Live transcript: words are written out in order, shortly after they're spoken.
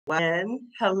And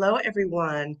hello,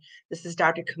 everyone. This is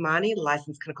Dr. Kamani,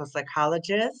 licensed clinical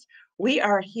psychologist. We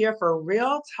are here for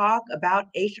real talk about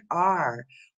HR.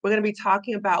 We're going to be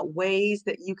talking about ways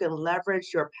that you can leverage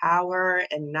your power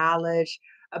and knowledge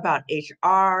about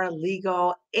HR,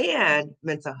 legal, and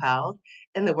mental health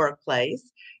in the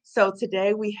workplace. So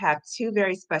today we have two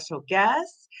very special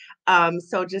guests.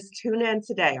 So just tune in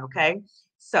today, okay?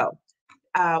 So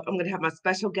I'm going to have my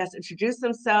special guests introduce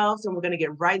themselves and we're going to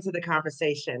get right into the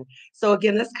conversation. So,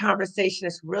 again, this conversation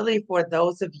is really for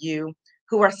those of you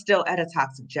who are still at a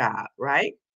toxic job,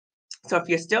 right? So, if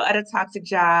you're still at a toxic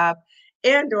job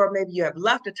and or maybe you have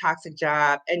left a toxic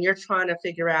job and you're trying to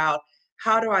figure out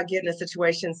how do I get in a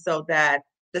situation so that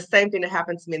the same thing that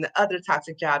happened to me in the other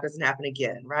toxic job doesn't happen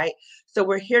again, right? So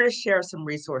we're here to share some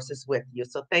resources with you.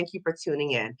 So thank you for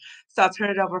tuning in. So I'll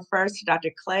turn it over first to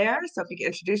Dr. Claire. So if you can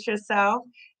introduce yourself,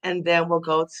 and then we'll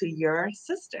go to your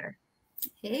sister.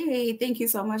 Hey, thank you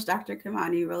so much, Dr.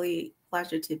 Kamani. Really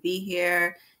pleasure to be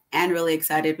here and really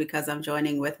excited because I'm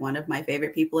joining with one of my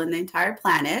favorite people in the entire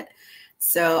planet.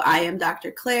 So I am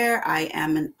Dr. Claire. I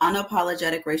am an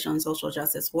unapologetic racial and social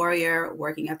justice warrior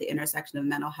working at the intersection of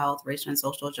mental health, racial and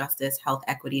social justice, health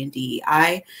equity, and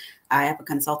DEI. I have a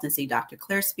consultancy, Dr.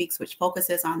 Claire Speaks, which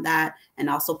focuses on that,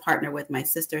 and also partner with my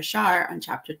sister, Shar, on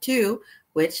Chapter 2,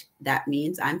 which that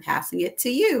means I'm passing it to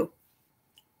you.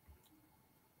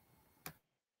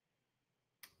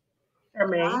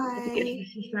 Charmaine, if you can Hi.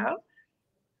 introduce yourself.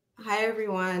 Hi,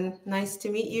 everyone. Nice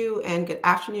to meet you, and good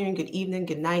afternoon, good evening,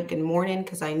 good night, good morning,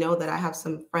 because I know that I have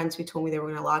some friends who told me they were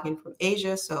going to log in from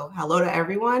Asia. So hello to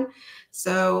everyone.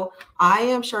 So I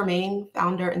am Charmaine,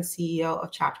 founder and CEO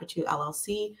of Chapter 2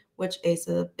 LLC, which is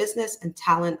a business and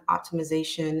talent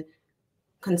optimization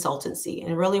consultancy.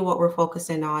 And really what we're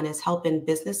focusing on is helping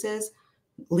businesses,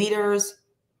 leaders,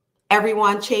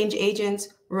 everyone, change agents,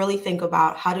 really think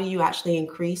about how do you actually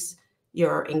increase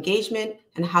your engagement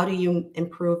and how do you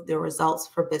improve the results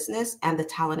for business and the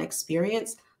talent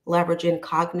experience, leveraging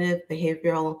cognitive,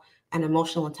 behavioral, and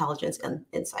emotional intelligence and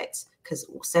insights, because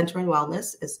centering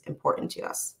wellness is important to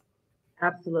us.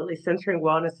 Absolutely. Centering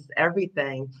wellness is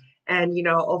everything. And,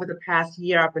 over the past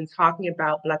year, I've been talking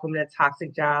about Black women in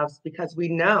toxic jobs because we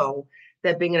know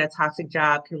that being in a toxic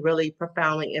job can really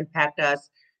profoundly impact us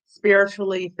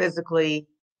spiritually, physically,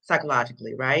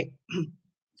 psychologically, right?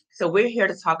 So we're here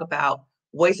to talk about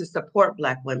ways to support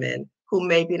Black women who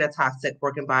may be in a toxic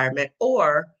work environment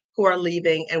or who are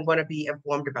leaving and want to be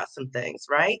informed about some things,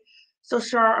 right? So,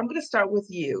 Shar, I'm going to start with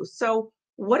you. So,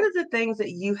 what are the things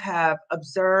that you have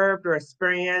observed or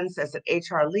experienced as an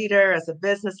HR leader, as a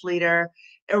business leader,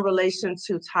 in relation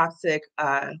to toxic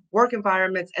work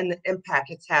environments and the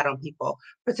impact it's had on people,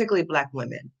 particularly Black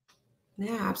women?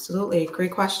 Yeah, absolutely.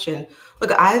 Great question.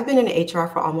 Look, I've been in HR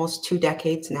for almost 2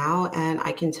 decades now, and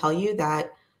I can tell you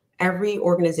that every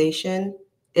organization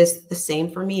is the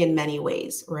same for me in many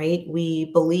ways, right?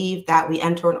 We believe that we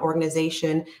enter an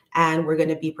organization and we're going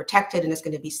to be protected and it's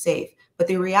going to be safe. But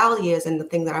the reality is, and the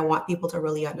thing that I want people to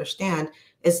really understand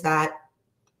is that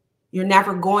you're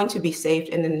never going to be safe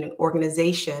in an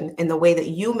organization in the way that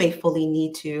you may fully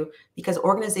need to, because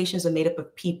organizations are made up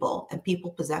of people and people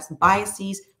possess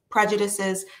biases,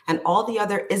 prejudices, and all the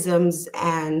other isms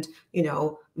and,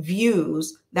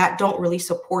 views that don't really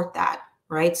support that,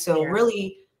 right? So Yeah.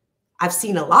 really, I've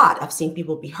seen a lot. I've seen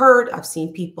people be hurt. I've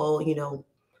seen people,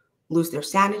 lose their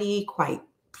sanity. Quite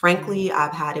frankly,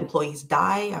 I've had employees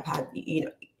die. I've had,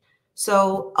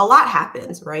 so a lot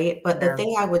happens, right? But the Yeah.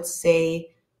 thing I would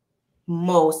say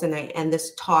most, and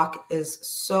this talk is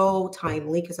so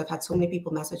timely because I've had so many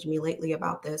people message me lately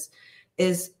about this,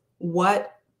 is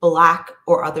what Black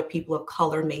or other people of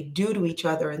color may do to each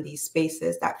other in these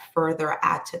spaces that further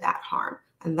add to that harm.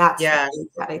 And that's the Yes. thing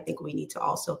that I think we need to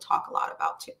also talk a lot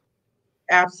about too.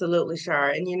 Absolutely,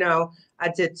 Shar. And I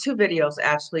did two videos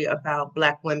actually about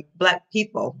Black women, Black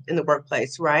people in the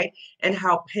workplace, right? And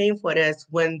how painful it is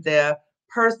when the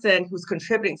person who's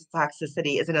contributing to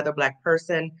toxicity is another Black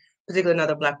person, particularly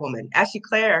another Black woman. Actually,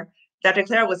 Dr.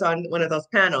 Claire was on one of those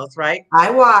panels, right?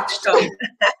 I watched. So,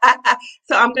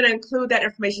 so I'm going to include that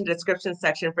information in the description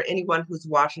section for anyone who's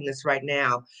watching this right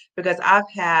now, because I've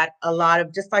had a lot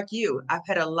of, just like you, I've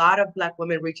had a lot of Black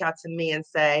women reach out to me and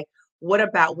say, what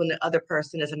about when the other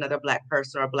person is another Black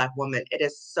person or a Black woman? It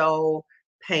is so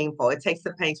painful. It takes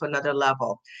the pain to another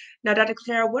level. Now, Dr.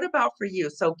 Claire, what about for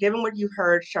you? So given what you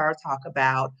heard Shar talk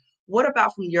about, what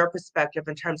about from your perspective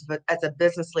in terms of as a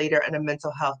business leader and a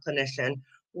mental health clinician?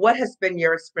 What has been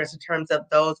your experience in terms of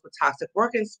those with toxic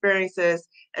work experiences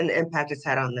and the impact it's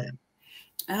had on them?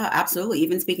 Absolutely.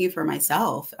 Even speaking for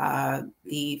myself,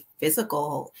 the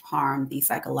physical harm, the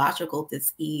psychological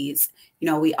disease,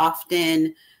 we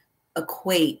often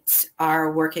equate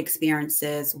our work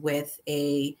experiences with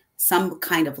some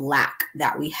kind of lack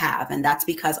that we have. And that's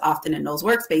because often in those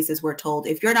workspaces, we're told,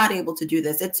 if you're not able to do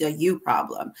this, it's a you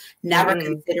problem, never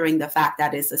considering the fact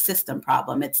that it's a system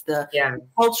problem. It's the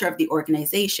culture of the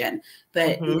organization.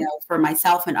 But, for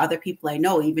myself and other people I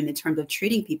know, even in terms of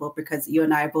treating people, because you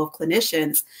and I are both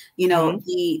clinicians,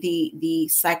 the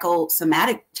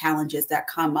psychosomatic challenges that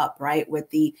come up, right? With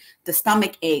the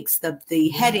stomach aches, the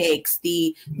headaches,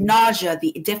 the nausea,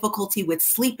 the difficulty with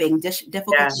sleeping,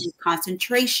 difficulty with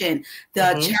concentration,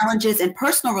 the challenges in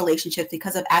personal relationships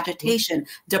because of agitation,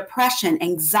 depression,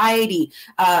 anxiety,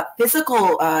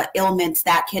 physical ailments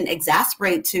that can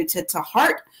exacerbate to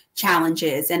heart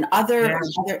challenges and other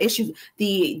issues,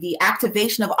 the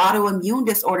activation of autoimmune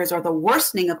disorders or the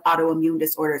worsening of autoimmune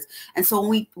disorders. And so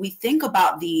when we think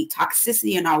about the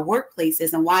toxicity in our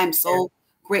workplaces, and why I'm so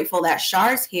grateful that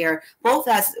Char's here, both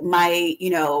as my,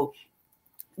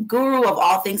 guru of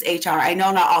all things HR. I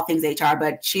know not all things HR,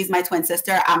 but she's my twin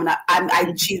sister.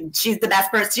 She's the best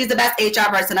person. She's the best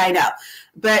HR person I know.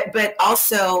 But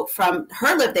also from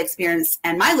her lived experience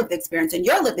and my lived experience and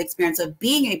your lived experience of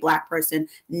being a Black person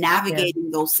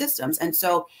navigating those systems. And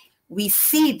so we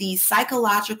see these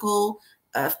psychological,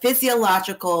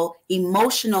 physiological,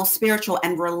 emotional, spiritual,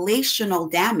 and relational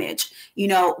damage.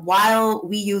 While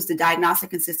we use the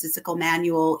Diagnostic and Statistical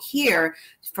Manual here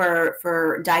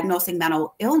for diagnosing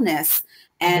mental illness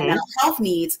and mental health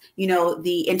needs,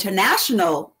 the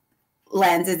international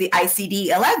lens is the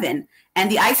ICD-11,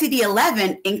 and the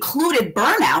ICD-11 included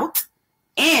burnout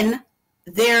in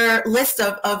their list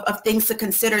of things to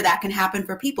consider that can happen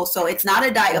for people. So it's not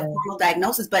a formal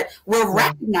diagnosis, but we're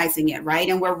recognizing it, right?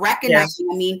 And we're recognizing,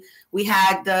 I mean, we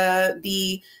had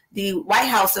the White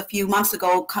House a few months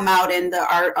ago come out and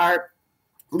our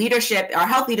leadership, our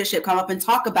health leadership come up and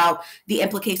talk about the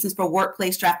implications for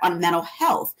workplace stress on mental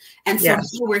health. And so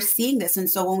we're seeing this. And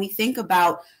so when we think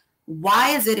about why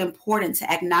is it important to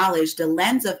acknowledge the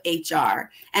lens of HR?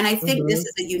 And I think this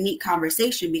is a unique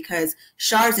conversation because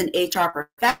Char's an HR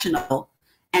professional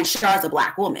and Char's a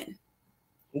Black woman.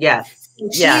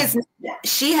 She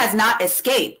has not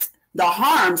escaped the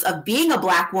harms of being a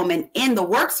Black woman in the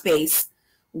workspace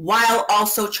while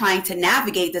also trying to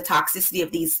navigate the toxicity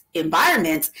of these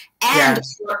environments and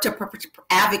work to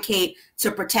advocate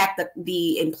to protect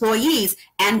the employees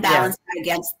and balance that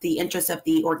against the interests of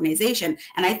the organization.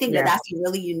 And I think that that's a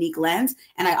really unique lens.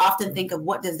 And I often think of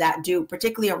what does that do,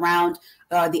 particularly around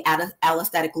the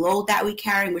allostatic load that we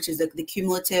carry, which is the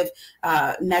cumulative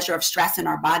measure of stress in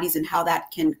our bodies and how that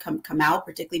can come out,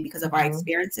 particularly because of our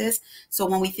experiences. So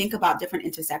when we think about different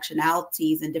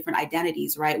intersectionalities and different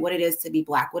identities, right, what it is to be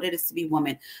Black, what it is to be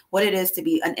woman, what it is to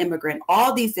be an immigrant,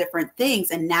 all these different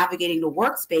things, and navigating the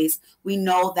workspace, we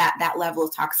know that that level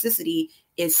of toxicity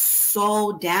is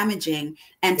so damaging.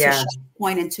 And to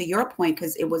point into your point,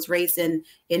 because it was raised in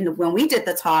when we did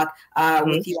the talk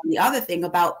with you on the other thing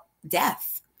about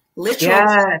death,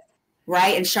 literally,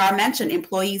 right? And Char mentioned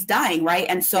employees dying, right?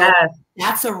 And so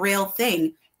that's a real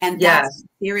thing, and that's how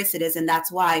serious it is. And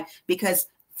that's why, because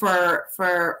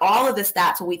for all of the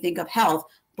stats, when we think of health,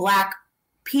 Black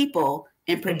people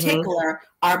in particular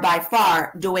are by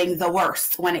far doing the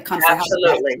worst when it comes to health.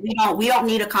 We don't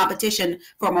need a competition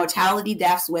for mortality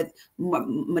deaths with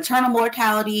maternal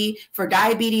mortality, for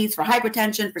diabetes, for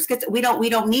hypertension, for schizophrenia. We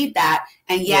don't need that.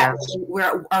 And yet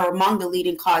we're among the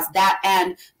leading cause, that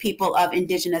and people of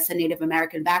Indigenous and Native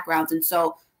American backgrounds. And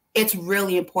so it's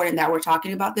really important that we're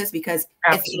talking about this because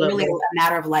it's really a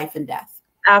matter of life and death.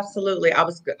 Absolutely. I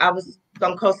was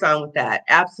going to co-sign with that.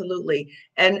 Absolutely.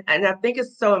 And I think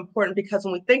it's so important because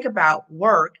when we think about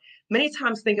work, many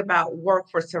times think about work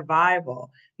for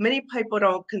survival. Many people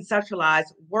don't conceptualize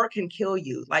work can kill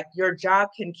you, like your job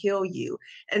can kill you.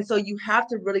 And so you have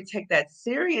to really take that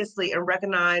seriously and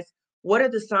recognize what are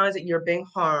the signs that you're being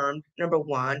harmed, number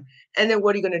one, and then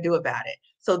what are you going to do about it?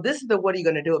 So this is the what are you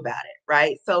going to do about it,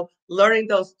 right? So learning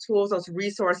those tools, those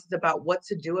resources about what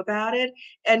to do about it.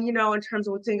 And, in terms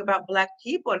of we think about Black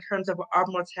people, in terms of our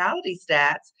mortality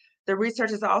stats, the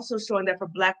research is also showing that for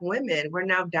Black women, we're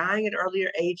now dying at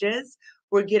earlier ages.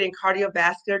 We're getting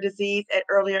cardiovascular disease at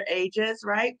earlier ages,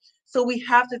 right? So we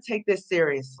have to take this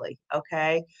seriously,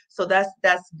 okay? So that's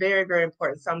very, very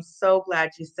important. So I'm so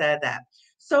glad you said that.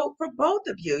 So for both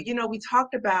of you, we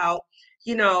talked about,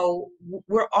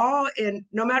 we're all in,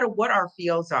 no matter what our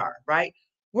fields are, right?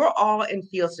 We're all in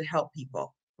fields to help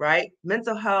people, right?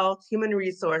 Mental health, human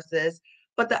resources.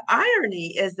 But the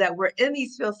irony is that we're in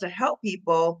these fields to help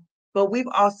people, but we've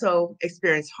also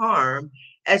experienced harm.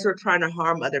 as you're trying to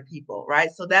harm other people,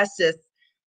 right? So that's just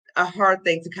a hard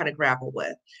thing to kind of grapple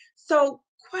with. So,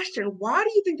 question, why do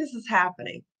you think this is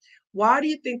happening? Why do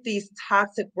you think these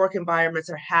toxic work environments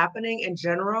are happening in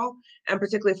general, and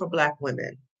particularly for Black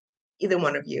women? Either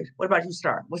one of you. What about you,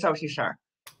 Star? What's up with you, Star?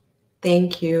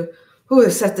 Thank you. Ooh,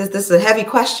 this is a heavy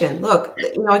question. Look,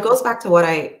 it goes back to what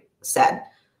I said.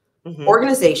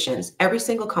 Organizations, every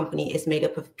single company is made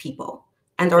up of people,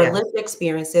 and our lived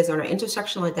experiences and our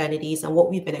intersectional identities and what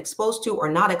we've been exposed to or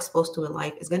not exposed to in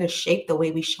life is going to shape the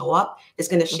way we show up. It's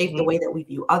going to shape the way that we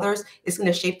view others. It's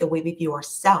going to shape the way we view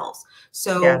ourselves.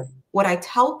 So what I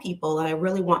tell people, and I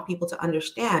really want people to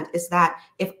understand, is that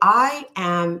if I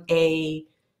am a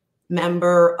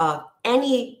member of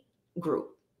any group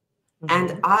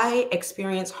and I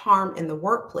experience harm in the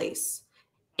workplace,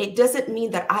 it doesn't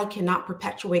mean that I cannot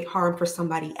perpetuate harm for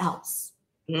somebody else.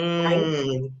 Right?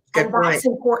 Good and point. That's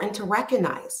important to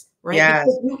recognize, right? Yes.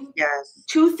 Because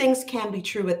two things can be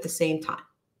true at the same time.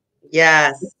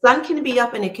 Yes. The sun can be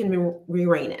up and it can be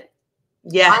raining.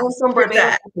 Yes. I am from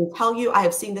Barbados. I can tell you, I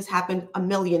have seen this happen a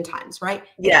million times, right?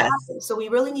 Yes. So we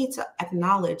really need to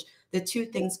acknowledge that two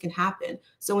things can happen.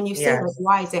 So when you say, like,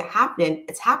 why is it happening?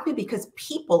 It's happening because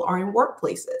people are in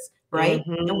workplaces, right?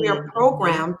 And we are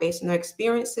programmed based on our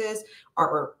experiences,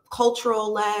 our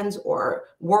cultural lens, or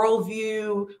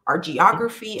worldview, our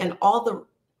geography, and all the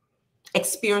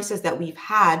experiences that we've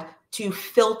had to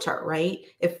filter, right?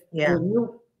 And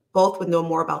you both would know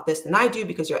more about this than I do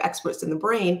because you're experts in the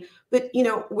brain, but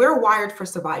we're wired for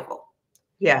survival.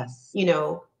 Yes.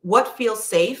 What feels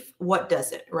safe, what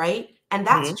doesn't, right? And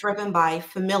that's driven by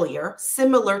familiar,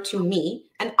 similar to me,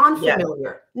 and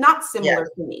unfamiliar, not similar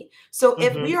to me. So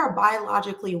if we are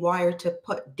biologically wired to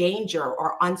put danger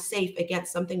or unsafe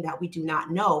against something that we do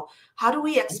not know, how do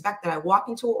we expect that I walk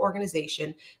into an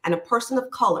organization and a person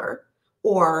of color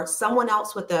or someone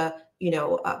else with a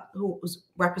who's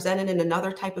represented in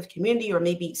another type of community, or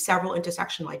maybe several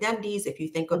intersectional identities? If you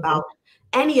think about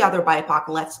any other BIPOC,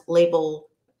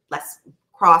 let's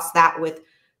cross that with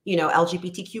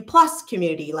LGBTQ plus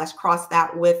community. Let's cross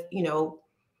that with,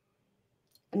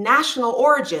 national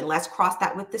origin. Let's cross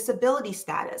that with disability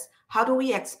status. How do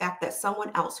we expect that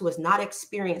someone else who has not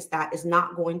experienced that is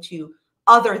not going to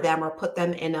other them or put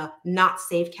them in a not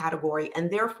safe category,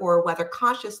 and therefore, whether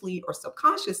consciously or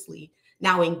subconsciously,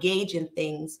 now engage in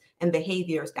things and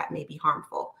behaviors that may be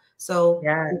harmful? So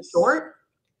in short,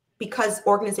 because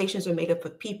organizations are made up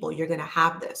of people, you're going to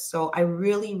have this. So I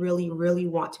really, really, really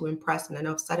want to impress, and I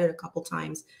know I've said it a couple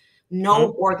times,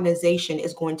 no organization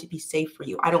is going to be safe for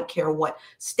you. I don't care what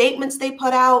statements they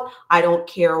put out. I don't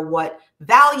care what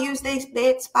values they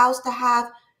espouse to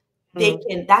have.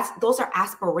 Those are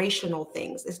aspirational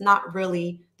things. It's not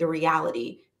really the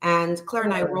reality. And Claire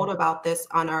and I wrote about this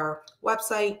on our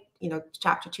website,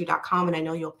 chapter2.com, and I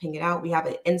know you'll ping it out. We have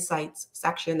an insights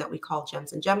section that we call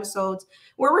Gems and Gemisodes,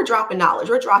 where we're dropping knowledge,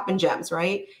 we're dropping gems,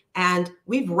 right? And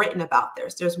we've written about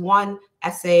this. There's one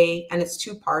essay, and it's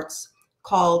 2 parts,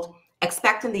 called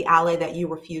Expecting the Ally That You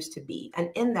Refuse to Be.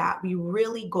 And in that, we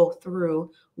really go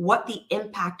through what the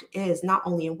impact is, not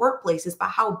only in workplaces, but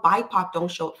how BIPOC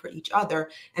don't show up for each other,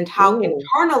 and how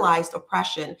internalized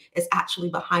oppression is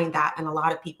actually behind that. And a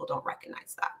lot of people don't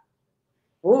recognize that.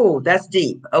 Ooh, that's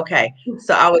deep. Okay.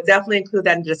 So I would definitely include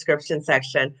that in the description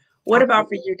section. What about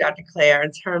for you, Dr. Claire,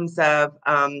 in terms of,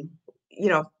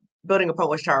 building upon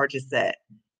what Shara just said?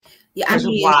 Yeah, I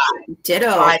mean,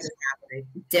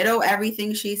 ditto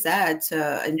everything she said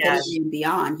to infinity and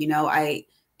beyond. I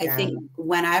think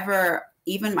whenever,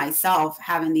 even myself,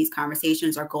 having these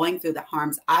conversations or going through the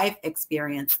harms I've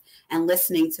experienced and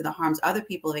listening to the harms other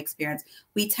people have experienced,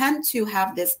 we tend to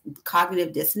have this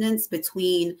cognitive dissonance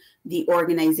between the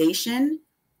organization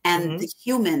and the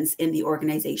humans in the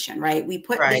organization, right? We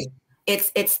put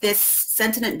it's this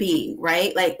sentient being,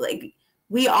 right? Like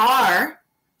we are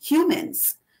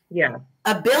humans. Yeah.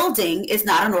 A building is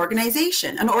not an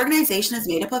organization. An organization is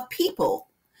made up of people.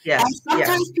 Yes. And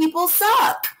sometimes people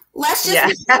suck. Let's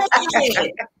just say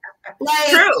it.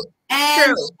 True.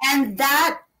 And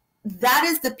that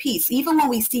is the piece. Even when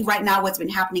we see right now what's been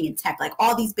happening in tech, like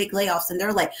all these big layoffs, and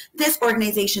they're like, this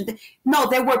organization. No,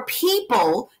 there were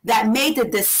people that made the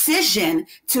decision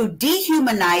to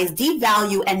dehumanize,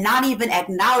 devalue, and not even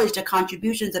acknowledge the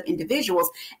contributions of individuals,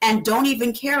 and don't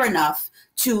even care enough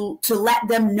to let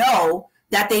them know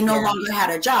that they no longer had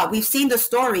a job. We've seen the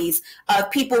stories of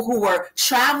people who were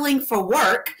traveling for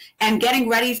work and getting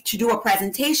ready to do a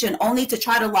presentation only to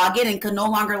try to log in and could no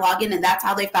longer log in. And that's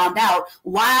how they found out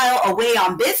while away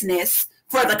on business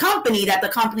for the company that the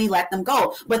company let them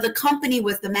go. But the company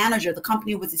was the manager, the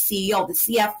company was the CEO, the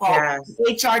CFO,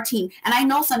 the HR team. And I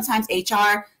know sometimes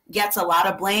HR, gets a lot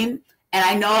of blame. And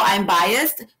I know I'm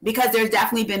biased because there's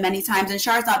definitely been many times, and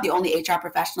Char's not the only HR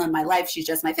professional in my life, she's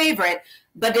just my favorite,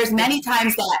 but there's many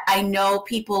times that I know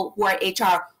people who are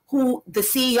HR who the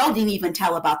CEO didn't even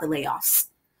tell about the layoffs.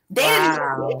 They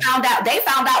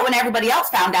found out when everybody else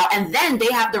found out, and then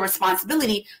they have the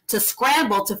responsibility to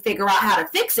scramble to figure out how to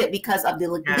fix it because of the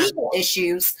legal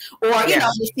issues, or you know,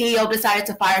 the CEO decided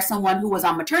to fire someone who was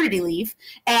on maternity leave,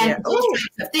 and those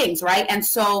types of things, right? And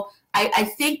so I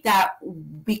think that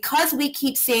because we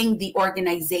keep saying the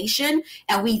organization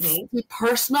and we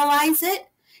personalize it,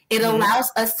 it allows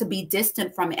us to be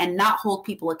distant from it and not hold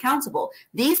people accountable.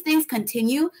 These things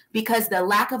continue because the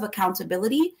lack of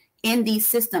accountability in these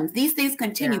systems. These things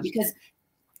continue because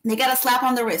they get a slap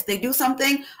on the wrist. They do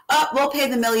something, we'll pay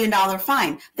the $1 million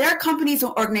fine. There are companies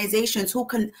or organizations who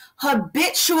can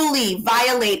habitually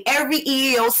violate every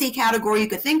EEOC category you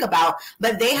could think about,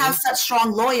 but they have such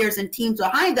strong lawyers and teams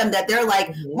behind them that they're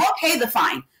like, we'll pay the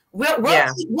fine.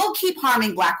 We'll keep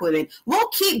harming Black women. We'll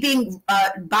keep being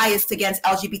biased against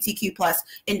LGBTQ plus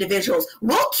individuals.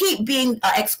 We'll keep being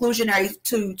exclusionary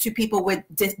to people with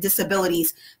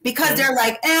disabilities because they're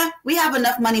like, we have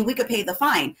enough money. We could pay the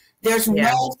fine. There's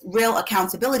no real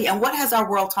accountability. And what has our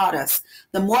world taught us?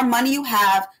 The more money you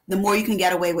have, the more you can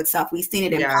get away with stuff. We've seen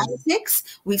it in politics.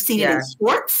 We've seen it in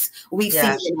sports. We've seen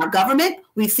it in our government.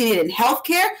 We've seen it in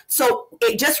healthcare. So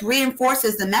it just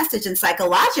reinforces the message. And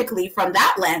psychologically, from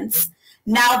that lens,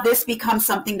 now this becomes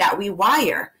something that we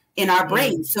wire in our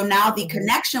brains. So now the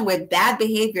connection with bad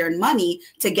behavior and money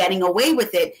to getting away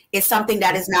with it is something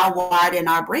that is now wired in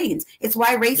our brains. It's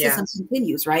why racism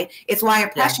continues, right? It's why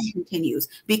oppression continues,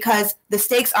 because the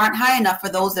stakes aren't high enough for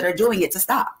those that are doing it to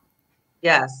stop.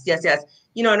 Yes.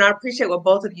 You know, and I appreciate what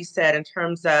both of you said in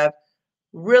terms of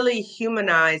really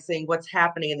humanizing what's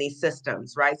happening in these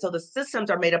systems, right? So the systems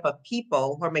are made up of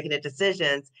people who are making the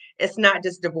decisions. It's not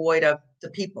just devoid of the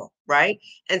people, right?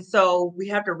 And so we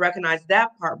have to recognize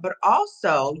that part. But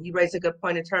also, you raise a good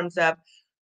point in terms of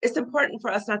it's important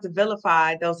for us not to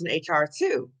vilify those in HR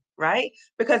too, right?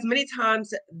 Because many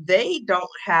times they don't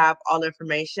have all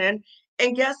information.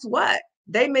 And guess what?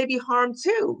 They may be harmed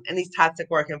too in these toxic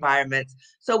work environments.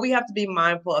 So we have to be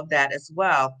mindful of that as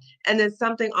well. And then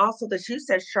something also that you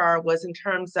said, Char, was in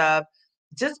terms of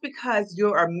just because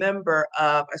you're a member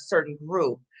of a certain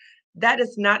group, that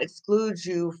does not exclude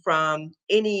you from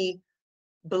any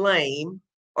blame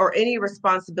or any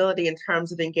responsibility in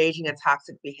terms of engaging in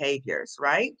toxic behaviors,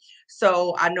 right?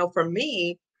 So I know for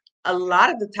me, a lot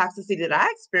of the toxicity that I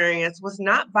experienced was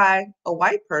not by a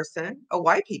white person or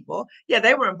white people. Yeah,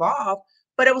 they were involved,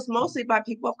 but it was mostly by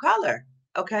people of color.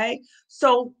 Okay.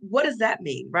 So what does that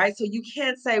mean, right? So you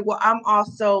can't say, well, I'm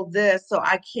also this, so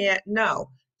I can't. No,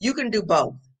 you can do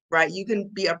both, right? You can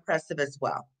be oppressive as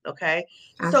well. Okay.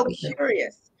 Absolutely. So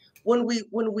curious, when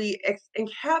we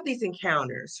have these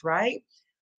encounters, right?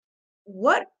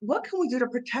 What can we do to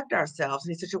protect ourselves in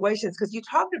these situations? Because you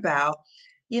talked about,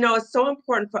 you know, it's so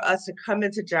important for us to come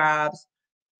into jobs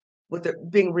with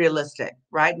being realistic,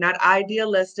 right? Not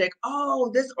idealistic. Oh,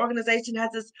 this organization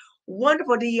has this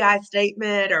wonderful DEI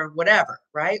statement or whatever,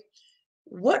 right?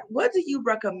 What do you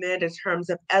recommend in terms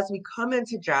of as we come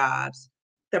into jobs,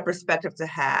 the perspective to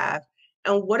have,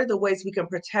 and what are the ways we can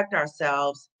protect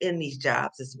ourselves in these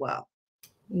jobs as well?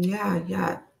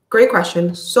 Yeah. Great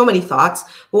question. So many thoughts.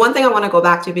 But one thing I want to go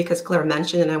back to, because Claire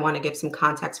mentioned, and I want to give some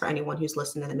context for anyone who's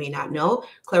listening that may not know,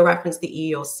 Claire referenced the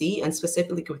EEOC, and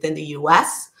specifically within the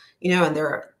US, you know,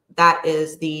 and that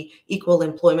is the Equal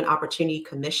Employment Opportunity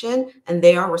Commission, and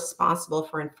they are responsible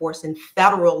for enforcing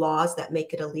federal laws that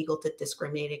make it illegal to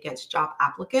discriminate against job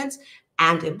applicants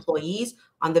and employees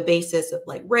on the basis of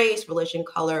like race, religion,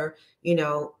 color, you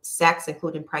know, sex,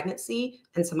 including pregnancy,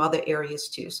 and some other areas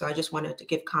too. So I just wanted to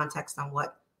give context on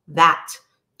what that,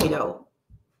 you know,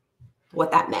 what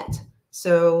that meant.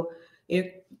 So, you know,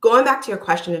 going back to your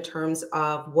question in terms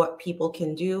of what people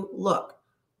can do, look,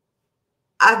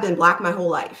 I've been Black my whole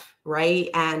life, right?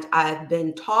 And I've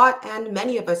been taught, and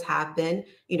many of us have been,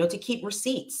 you know, to keep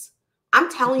receipts. I'm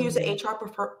telling you as an HR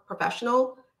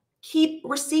professional, keep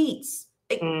receipts.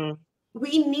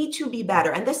 We need to be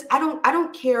better. And this, I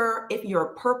don't care if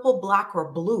you're purple, Black,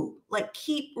 or blue, like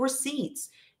keep receipts.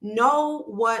 Know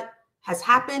what has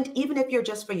happened, even if you're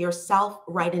just for yourself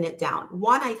writing it down.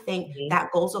 One, I think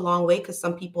that goes a long way, because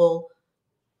some people,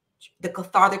 the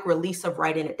cathartic release of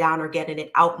writing it down or getting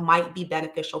it out might be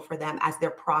beneficial for them as they're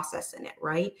processing it,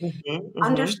 right?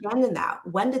 Understanding that.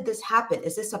 When did this happen?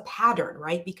 Is this a pattern,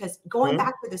 right? Because going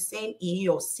back to the same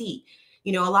EEOC,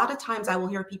 you know, a lot of times I will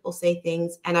hear people say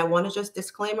things, and I want to just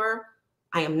disclaimer,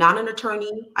 I am not an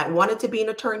attorney. I wanted to be an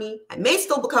attorney. I may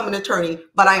still become an attorney,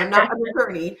 but I am not an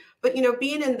attorney. But, you know,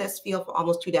 being in this field for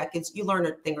almost 2 decades, you learn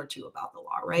a thing or two about the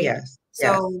law, right? Yes.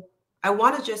 So I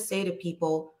want to just say to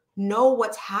people, know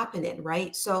what's happening,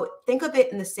 right? So think of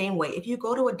it in the same way. If you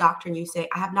go to a doctor and you say,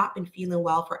 I have not been feeling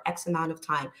well for X amount of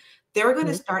time, they're going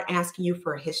to start asking you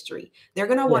for a history. They're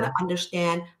going to want to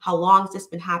understand how long has this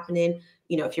been happening?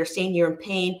 You know, if you're saying you're in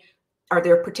pain, are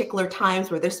there particular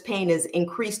times where this pain is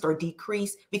increased or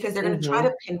decreased? Because they're going to try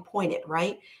to pinpoint it,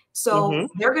 right? So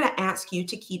they're going to ask you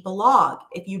to keep a log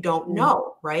if you don't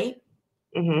know, right?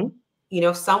 You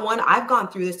know, I've gone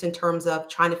through this in terms of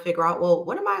trying to figure out, well,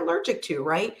 what am I allergic to,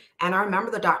 right? And I remember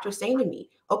the doctor saying to me,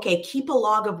 okay, keep a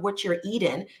log of what you're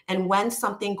eating. And when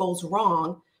something goes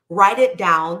wrong, write it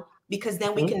down, because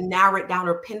then we can narrow it down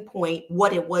or pinpoint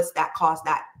what it was that caused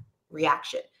that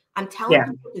reaction. I'm telling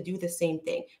people to do the same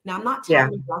thing. Now, I'm not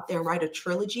telling you to go out there and write a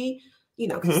trilogy, you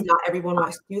know, because not everyone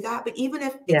wants to do that. But even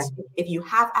if if you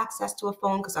have access to a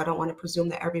phone, because I don't want to presume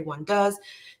that everyone does,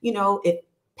 you know, if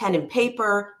pen and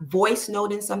paper, voice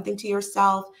noting something to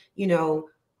yourself, you know,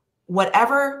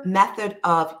 whatever method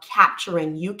of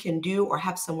capturing you can do or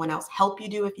have someone else help you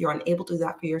do if you're unable to do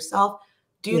that for yourself,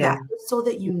 do that so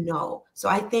that you know. So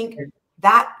I think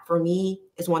that for me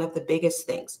is one of the biggest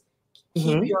things.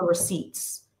 Keep your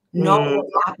receipts. Know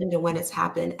what happened and when it's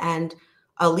happened. And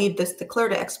I'll leave this to Claire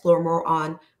to explore more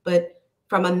on. But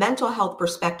from a mental health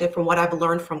perspective, from what I've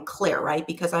learned from Claire, right?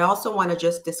 Because I also want to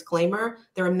just disclaimer,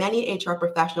 there are many HR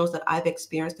professionals that I've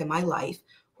experienced in my life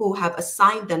who have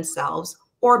assigned themselves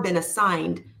or been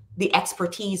assigned the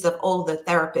expertise of, oh, the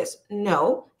therapist.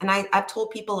 No. And I've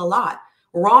told people a lot,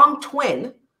 wrong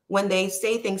twin, when they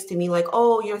say things to me like,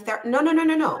 oh, you're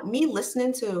no. Me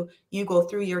listening to you go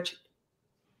through your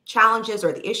challenges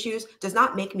or the issues does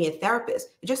not make me a therapist.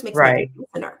 It just makes me a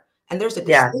listener. And there's a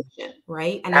distinction,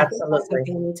 right? And I think that's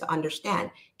something we need to understand.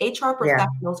 HR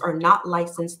professionals are not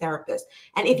licensed therapists.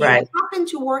 And if you happen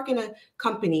to work in a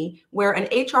company where an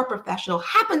HR professional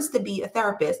happens to be a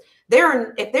therapist,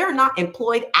 if they're not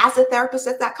employed as a therapist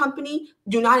at that company,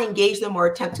 do not engage them or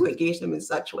attempt to engage them in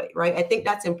such way, right? I think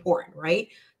that's important, right?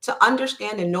 To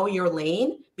understand and know your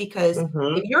lane, because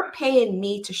if you're paying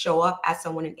me to show up as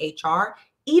someone in HR,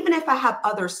 even if I have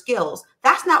other skills,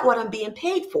 that's not what I'm being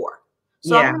paid for.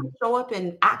 So I'm going to show up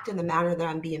and act in the manner that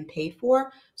I'm being paid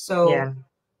for. So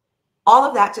all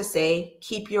of that to say,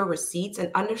 keep your receipts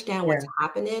and understand what's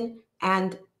happening.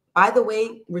 And by the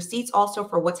way, receipts also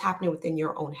for what's happening within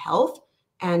your own health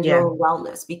and your own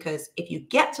wellness. Because if you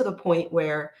get to the point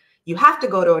where you have to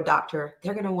go to a doctor,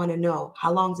 they're going to want to know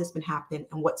how long has this been happening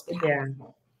and what's been happening.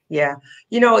 Yeah.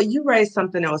 You know, you raised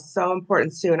something that was so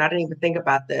important too, and I didn't even think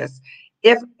about this.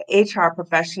 If HR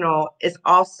professional is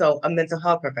also a mental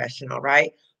health professional,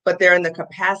 right? But they're in the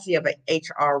capacity of an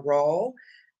HR role,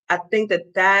 I think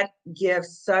that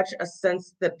gives such a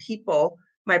sense that people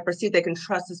might perceive they can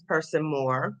trust this person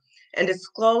more and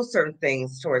disclose certain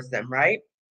things towards them, right?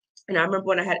 And I remember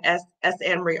when I had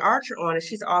Anne Marie Archer on, and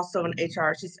she's also an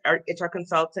she's an HR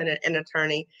consultant and an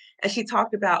attorney. And she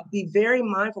talked about be very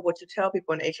mindful what you tell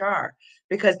people in HR,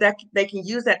 because they can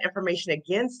use that information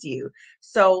against you.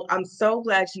 So I'm so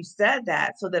glad you said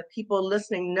that, so that people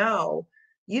listening know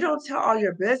you don't tell all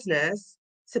your business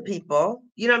to people.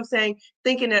 You know what I'm saying?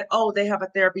 Thinking that, oh, they have a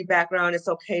therapy background, it's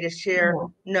okay to share.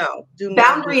 No, do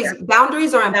not do that.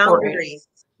 Boundaries are important. Boundaries.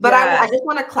 But I just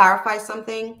want to clarify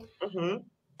something.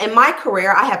 In my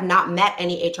career, I have not met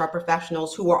any HR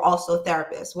professionals who are also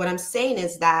therapists. What I'm saying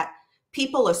is that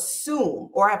people assume,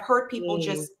 or I've heard people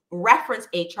just reference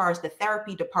HR as the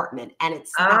therapy department, and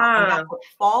it's not. And that's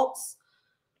false.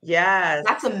 Yes.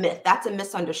 That's a myth. That's a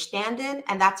misunderstanding.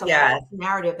 And that's a false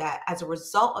narrative that, as a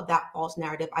result of that false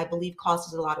narrative, I believe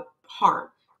causes a lot of harm,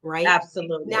 right?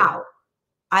 Absolutely. Now,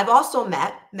 I've also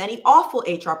met many awful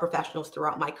HR professionals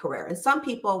throughout my career, and some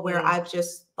people where I've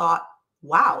just thought,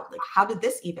 wow, like, how did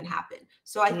this even happen?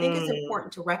 So I think it's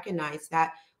important to recognize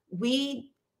that the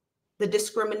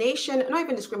discrimination, not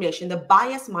even discrimination, the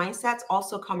bias mindsets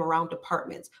also come around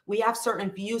departments. We have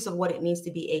certain views of what it means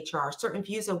to be HR, certain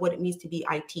views of what it means to be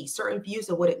IT, certain views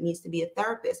of what it means to be a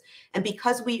therapist. And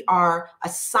because we are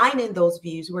assigning those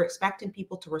views, we're expecting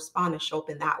people to respond and show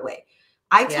up in that way.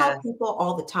 I tell people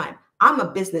all the time, I'm a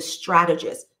business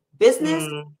strategist. Business,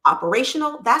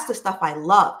 operational, that's the stuff I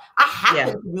love. I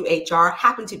happen to do HR,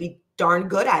 happen to be darn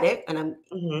good at it, and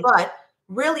but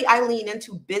really I lean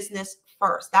into business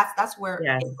first. That's where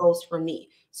it goes for me.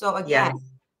 So again,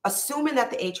 assuming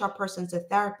that the HR person's a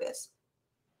therapist,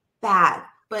 bad.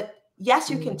 But yes,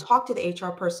 you can talk to the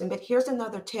HR person, but here's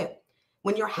another tip.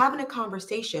 When you're having a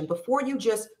conversation, before you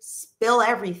just spill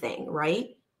everything,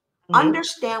 right?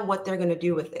 understand what they're going to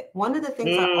do with it. One of the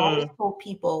things I always told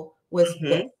people was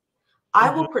this: I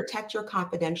will protect your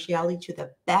confidentiality to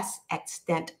the best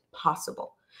extent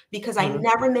possible, because I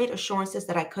never made assurances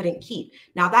that I couldn't keep.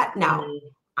 Now,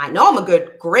 I know I'm a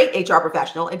great HR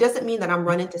professional. It doesn't mean that I'm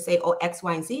running to say, oh, X,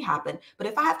 Y, and Z happened. But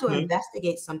if I have to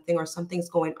investigate something or something's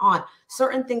going on,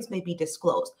 certain things may be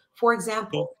disclosed. For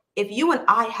example, if you and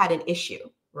I had an issue,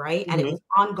 right, and it was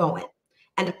ongoing,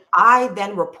 and I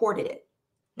then reported it,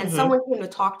 and someone came to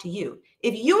talk to you,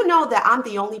 if you know that I'm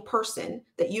the only person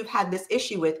that you've had this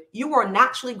issue with, you are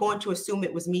naturally going to assume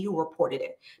it was me who reported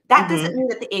it. That doesn't mean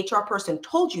that the HR person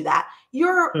told you that.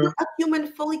 You're a human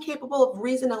fully capable of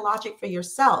reason and logic for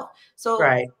yourself. So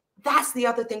that's the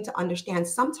other thing to understand.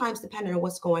 Sometimes, depending on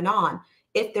what's going on,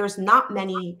 if there's not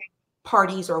many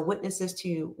parties or witnesses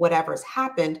to whatever's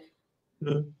happened,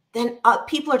 then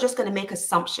people are just going to make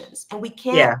assumptions, and I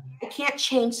can't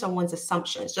change someone's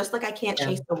assumptions. Just like I can't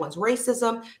change someone's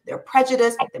racism, their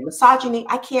prejudice, their misogyny.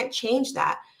 I can't change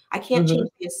that. I can't change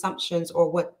the assumptions or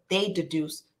what they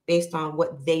deduce based on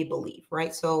what they believe,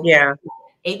 right? So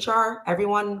HR,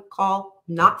 everyone call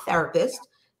not therapist.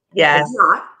 Yes.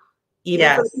 Not.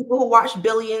 Even for the people who watched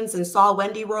Billions and saw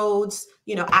Wendy Rhodes,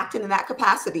 acting in that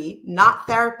capacity, not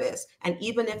therapists. And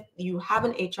even if you have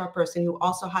an HR person who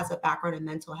also has a background in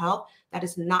mental health, that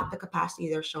is not the capacity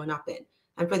they're showing up in.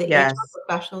 And for the HR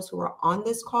professionals who are on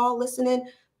this call listening,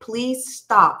 please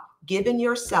stop giving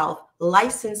yourself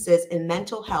licenses in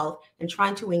mental health and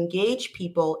trying to engage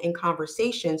people in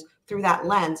conversations through that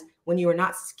lens when you are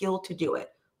not skilled to do it.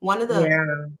 One of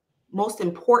the most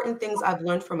important things I've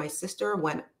learned from my sister,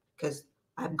 because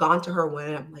I've gone to her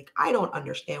when I'm like, I don't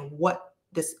understand what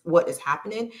is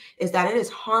happening, is that it is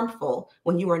harmful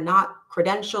when you are not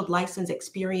credentialed, licensed,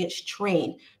 experienced,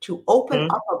 trained to open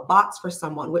up a box for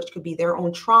someone, which could be their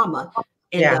own trauma,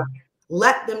 and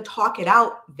let them talk it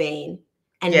out vein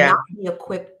and not be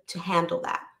equipped to handle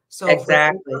that. So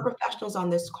for professionals on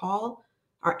this call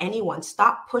or anyone,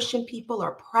 stop pushing people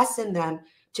or pressing them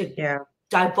to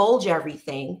divulge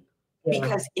everything.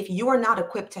 Because if you are not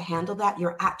equipped to handle that,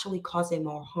 you're actually causing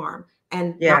more harm.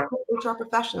 And not just HR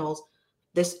professionals,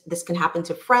 this can happen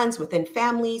to friends, within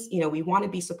families. We want to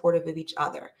be supportive of each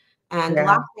other. And the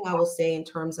last thing I will say in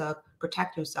terms of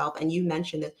protect yourself, and you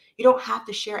mentioned it, you don't have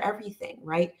to share everything,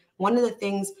 right? One of the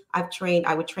things I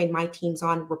would train my teams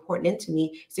on reporting into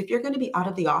me is, if you're going to be out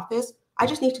of the office, I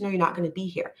just need to know you're not going to be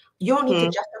here. You don't need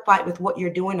to justify it with what you're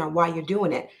doing or why you're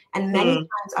doing it. And many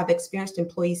times I've experienced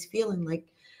employees feeling like,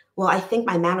 well, I think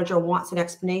my manager wants an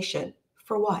explanation.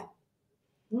 For what?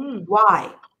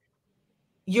 Why?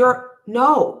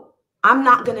 No, I'm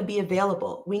not going to be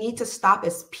available. We need to stop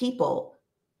as people,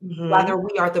 whether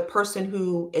we are the person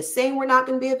who is saying we're not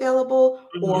going to be available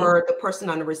or the person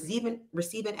on the receiving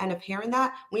end of hearing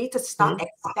that. We need to stop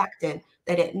expecting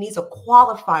that it needs a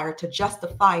qualifier to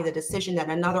justify the decision that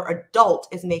another adult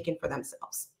is making for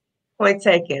themselves. Point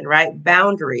taken, right?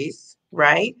 Boundaries,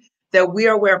 right? That we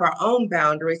are aware of our own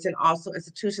boundaries, and also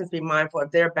institutions be mindful of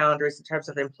their boundaries in terms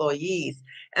of employees.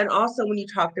 And also when you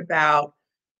talked about,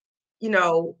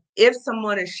 if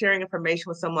someone is sharing information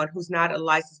with someone who's not a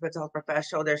licensed mental health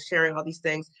professional, they're sharing all these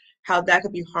things, how that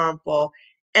could be harmful,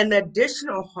 and the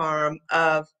additional harm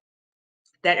of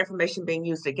that information being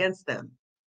used against them,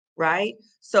 right?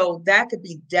 So that could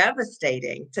be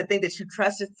devastating, to think that you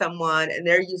trusted someone and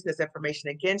they're using this information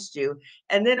against you.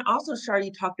 And then also, Shar,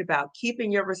 you talked about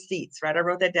keeping your receipts, right? I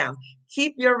wrote that down.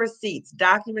 Keep your receipts,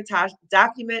 document.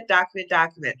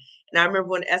 And I remember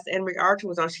when Anne Marie Archer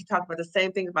was on, she talked about the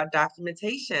same thing about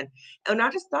documentation. And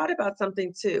I just thought about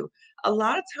something too. A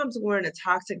lot of times when we're in a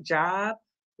toxic job,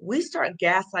 we start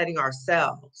gaslighting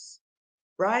ourselves,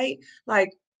 right?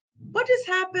 Like, what just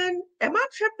happened? Am I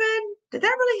tripping? Did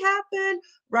that really happen?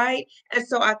 Right? And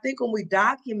so I think when we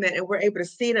document and we're able to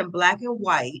see it in black and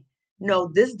white, no,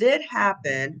 this did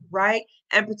happen, right?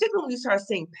 And particularly when you start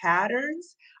seeing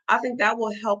patterns, I think that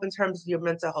will help in terms of your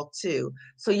mental health too.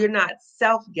 So you're not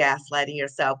self-gaslighting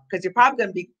yourself, because you're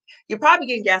probably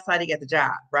getting gaslighting at the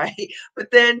job, right?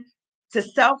 But then to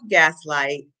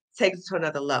self-gaslight takes it to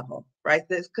another level, right?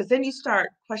 Because then you start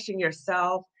questioning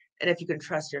yourself, and if you can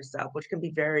trust yourself, which can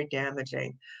be very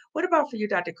damaging. What about for you,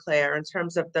 Dr. Claire, in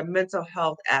terms of the mental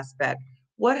health aspect?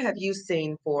 What have you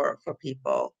seen for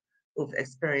people who've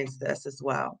experienced this as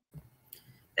well?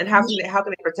 And how can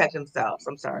they protect themselves?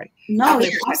 I'm sorry. No,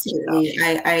 absolutely.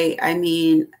 I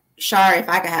mean, Shar, if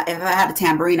I had a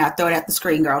tambourine, I'd throw it at the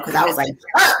screen, girl, because I was like,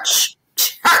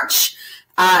 church.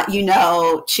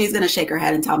 She's gonna shake her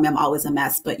head and tell me I'm always a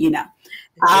mess, but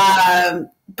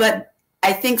but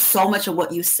I think so much of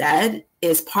what you said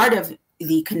is part of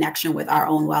the connection with our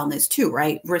own wellness too,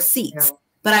 right? Receipts.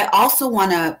 But I also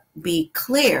want to be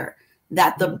clear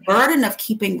that the burden of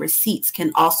keeping receipts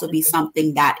can also be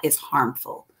something that is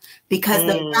harmful. Because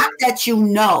the fact that you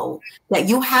know that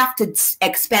you have to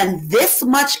expend this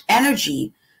much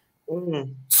energy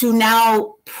to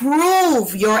now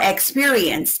prove your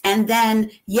experience. And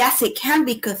then, yes, it can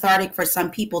be cathartic for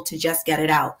some people to just get it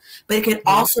out, but it can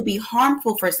also be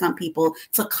harmful for some people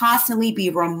to constantly be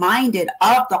reminded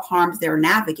of the harms they're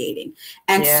navigating.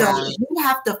 And so you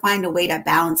have to find a way that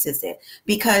balances it,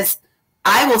 because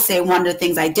I will say one of the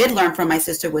things I did learn from my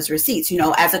sister was receipts. You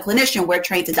know, as a clinician, we're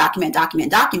trained to document,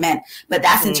 but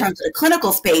that's in terms of the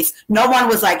clinical space. No one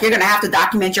was like, you're going to have to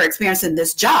document your experience in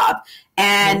this job.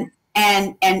 And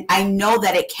I know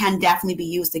that it can definitely be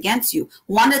used against you.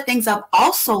 One of the things I've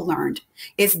also learned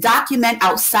is document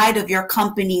outside of your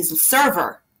company's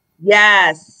server.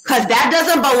 Yes. Because that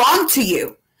doesn't belong to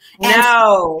you.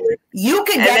 No, you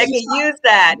can use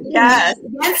that. Yes,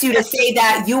 against you to say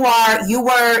that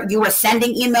you were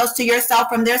sending emails to yourself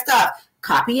from their stuff.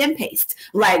 Copy and paste,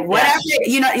 like whatever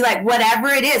like whatever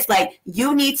it is. Like,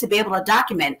 you need to be able to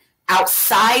document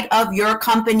outside of your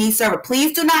company server.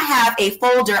 Please do not have a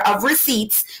folder of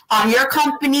receipts on your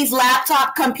company's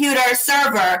laptop, computer,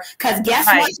 server, because guess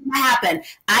what's going to happen?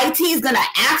 IT is going to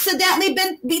accidentally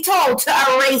be told to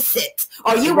erase it,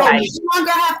 or you will no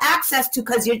longer have access to,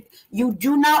 because you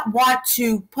do not want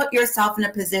to put yourself in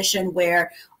a position where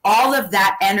all of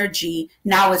that energy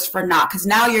now is for naught, because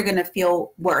now you're going to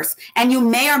feel worse, and you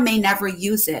may or may never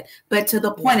use it. But to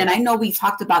the point, and I know we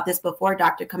talked about this before,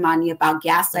 Dr. Kamani, about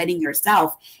gaslighting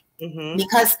yourself,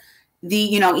 because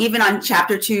even on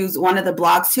chapter 2, one of the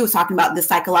blogs too, is talking about the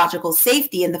psychological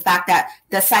safety and the fact that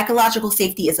the psychological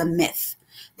safety is a myth.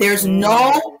 There's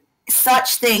no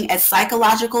such thing as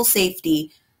psychological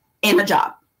safety in a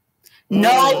job.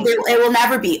 No, it will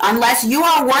never be, unless you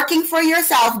are working for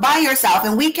yourself, by yourself,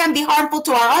 and we can be harmful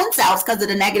to our own selves because of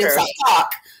the negative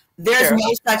self-talk. There's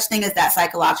no such thing as that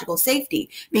psychological safety,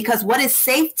 because what is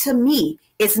safe to me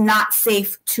is not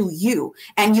safe to you.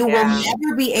 And you will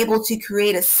never be able to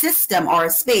create a system or a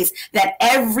space that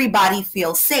everybody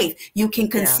feels safe. You can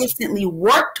consistently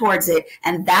work towards it.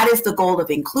 And that is the goal of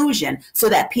inclusion, so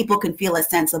that people can feel a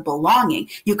sense of belonging.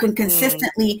 You can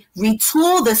consistently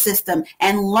retool the system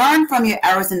and learn from your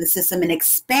errors in the system and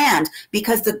expand,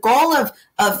 because the goal of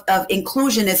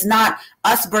inclusion is not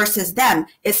us versus them.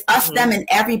 It's us, them, and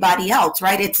everybody else,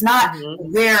 right? It's not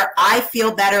where I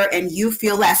feel better and you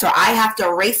feel less, or I have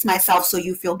to erase myself so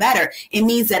you feel better. It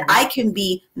means that I can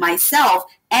be myself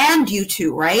and you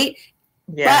too, right?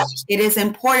 But it is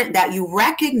important that you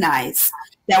recognize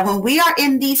that when we are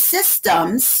in these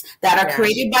systems that are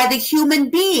created by the human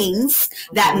beings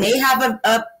that may have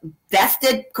a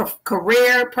vested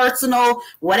career, personal,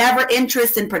 whatever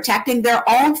interest in protecting their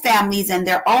own families and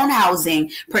their own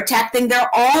housing, protecting their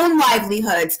own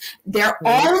livelihoods, their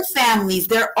own families,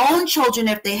 their own children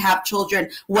if they have children,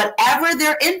 whatever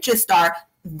their interests are,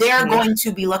 they're going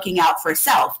to be looking out for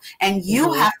self. And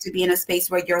you have to be in a space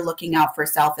where you're looking out for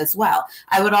self as well.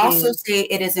 I would also say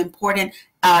it is important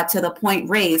to the point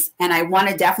raised, and I want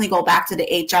to definitely go back to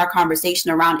the HR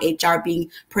conversation around HR being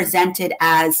presented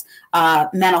as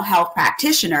mental health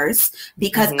practitioners,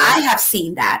 because I have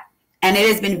seen that. And it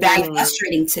has been very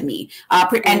frustrating to me.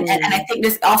 And I think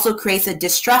this also creates a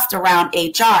distrust around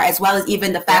HR, as well as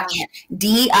even the fact that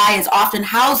DEI is often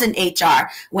housed in HR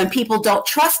when people don't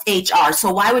trust HR.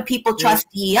 So why would people trust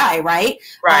DEI, right?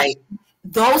 Right.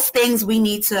 Those things we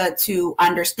need to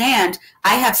understand.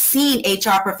 I have seen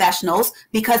HR professionals,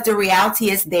 because the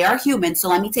reality is they are human. So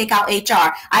let me take out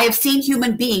HR. I have seen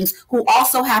human beings who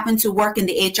also happen to work in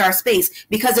the HR space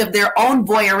because of their own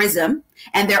voyeurism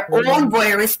and their own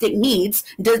voyeuristic needs,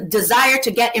 desire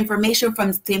to get information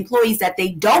from the employees that they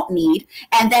don't need,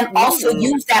 and then also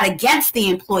use that against the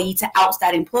employee to oust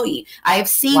that employee. I have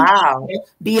seen people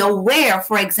be aware,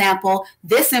 for example,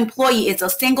 this employee is a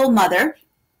single mother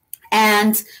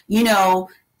and,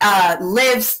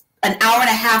 lives an hour and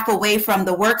a half away from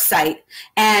the work site.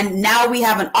 And now we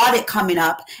have an audit coming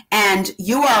up, and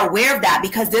you are aware of that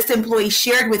because this employee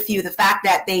shared with you the fact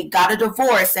that they got a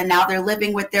divorce and now they're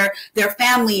living with their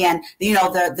family, and their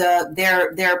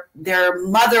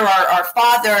mother or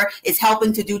father is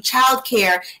helping to do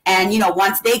childcare, and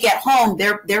once they get home,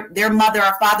 their mother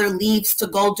or father leaves to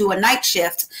go do a night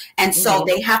shift, and so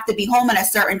they have to be home at a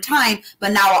certain time.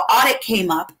 But now an audit came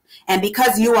up, and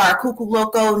because you are a cuckoo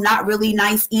loco, not really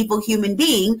nice, evil human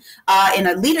being in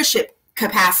a leadership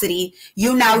capacity,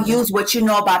 you now use what you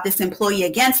know about this employee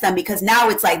against them, because now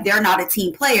it's like they're not a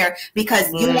team player,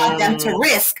 because you want them to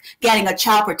risk getting a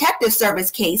child protective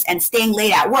service case and staying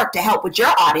late at work to help with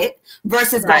your audit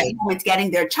versus going with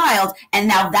getting their child. And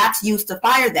now that's used to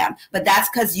fire them. But that's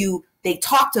because they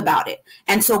talked about it.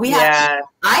 And so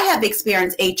I have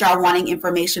experienced HR wanting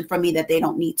information from me that they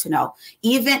don't need to know,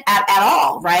 even at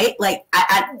all, right? Like,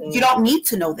 you don't need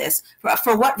to know this.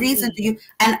 For what reason do you?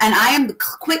 And I am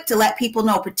quick to let people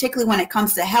know, particularly when it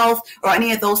comes to health or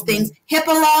any of those things,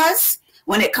 HIPAA laws.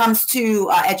 When it comes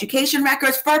to education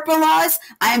records, FERPA laws,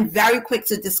 I am very quick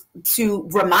to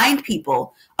remind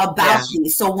people about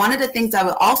these. So one of the things I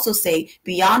would also say,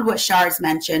 beyond what Char's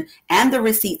mentioned and the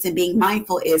receipts and being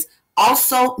mindful, is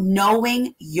also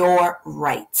knowing your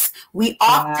rights. We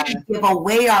often give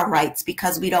away our rights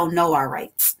because we don't know our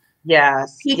rights.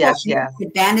 People take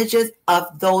advantages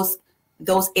of those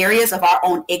areas of our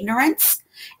own ignorance,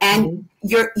 and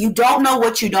you don't know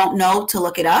what you don't know to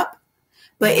look it up.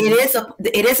 But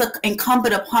it is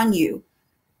incumbent upon you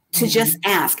to just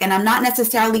ask. And I'm not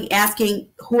necessarily asking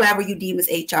whoever you deem as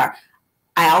HR.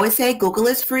 I always say Google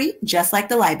is free, just like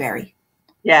the library.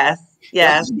 Yes.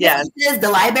 The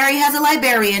library has a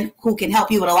librarian who can help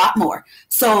you with a lot more.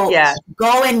 So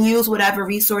go and use whatever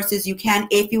resources you can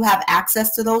if you have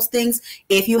access to those things.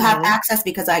 If you have access,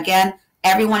 because again,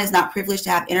 everyone is not privileged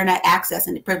to have internet access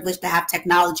and privileged to have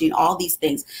technology and all these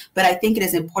things. But I think it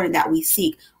is important that we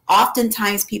seek.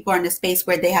 Oftentimes people are in a space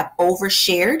where they have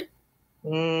overshared,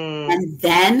 and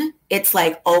then it's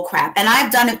like, oh crap. And I've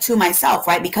done it to myself,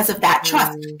 right? Because of that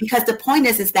trust. Because the point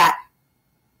is that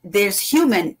there's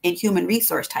human in human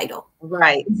resource title.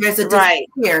 Right. There's a desire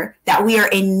here that we are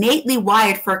innately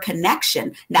wired for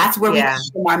connection. That's where we come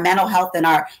from, our mental health and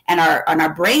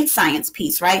our brain science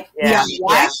piece, right? We are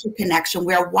wired for connection.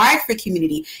 We are wired for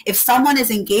community. If someone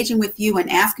is engaging with you and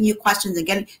asking you questions,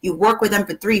 again, you work with them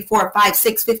for 3, 4, 5,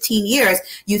 6, 15 years,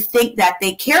 you think that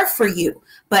they care for you.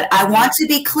 But I want to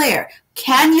be clear.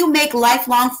 Can you make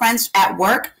lifelong friends at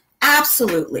work?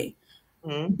 Absolutely.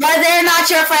 But they're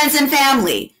not your friends and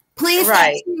family. Please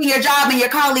stop treating your job and your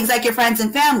colleagues like your friends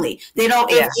and family. They don't.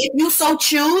 If you so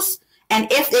choose,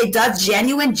 and if it does,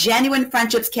 genuine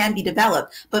friendships can be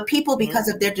developed. But people, because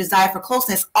of their desire for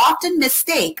closeness, often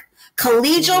mistake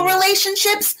collegial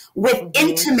relationships with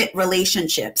intimate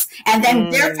relationships, and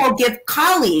then therefore give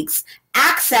colleagues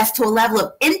access to a level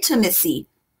of intimacy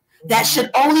that should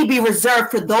only be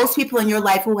reserved for those people in your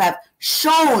life who have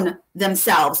shown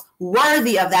themselves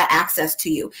worthy of that access to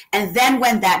you. And then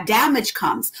when that damage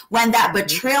comes, when that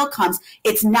betrayal comes,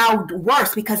 it's now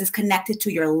worse because it's connected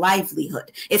to your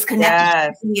livelihood. It's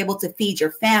connected to being able to feed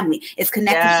your family. It's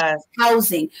connected to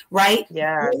housing, right?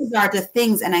 Those are the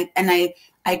things. And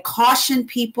I caution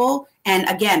people. And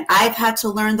again, I've had to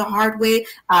learn the hard way.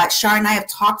 Char and I have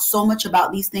talked so much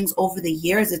about these things over the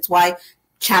years. It's why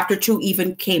Chapter 2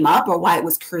 even came up, or why it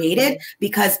was created,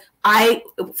 because I,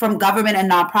 from government and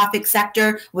nonprofit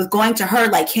sector, was going to her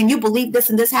like, can you believe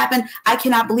this and this happened? I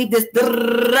cannot believe this.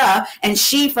 And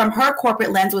she, from her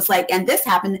corporate lens, was like, and this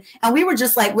happened. And we were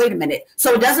just like, wait a minute.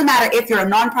 So it doesn't matter if you're a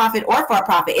nonprofit or for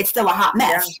profit, it's still a hot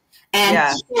mess.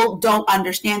 And people don't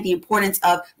understand the importance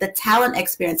of the talent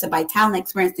experience. And by talent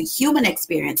experience, the human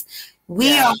experience.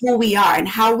 We are who we are, and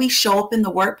how we show up in the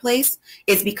workplace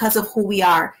is because of who we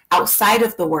are outside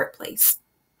of the workplace.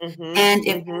 And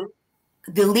if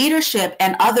the leadership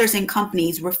and others in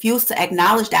companies refuse to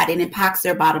acknowledge that, it impacts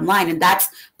their bottom line. And that's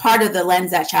part of the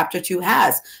lens that Chapter 2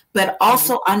 has. But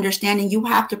also understanding you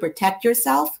have to protect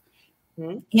yourself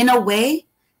in a way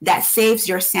that saves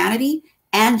your sanity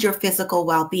and your physical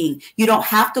well-being. You don't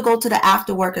have to go to the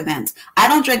after work events. I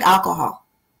don't drink alcohol.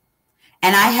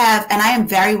 And I am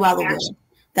very well aware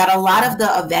that a lot of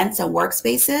the events and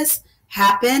workspaces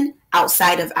happen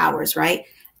outside of hours, right?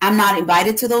 I'm not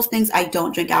invited to those things. I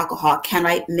don't drink alcohol. Can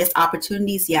I miss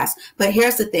opportunities? Yes. But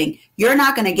here's the thing. You're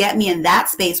not going to get me in that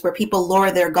space where people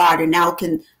lower their guard and now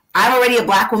I'm already a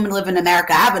Black woman living in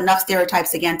America. I have enough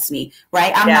stereotypes against me,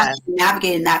 right? I'm not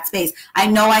navigating that space. I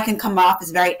know I can come off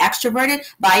as very extroverted,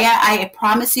 but I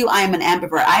promise you I am an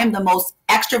ambivert. I am the most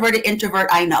extroverted introvert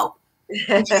I know.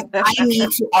 I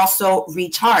need to also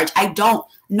recharge. I don't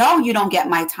know you don't get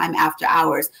my time after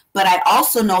hours, but I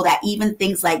also know that even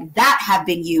things like that have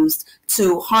been used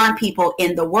to harm people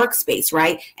in the workspace,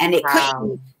 right? And it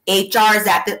could be HRs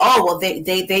that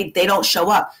they don't show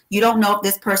up. You don't know if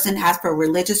this person has, for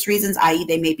religious reasons, i.e.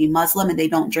 they may be Muslim and they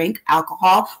don't drink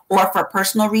alcohol, or for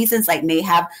personal reasons, like may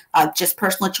have just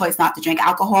personal choice not to drink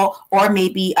alcohol, or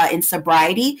maybe in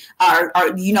sobriety, or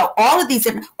all of these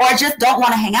different, or just don't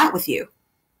want to hang out with you.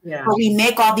 But we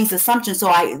make all these assumptions.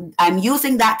 So I'm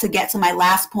using that to get to my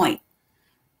last point.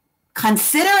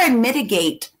 consider and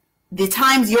mitigate the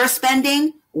times you're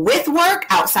spending with work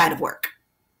outside of work.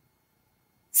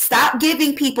 Stop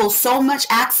giving people so much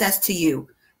access to you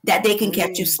that they can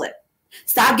catch you slip.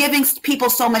 Stop giving people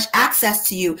so much access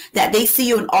to you that they see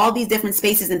you in all these different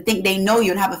spaces and think they know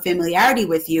you and have a familiarity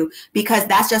with you, because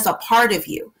that's just a part of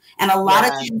you. And a lot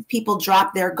of times people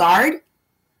drop their guard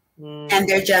and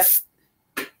they're just,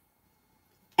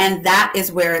 and that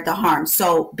is where the harm.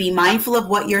 So be mindful of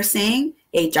what you're saying.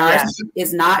 HR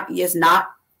is not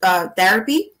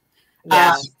therapy.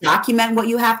 Document what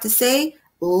you have to say.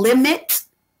 Limit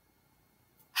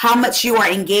how much you are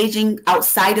engaging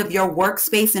outside of your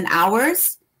workspace and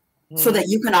hours so that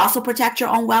you can also protect your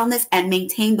own wellness and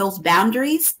maintain those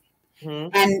boundaries.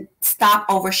 And stop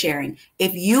oversharing.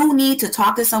 If you need to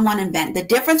talk to someone and vent, the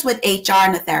difference with HR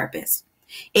and a therapist,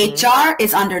 HR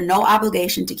is under no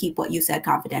obligation to keep what you said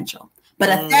confidential, but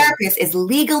a therapist is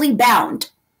legally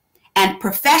bound and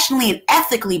professionally and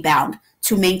ethically bound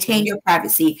to maintain your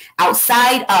privacy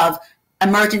outside of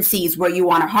emergencies where you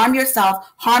want to harm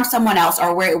yourself, harm someone else,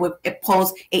 or where it would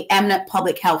pose an imminent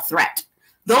public health threat.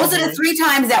 Those are the 3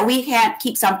 times that we can't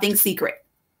keep something secret.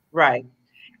 Right.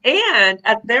 And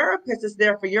a therapist is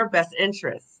there for your best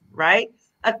interests, right?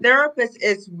 A therapist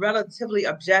is relatively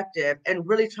objective and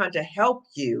really trying to help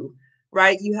you,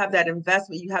 right? You have that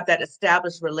investment, you have that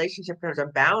established relationship in terms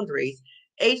of boundaries.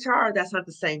 HR, that's not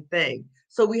the same thing.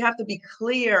 So we have to be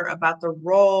clear about the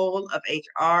role of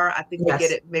HR. I think we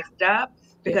get it mixed up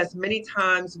because many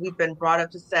times we've been brought up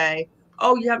to say,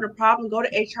 oh, you having a problem, go to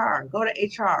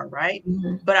HR, right?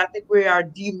 But I think we are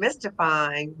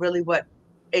demystifying really what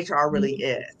HR really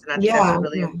is. And I think that's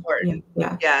really important.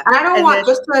 And I don't want,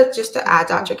 just to add,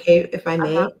 Dr. K, if I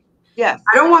may. I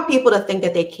don't want people to think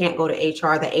that they can't go to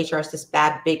HR, that HR is this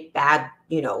big bad,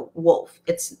 wolf.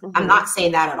 It's, I'm not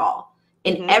saying that at all.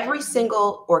 In every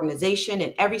single organization,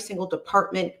 in every single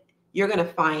department, you're going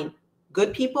to find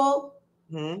good people,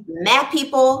 mad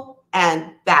people,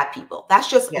 and bad people. That's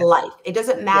just life. It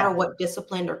doesn't matter what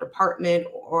discipline or department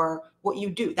or what you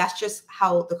do. That's just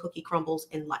how the cookie crumbles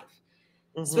in life.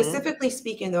 Specifically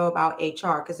speaking, though, about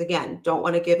HR, because again, don't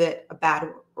want to give it a bad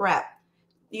rep.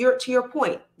 To your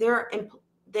point,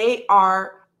 they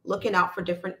are looking out for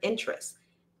different interests.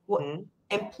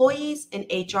 Employees in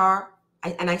HR,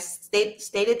 I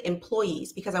stated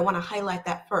employees because I want to highlight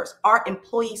that first, are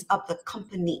employees of the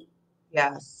company.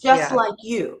 Just like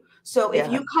you. So if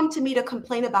you come to me to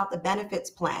complain about the benefits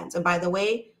plans, and by the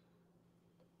way,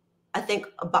 I think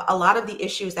about a lot of the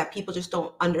issues that people just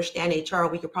don't understand HR.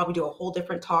 We could probably do a whole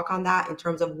different talk on that in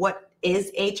terms of what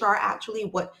is HR actually,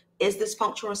 what is this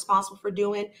function responsible for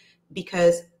doing?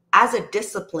 Because as a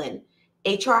discipline,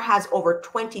 HR has over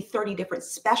 20, 30 different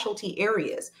specialty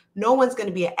areas. No one's going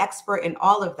to be an expert in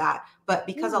all of that. But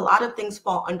because a lot of things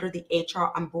fall under the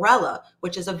HR umbrella,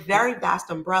 which is a very vast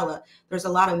umbrella, there's a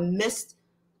lot of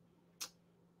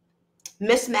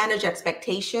mismanaged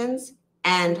expectations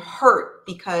and hurt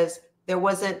because there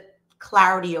wasn't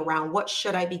clarity around what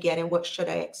should I be getting, what should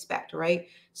I expect, right?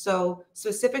 So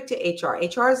specific to HR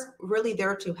is really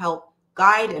there to help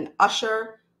guide and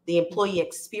usher the employee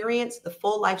experience, the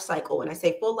full life cycle. When I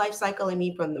say full life cycle, I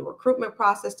mean from the recruitment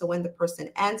process to when the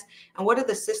person ends, and what are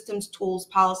the systems, tools,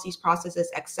 policies, processes,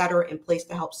 et cetera, in place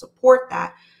to help support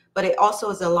that. But it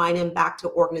also is aligning back to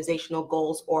organizational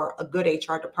goals, or a good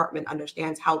HR department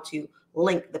understands how to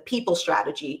link the people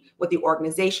strategy with the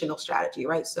organizational strategy,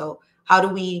 right? So how do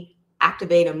we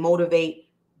activate and motivate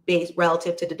based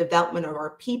relative to the development of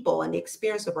our people and the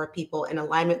experience of our people in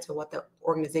alignment to what the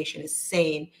organization is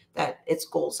saying that its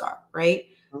goals are, right?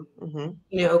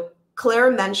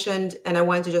 Claire mentioned, and I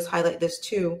wanted to just highlight this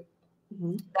too,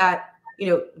 that,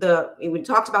 we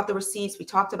talked about the receipts, we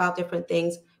talked about different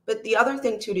things, but the other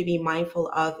thing too to be mindful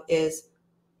of is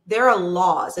there are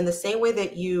laws in the same way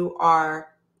that you are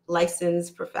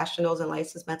licensed professionals and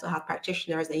licensed mental health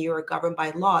practitioners and you are governed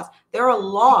by laws. There are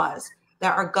laws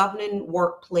that are governing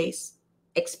workplace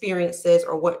experiences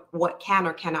or what can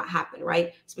or cannot happen,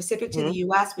 right? Specific to the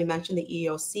US, we mentioned the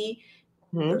EEOC.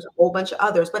 There's a whole bunch of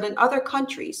others, but in other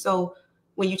countries. So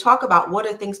when you talk about what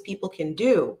are things people can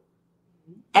do,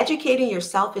 educating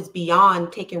yourself is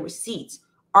beyond taking receipts.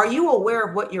 Are you aware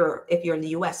of what if you're in the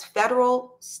US,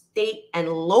 federal, state, and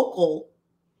local,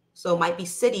 so it might be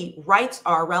city, rights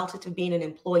are relative to being an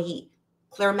employee?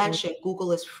 Claire mentioned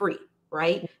Google is free,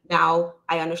 right? Now,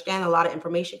 I understand a lot of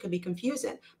information can be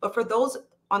confusing, but for those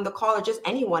on the call or just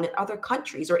anyone in other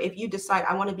countries, or if you decide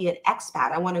I want to be an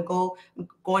expat, I want to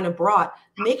going abroad,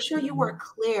 make sure you are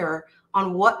clear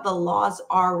on what the laws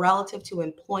are relative to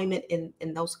employment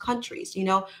in those countries.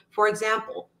 For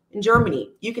example, in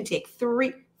Germany, you can take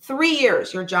three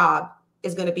years, your job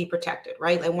is going to be protected,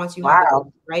 right? Like once you have it,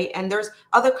 Wow. right? And there's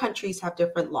other countries have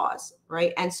different laws,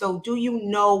 right? And so do you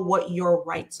know what your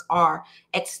rights are?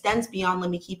 Extends beyond let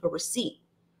me keep a receipt.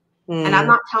 And I'm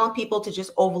not telling people to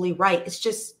just overly write. It's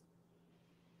just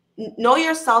know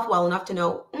yourself well enough to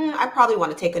know, I probably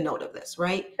want to take a note of this,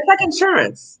 right? It's like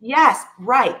insurance. Yes,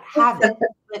 right. Have it.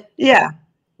 But Yeah.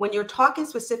 when you're talking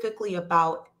specifically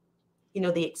about,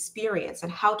 the experience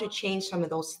and how to change some of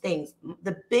those things,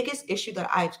 the biggest issue that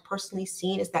I've personally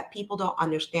seen is that people don't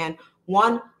understand,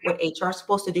 one, what HR is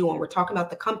supposed to do when we're talking about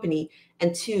the company,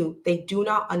 and two, they do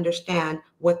not understand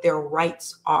what their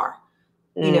rights are.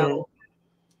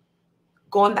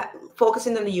 Going back,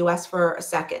 focusing on the US for a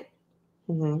second.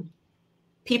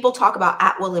 People talk about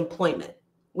at-will employment,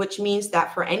 which means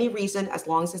that for any reason, as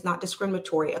long as it's not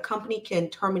discriminatory, a company can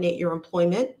terminate your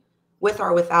employment with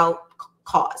or without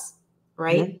cause,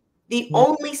 right? The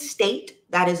only state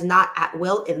that is not at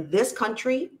will in this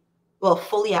country, well,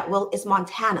 fully at will, is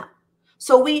Montana.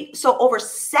 So over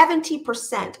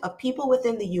 70% of people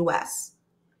within the US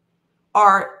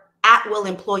are at-will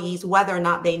employees, whether or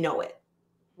not they know it.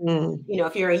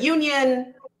 If you're a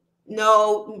union,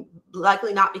 no,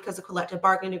 likely not because of collective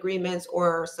bargaining agreements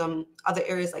or some other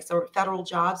areas like some federal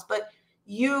jobs, but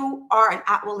you are an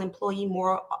at-will employee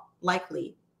more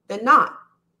likely than not.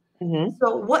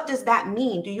 So what does that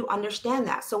mean? Do you understand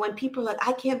that? So when people are like,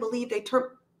 I can't believe I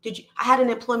had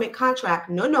an employment contract.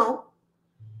 No.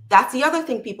 That's the other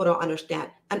thing people don't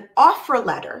understand. An offer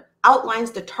letter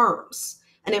outlines the terms.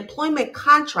 An employment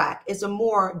contract is a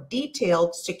more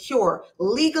detailed, secure,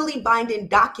 legally binding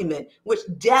document which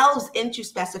delves into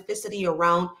specificity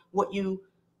around what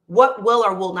will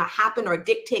or will not happen or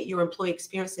dictate your employee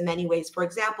experience in many ways. For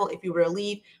example, if you were to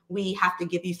leave, we have to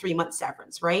give you 3-month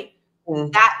severance, right?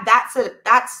 That's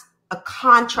a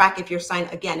contract. If you're signed,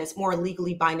 again, it's more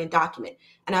legally binding document.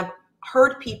 And I've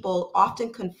heard people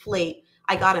often conflate,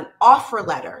 I got an offer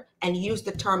letter, and use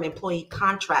the term employee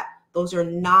contract. Those are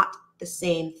not the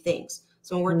same things.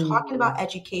 So when we're talking about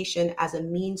education as a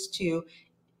means to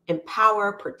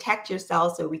empower, protect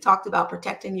yourself, so we talked about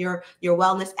protecting your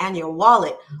wellness and your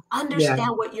wallet,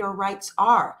 understand what your rights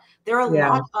are. There are a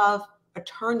lot of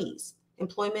attorneys,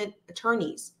 employment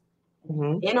attorneys,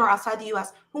 in or outside the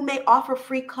US, who may offer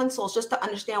free consults just to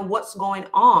understand what's going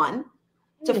on,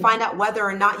 to find out whether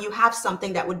or not you have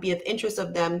something that would be of interest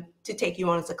of them to take you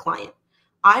on as a client.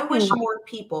 I wish more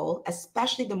people,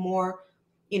 especially the more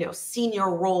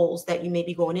senior roles that you may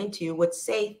be going into, would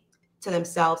say to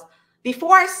themselves,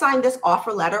 before I sign this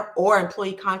offer letter or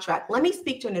employee contract, let me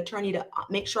speak to an attorney to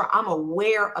make sure I'm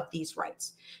aware of these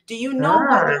rights. Do you know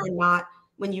whether or not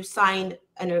when you sign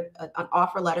an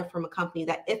offer letter from a company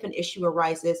that if an issue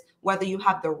arises, whether you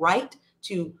have the right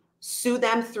to sue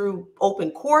them through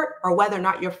open court or whether or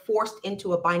not you're forced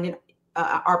into a binding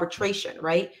arbitration,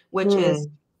 right? Which is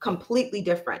completely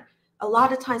different. A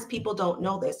lot of times people don't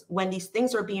know this. When these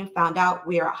things are being found out,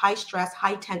 we are at high stress,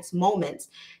 high tense moments,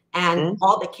 and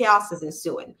all the chaos is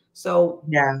ensuing. So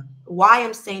why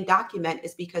I'm saying document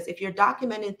is because if you're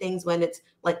documenting things when it's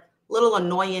like little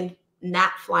annoying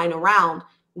gnat flying around,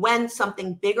 when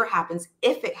something bigger happens,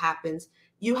 if it happens,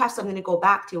 you have something to go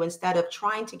back to instead of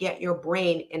trying to get your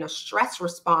brain in a stress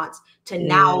response to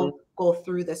now go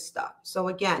through this stuff. So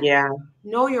again,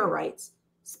 know your rights,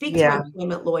 speak to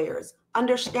employment lawyers,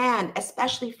 understand,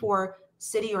 especially for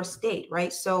city or state,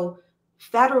 right? So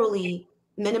federally,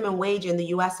 minimum wage in the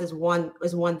US is one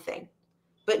thing,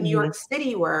 but New York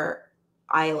City, where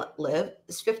I live,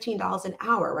 is $15 an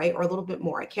hour, right? Or a little bit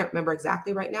more. I can't remember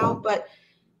exactly right now, but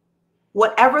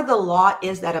whatever the law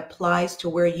is that applies to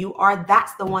where you are,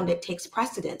 that's the one that takes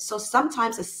precedence. So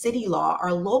sometimes a city law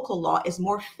or local law is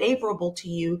more favorable to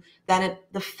you than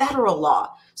the federal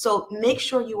law. So make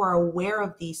sure you are aware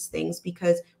of these things,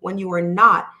 because when you are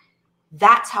not,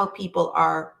 that's how people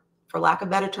are, for lack of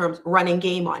better terms, running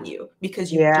game on you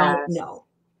because you don't know.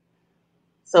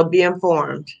 So be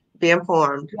informed,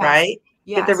 right?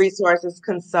 Get the resources,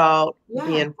 consult,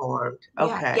 be informed.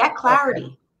 Okay. Get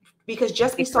clarity. Because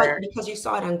just because you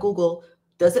saw it on Google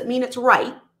doesn't mean it's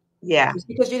right. Just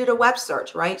because you did a web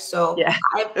search, right? So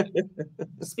I'm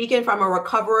speaking from a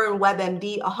recovering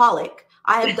WebMD-aholic,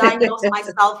 I have diagnosed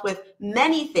myself with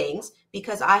many things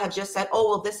because I have just said, oh,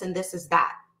 well, this and this is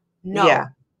that. No,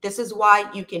 this is why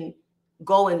you can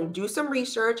go and do some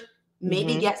research,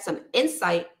 maybe get some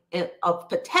insight of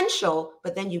potential,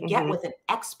 but then you get with an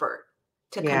expert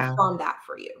to confirm that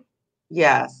for you.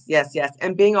 Yes.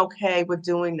 And being okay with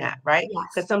doing that, right?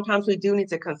 Because sometimes we do need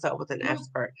to consult with an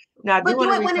expert. Now, but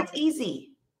do it when it's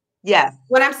easy. Yes.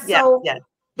 When I'm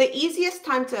the easiest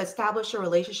time to establish a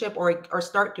relationship or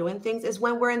start doing things is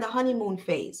when we're in the honeymoon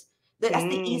phase. That's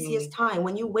the easiest time.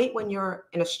 When you wait, when you're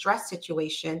in a stress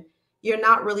situation, you're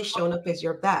not really showing up as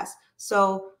your best.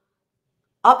 So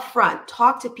upfront,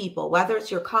 talk to people, whether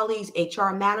it's your colleagues,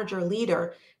 HR manager,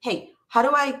 leader. Hey, how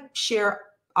do I share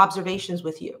observations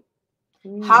with you?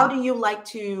 How do you like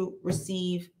to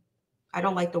receive? I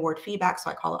don't like the word feedback, so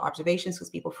I call it observations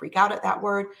because people freak out at that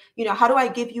word. You know, how do I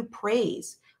give you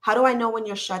praise? How do I know when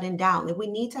you're shutting down? Like, we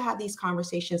need to have these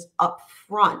conversations up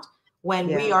front when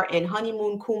we are in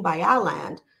honeymoon kumbaya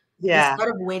land, instead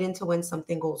of waiting to when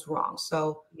something goes wrong.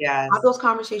 So have those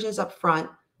conversations up front,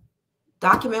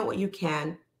 document what you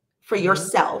can for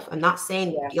yourself. I'm not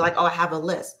saying you're like, oh, I have a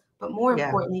list, but more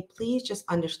importantly, please just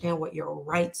understand what your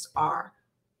rights are.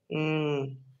 Know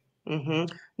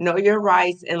your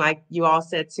rights, and like you all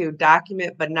said too,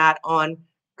 document, but not on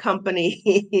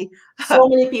company. So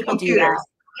many people do that,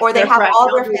 or they have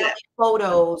all their family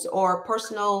photos or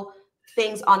personal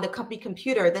things on the company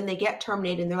computer. Then they get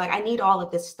terminated, and they're like, "I need all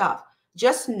of this stuff."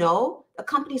 Just know the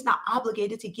company's not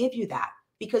obligated to give you that,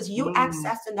 because you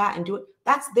accessing that and do it.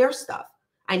 That's their stuff.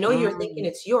 I know you're thinking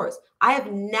it's yours. I have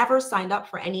never signed up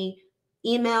for any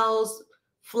emails,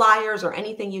 flyers, or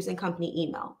anything using company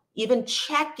email. Even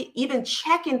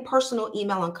checking personal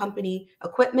email on company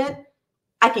equipment,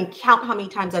 I can count how many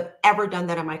times I've ever done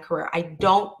that in my career. I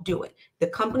don't do it. The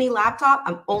company laptop,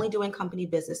 I'm only doing company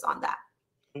business on that.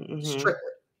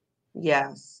 Strictly.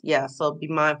 Yes. So be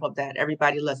mindful of that,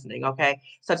 everybody listening. Okay.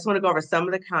 So I just want to go over some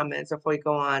of the comments before we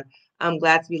go on. I'm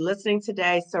glad to be listening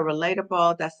today. So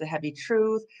relatable. That's the heavy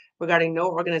truth regarding no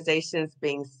organizations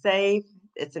being safe.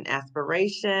 It's an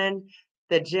aspiration.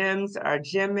 The gyms are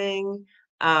gymming.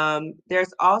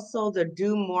 There's also the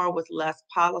do more with less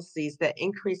policies that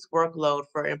increase workload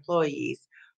for employees,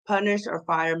 punish or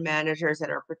fire managers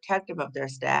that are protective of their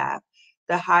staff.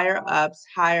 The higher ups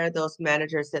hire those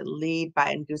managers that lead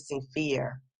by inducing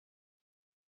fear.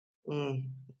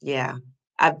 Yeah,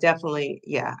 I could definitely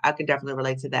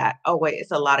relate to that. Oh, wait,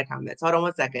 it's a lot of comments. Hold on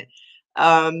one second.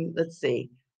 Let's see.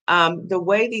 The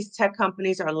way these tech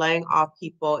companies are laying off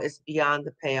people is beyond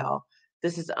the pale.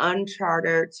 This is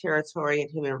uncharted territory in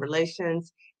human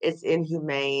relations. It's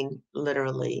inhumane,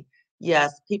 literally.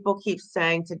 Yes, people keep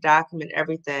saying to document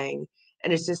everything,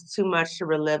 and it's just too much to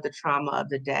relive the trauma of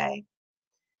the day.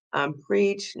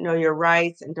 Preach, know your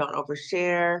rights, and don't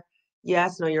overshare.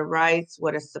 Yes, know your rights.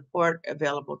 What is support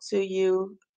available to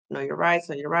you? Know your rights,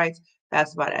 know your rights.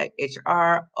 That's about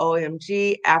HR.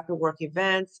 OMG, after work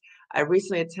events. I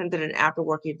recently attended an after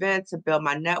work event to build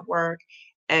my network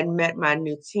and met my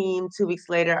new team. 2 weeks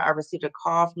later, I received a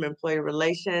call from employee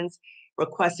relations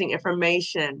requesting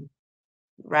information,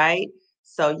 right?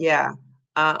 So yeah,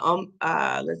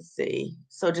 let's see.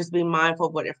 So just be mindful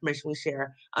of what information we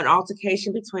share. An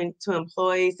altercation between two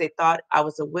employees. They thought I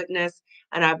was a witness,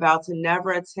 and I vowed to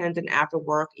never attend an after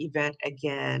work event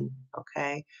again.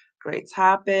 Okay, great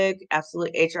topic.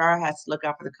 Absolutely, HR has to look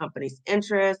out for the company's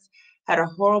interests. Had a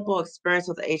horrible experience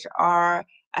with HR.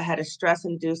 I had a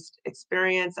stress-induced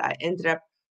experience. I ended up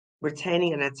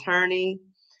retaining an attorney.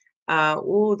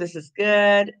 This is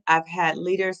good. I've had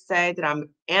leaders say that I'm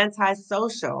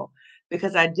antisocial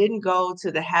because I didn't go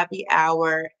to the happy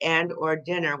hour and or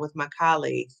dinner with my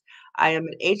colleagues. I am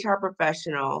an HR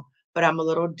professional, but I'm a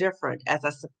little different as I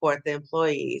support the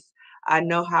employees. I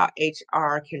know how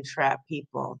HR can trap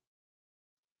people.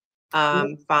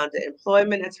 Found the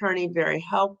employment attorney very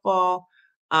helpful.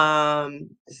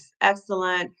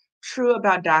 Excellent. True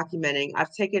about documenting.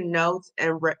 I've taken notes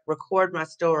and record my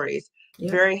stories.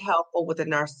 Very helpful with a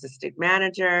narcissistic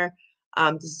manager.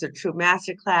 This is a true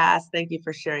masterclass. Thank you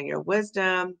for sharing your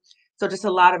wisdom. So just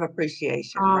a lot of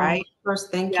appreciation, right?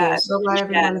 First, thank you. So glad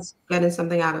everyone's getting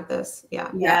something out of this.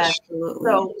 Yeah,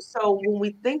 absolutely. So when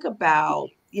we think about,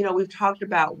 we've talked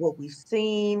about what we've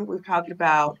seen. We've talked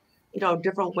about,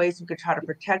 different ways we could try to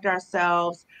protect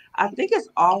ourselves. I think it's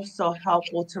also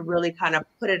helpful to really kind of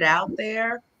put it out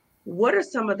there. What are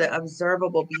some of the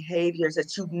observable behaviors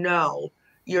that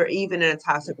you're even in a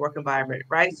toxic work environment,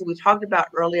 right? So we talked about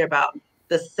earlier about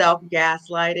the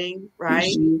self-gaslighting,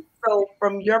 right? So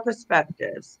from your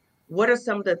perspectives, what are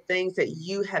some of the things that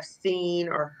you have seen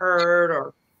or heard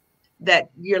or that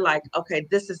you're like, okay,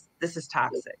 this is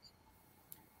toxic?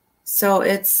 So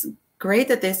it's great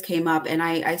that this came up, and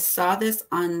I saw this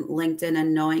on LinkedIn,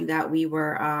 and knowing that we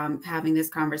were having this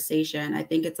conversation, I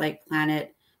think it's like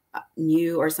Planet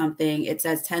New or something. It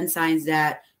says 10 signs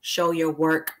that show your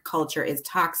work culture is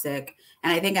toxic.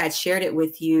 And I think I shared it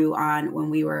with you on when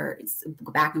we were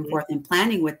back and forth and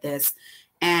planning with this.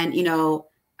 And,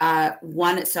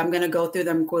 So I'm going to go through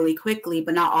them really quickly,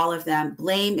 but not all of them.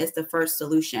 Blame is the first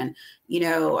solution.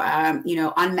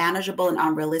 Unmanageable and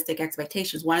unrealistic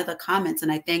expectations. One of the comments,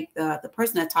 and I think the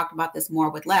person that talked about this more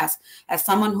with less, as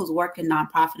someone who's worked in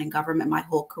nonprofit and government my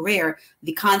whole career,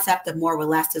 the concept of more with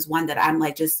less is one that I'm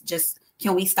like, just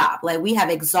can we stop? Like, we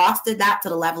have exhausted that to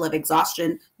the level of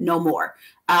exhaustion, no more.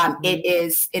 It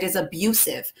is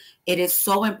abusive. It is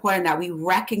so important that we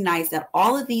recognize that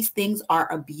all of these things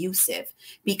are abusive,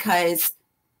 because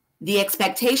the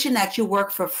expectation that you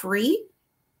work for free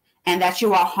and that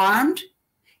you are harmed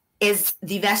is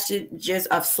the vestiges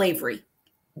of slavery.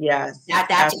 Yes.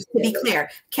 That's just to be clear.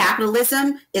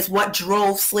 Capitalism is what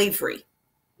drove slavery.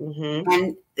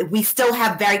 And we still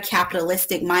have very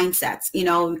capitalistic mindsets.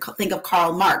 Think of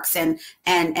Karl Marx and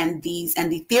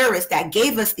the theorists that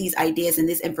gave us these ideas and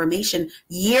this information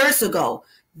years ago.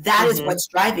 That is what's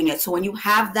driving it. So when you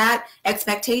have that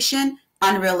expectation,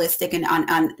 unrealistic and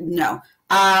no.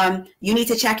 You need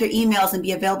to check your emails and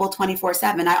be available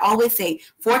 24/7. I always say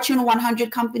Fortune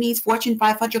 100 companies, Fortune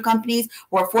 500 companies,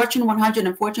 or Fortune 100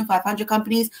 and Fortune 500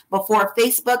 companies before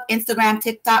Facebook, Instagram,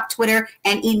 TikTok, Twitter,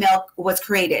 and email was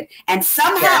created. And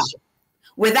somehow,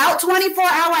 without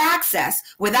 24-hour access,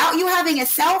 without you having a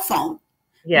cell phone,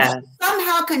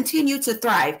 somehow continue to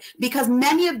thrive, because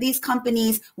many of these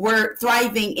companies were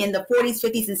thriving in the 40s,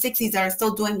 50s, and 60s that are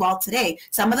still doing well today.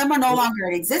 Some of them are no longer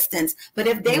in existence, but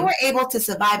if they were able to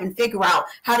survive and figure out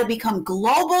how to become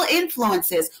global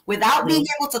influences without being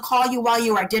able to call you while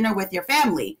you are at dinner with your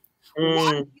family,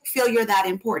 why do you feel you're that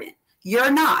important?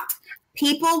 You're not.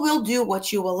 People will do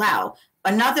what you allow.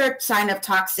 Another sign of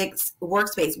toxic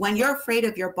workspace, when you're afraid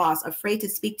of your boss, afraid to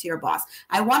speak to your boss.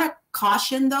 I want to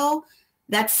caution, though,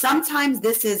 that sometimes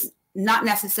this is not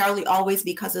necessarily always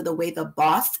because of the way the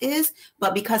boss is,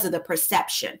 but because of the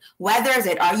perception.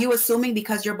 Are you assuming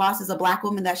because your boss is a Black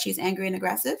woman that she's angry and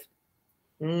aggressive?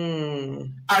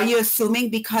 Are you assuming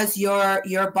because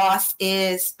your boss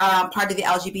is part of the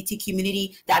LGBT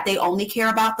community that they only care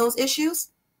about those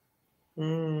issues?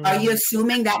 Are you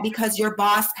assuming that because your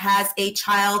boss has a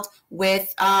child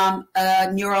with that's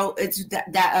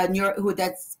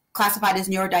classified as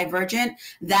neurodivergent,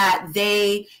 that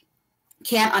they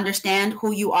can't understand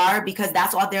who you are because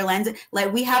that's all their lens?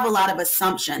 Like, we have a lot of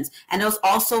assumptions, and those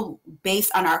also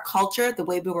based on our culture, the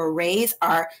way we were raised,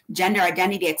 our gender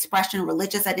identity, expression,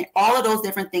 religious identity, all of those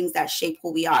different things that shape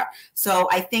who we are. So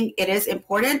I think it is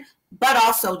important, but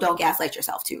also don't gaslight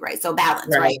yourself too, right? So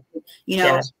balance, right?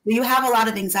 You have a lot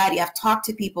of anxiety. I've talked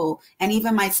to people, and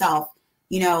even myself,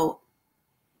 no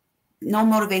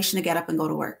motivation to get up and go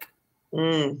to work.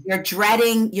 You're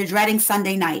dreading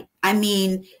Sunday night. I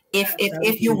mean,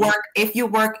 if you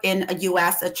work in a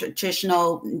U.S. a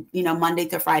traditional Monday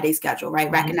to Friday schedule,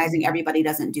 right? Recognizing everybody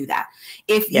doesn't do that.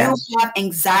 If you have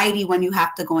anxiety when you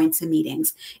have to go into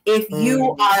meetings, if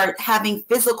you are having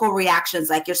physical reactions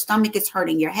like your stomach is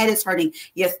hurting, your head is hurting,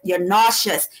 you're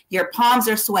nauseous, your palms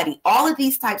are sweaty, all of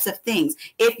these types of things.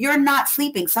 If you're not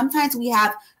sleeping, sometimes we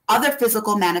have other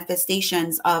physical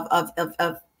manifestations of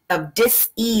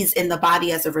dis-ease in the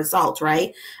body as a result,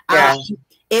 right?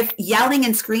 If yelling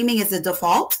and screaming is the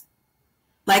default,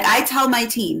 like I tell my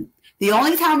team, the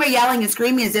only time we're yelling and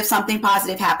screaming is if something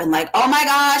positive happened. Like, oh my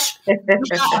gosh, you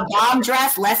got a bomb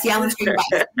dress, let's yell and scream.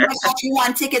 Oh my gosh, you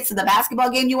want tickets to the basketball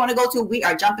game you want to go to? We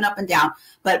are jumping up and down.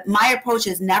 But my approach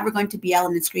is never going to be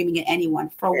yelling and screaming at anyone.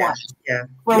 For what?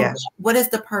 What is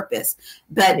the purpose?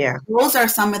 But those are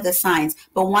some of the signs.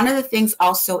 But one of the things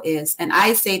also is, and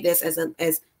I say this as a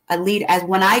lead, as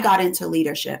when I got into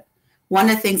leadership, one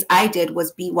of the things I did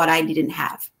was be what I didn't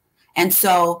have. And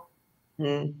so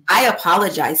I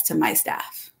apologize to my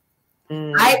staff.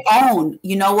 I own,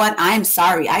 you know what? I'm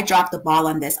sorry. I dropped the ball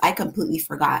on this. I completely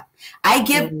forgot. I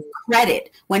give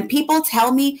credit when people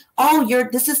tell me, oh,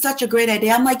 this is such a great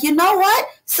idea. I'm like, you know what?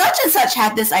 Such and such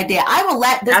had this idea. I will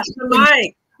let this. That's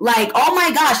right. Like, oh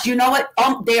my gosh, you know what?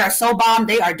 They are so bomb.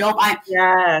 They are dope.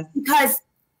 Because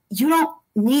you don't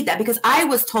need that, because I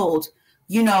was told,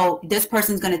 this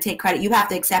person's going to take credit. You have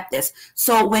to accept this.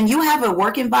 So when you have a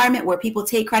work environment where people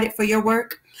take credit for your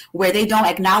work, where they don't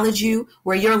acknowledge you,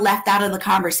 where you're left out of the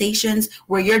conversations,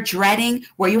 where you're dreading,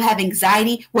 where you have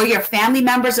anxiety, where your family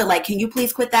members are like, can you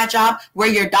please quit that job? Where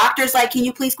your doctor's like, can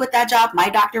you please quit that job? My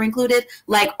doctor included,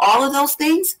 like all of those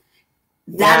things,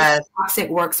 that's a toxic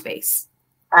workspace.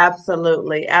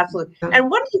 Absolutely. Absolutely.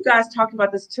 And one of you guys talked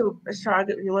about this too,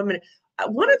 Charlotte, in 1 minute.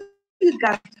 One of you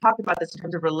guys talked about this in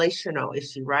terms of relational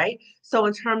issue, right? So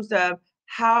in terms of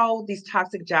how these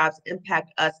toxic jobs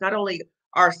impact us, not only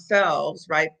ourselves,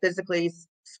 right, physically,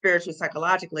 spiritually,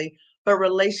 psychologically, but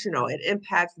relational. It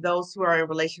impacts those who are in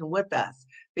relation with us.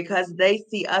 because they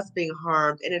see us being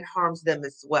harmed and it harms them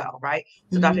as well, right?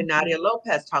 So Dr. Mhm. Nadia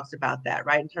Lopez talks about that,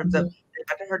 right? In terms of Mhm.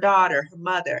 her daughter, her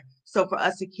mother. So for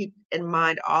us to keep in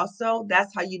mind also,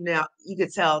 that's how you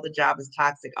could tell the job is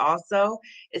toxic also,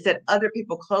 is that other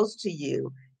people close to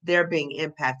you, they're being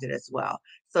impacted as well.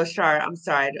 So Shar, I'm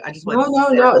sorry, I just No, wanted to no,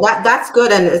 say no. That's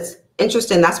good, and it's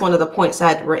interesting. That's one of the points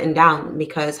I had written down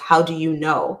because how do you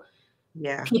know?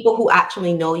 yeah. People who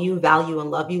actually know you, value, and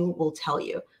love you will tell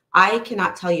you. I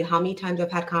cannot tell you how many times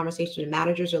I've had conversations with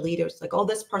managers or leaders like, oh,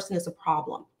 this person is a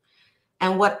problem.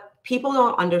 And what people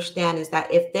don't understand is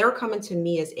that if they're coming to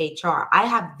me as HR, I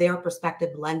have their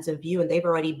perspective, lens, and view, and they've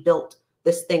already built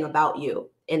this thing about you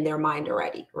in their mind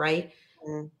already, right?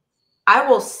 Mm, I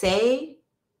will say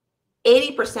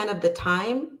 80% of the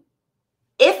time,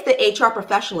 if the HR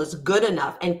professional is good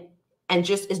enough and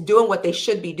just is doing what they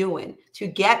should be doing to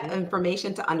get mm,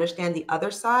 information to understand the other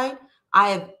side, I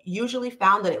have usually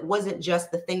found that it wasn't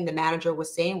just the thing the manager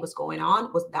was saying was going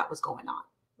on, was going on,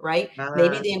 right?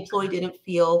 Maybe uh, the employee didn't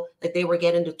feel that they were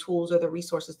getting the tools or the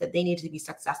resources that they needed to be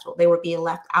successful. They were being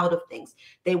left out of things.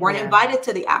 They weren't yeah. invited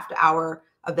to the after hour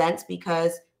events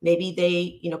because maybe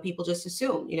they, people just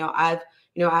assume, I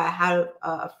had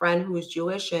a friend who was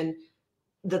Jewish, and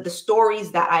the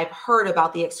stories that I've heard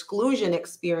about the exclusion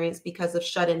experience because of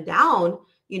shutting down,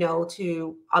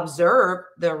 to observe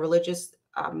the religious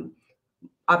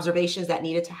observations that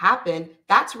needed to happen,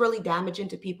 that's really damaging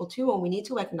to people too. And we need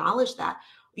to acknowledge that,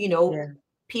 you know, Yeah.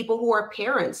 people who are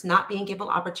parents not being given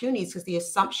opportunities because the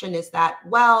assumption is that,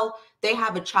 well, they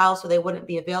have a child, so they wouldn't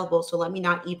be available. So let me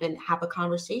not even have a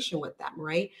conversation with them,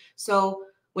 right? So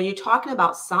when you're talking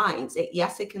about signs,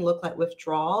 yes, it can look like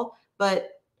withdrawal,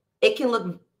 but it can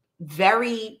look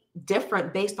very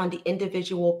different based on the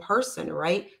individual person,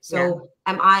 right? Yeah. So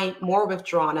am I more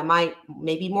withdrawn? Am I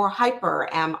maybe more hyper?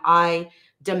 Am I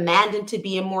demanding to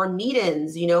be in more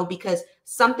meetings, because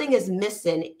something is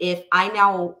missing if I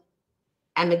now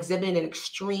am exhibiting an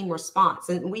extreme response.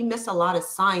 And we miss a lot of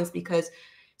signs because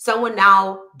someone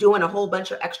now doing a whole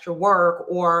bunch of extra work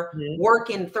or Mhm.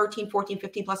 working 13, 14,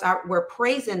 15 plus hours, we're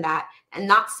praising that and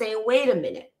not saying, wait a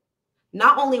minute,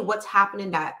 not only what's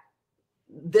happening that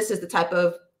this is the type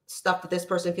of stuff that this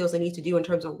person feels they need to do in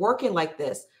terms of working like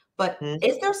this, but Mhm.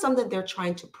 is there something they're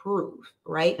trying to prove,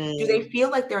 right? Do they Mm,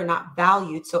 feel like they're not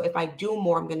valued? So if I do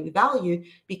more, I'm going to be valued,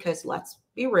 because let's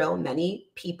be real, many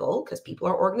people, because people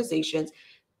are organizations,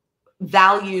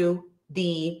 value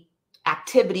the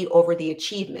activity over the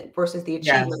achievement versus the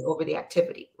achievement yes. over the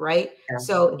activity, right? Yeah.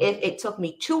 So Mhm. if it took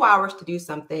me 2 hours to do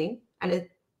something and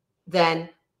then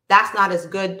that's not as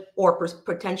good or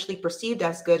potentially perceived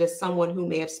as good as someone who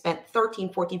may have spent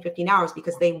 13, 14, 15 hours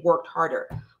because they worked harder.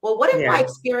 Well, what if my Yeah.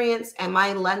 experience and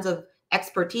my lens of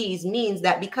expertise means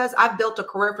that because I've built a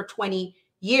career for 20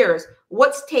 years,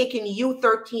 what's taken you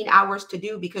 13 hours to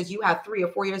do because you have 3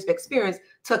 or 4 years of experience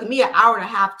took me an hour and a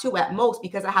half, two at most,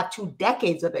 because I have 2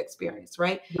 decades of experience,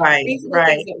 right? Right. These are the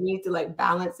things Right. that we need to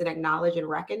balance and acknowledge and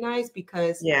recognize,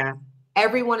 because Yeah.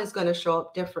 everyone is going to show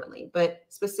up differently. But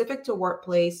specific to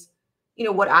workplace,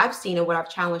 what I've seen and what I've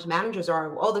challenged managers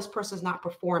are, oh, this person's not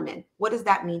performing. What does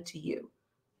that mean to you?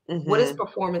 What does Hmm.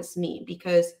 performance mean?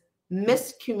 Because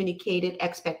miscommunicated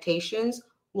expectations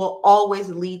will always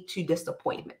lead to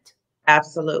disappointment.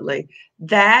 Absolutely.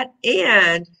 That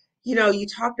and you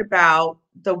talked about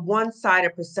the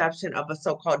one-sided perception of a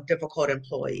so-called difficult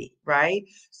employee, right?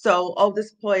 So, oh,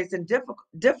 this employee is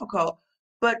difficult,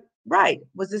 but right,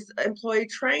 was this employee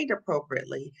trained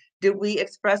appropriately? Did we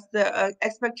express the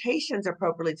expectations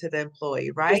appropriately to the employee,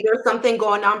 Is right? there something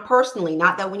going on personally?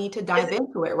 Not that we need to Is dive it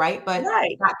into it, right? But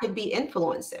right? that could be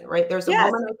influencing, right? There's a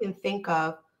Yes. woman I can think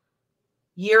of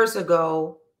years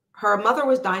ago. Her mother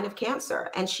was dying of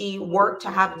cancer and she worked to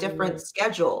have different Mm,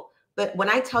 schedule. But when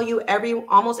I tell you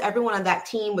almost everyone on that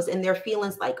team was in their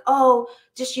feelings like, oh,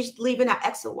 just she's leaving at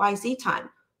XYZ time.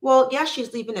 Well, yeah,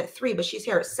 she's leaving at 3, but she's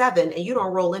here at 7 and you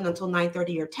don't roll in until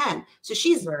 9:30 or 10. So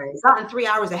she's right. gotten 3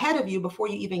 hours ahead of you before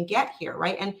you even get here,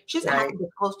 right? And she doesn't have Right. to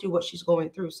get close to what she's going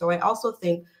through. So I also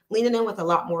think leaning in with a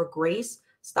lot more grace,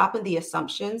 stopping the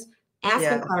assumptions,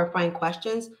 asking Yes. clarifying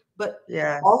questions, but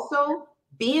Yes. also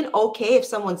being okay if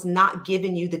someone's not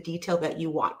giving you the detail that you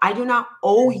want. I do not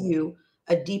owe you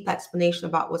a deep explanation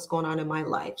about what's going on in my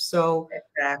life. So, you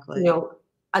Exactly. know,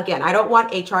 again, I don't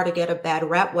want HR to get a bad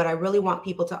rep. What I really want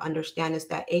people to understand is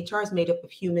that HR is made up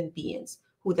of human beings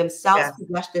who themselves Yes.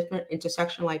 possess different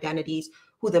intersectional identities,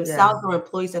 who Yes. themselves are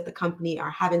employees at the company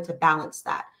are having to balance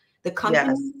that. The company,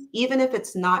 Yes. even if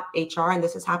it's not HR, and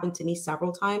this has happened to me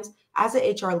several times, as an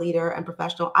HR leader and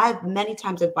professional, I've many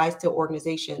times advised to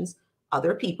organizations,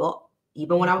 other people,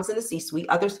 even when I was in the C-suite,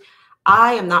 others,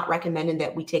 I am not recommending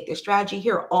that we take this strategy.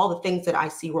 Here are all the things that I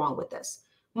see wrong with this.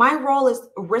 My role is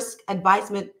risk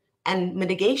advisement and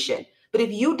mitigation. But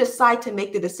if you decide to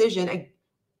make the decision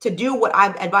to do what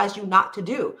I've advised you not to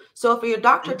do. So if your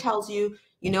doctor tells you,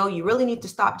 you really need to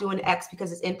stop doing X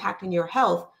because it's impacting your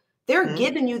health, they're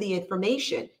giving you the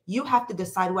information. You have to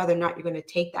decide whether or not you're going to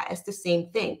take that. It's the same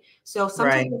thing. So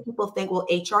sometimes when people think, well,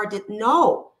 HR didn't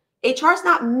know. HR is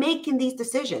not making these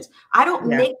decisions. I don't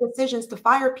make decisions to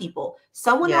fire people.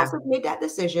 Someone else has made that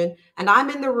decision, and I'm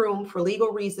in the room for legal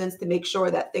reasons to make sure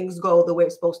that things go the way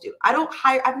it's supposed to.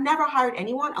 I've never hired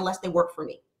anyone unless they work for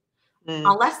me.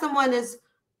 Unless someone is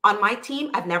on my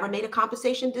team, I've never made a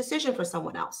compensation decision for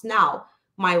someone else. Now,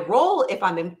 my role, if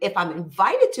I'm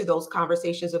invited to those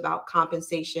conversations about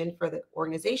compensation for the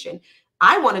organization,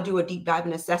 I want to do a deep dive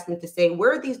and assessment to say,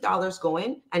 where are these dollars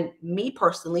going? And me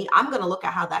personally, I'm going to look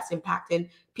at how that's impacting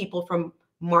people from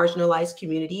marginalized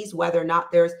communities, whether or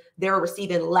not they're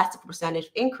receiving less of a percentage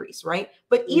increase, right?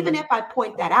 But even if I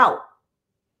point that out,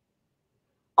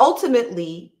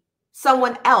 ultimately,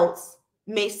 someone else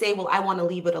may say, well, I want to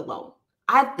leave it alone.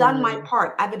 I've done my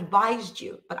part. I've advised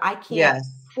you, but I can't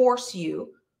force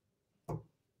you,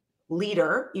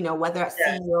 leader, whether it's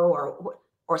CEO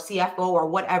or CFO or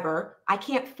whatever, I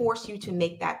can't force you to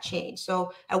make that change.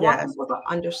 So I want people to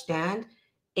understand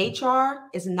HR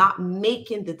is not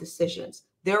making the decisions.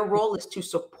 Their role is to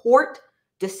support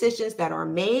decisions that are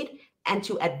made and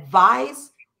to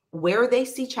advise where they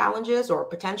see challenges or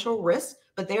potential risks,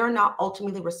 but they are not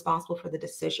ultimately responsible for the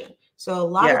decision. So a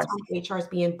lot of times HR is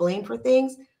being blamed for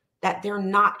things that they're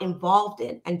not involved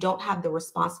in and don't have the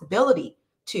responsibility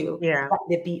to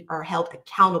are held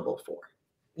accountable for.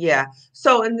 Yeah.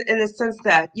 So in the sense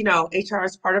that, HR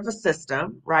is part of a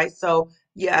system, right? So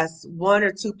yes, one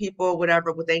or two people,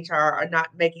 whatever, with HR are not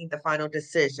making the final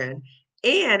decision.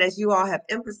 And as you all have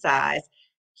emphasized,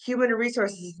 human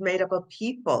resources is made up of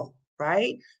people,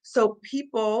 right? So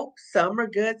people, some are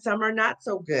good, some are not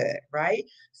so good, right?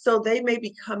 So they may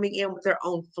be coming in with their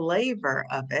own flavor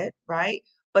of it, right?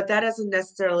 But that doesn't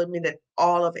necessarily mean that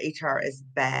all of HR is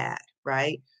bad,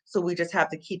 right? So we just have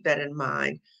to keep that in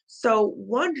mind. So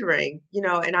wondering,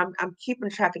 and I'm keeping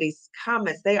track of these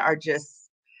comments. They are just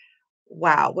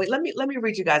wow. Wait, let me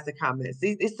read you guys the comments.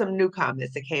 These some new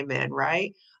comments that came in,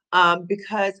 right?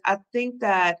 Because I think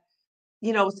that,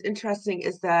 what's interesting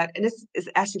is that, and this is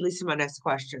actually leads to my next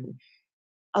question.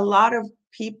 A lot of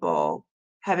people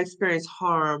have experienced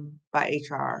harm by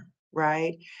HR,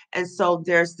 right? And so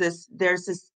there's this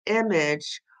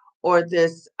image or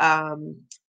this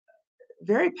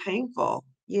very painful,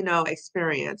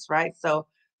 experience, right? So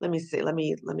let me see. Let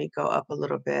me go up a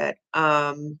little bit.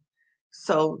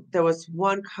 So there was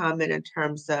one comment in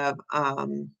terms of let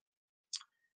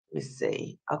me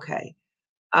see. Okay.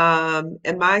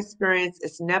 In my experience,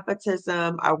 it's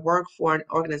nepotism. I work for an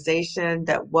organization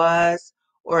that was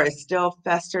or is still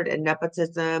festered in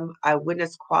nepotism. I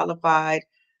witnessed qualified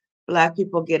Black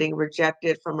people getting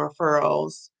rejected from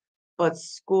referrals, but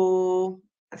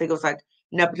I think it was like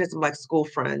nepotism, like school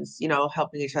friends,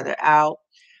 helping each other out.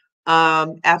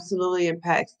 Absolutely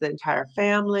impacts the entire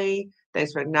family.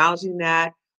 Thanks for acknowledging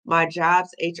that. My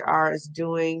job's HR is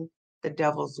doing the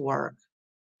devil's work.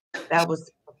 That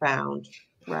was profound,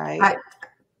 right?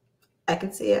 I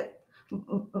can see it.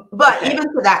 But even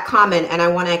to that comment, and I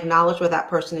want to acknowledge what that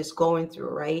person is going through,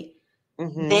 right?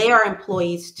 They are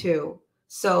employees too.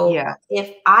 So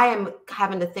if I am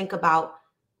having to think about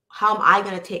how am I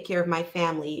going to take care of my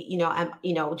family, am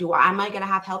I going to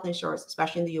have health insurance,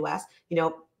 especially in the US,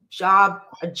 a job,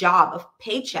 a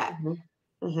paycheck.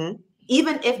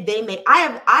 Even if they may,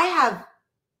 I have,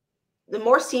 the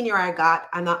more senior I got,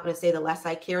 I'm not going to say the less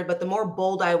I cared, but the more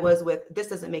bold I was with, this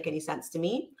doesn't make any sense to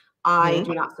me. I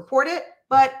do not support it,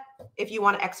 but if you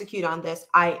want to execute on this,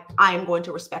 I am going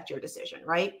to respect your decision,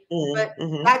 right? But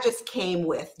that just came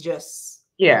with just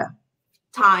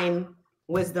time,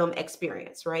 wisdom,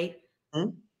 experience, right?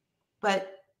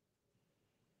 But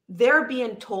they're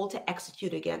being told to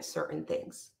execute against certain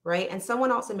things, right? And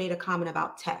someone also made a comment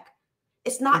about tech.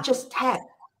 It's not just tech.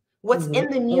 What's in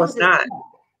the news is tech,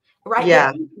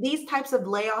 right? These types of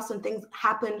layoffs and things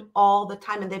happen all the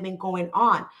time, and they've been going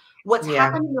on. What's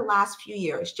happened in the last few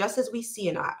years, just as we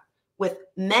see with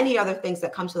many other things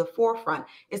that come to the forefront,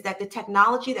 is that the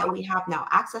technology that we have now,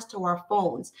 access to our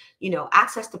phones,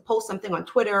 access to post something on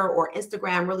Twitter or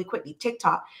Instagram really quickly,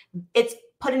 TikTok, it's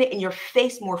putting it in your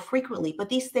face more frequently. But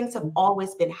these things have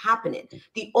always been happening.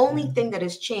 The only thing that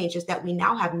has changed is that we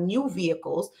now have new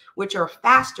vehicles which are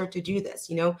faster to do this.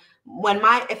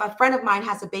 If a friend of mine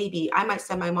has a baby, I might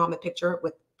send my mom a picture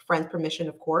with friend's permission,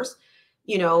 of course.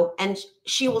 and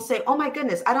she will say, oh my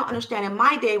goodness, I don't understand. In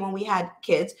my day when we had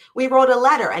kids, we wrote a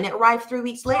letter and it arrived 3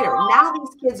 weeks later. Now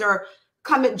these kids are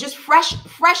coming just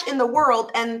fresh in the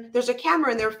world, and there's a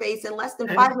camera in their face. In less than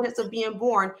 5 minutes of being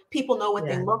born, people know what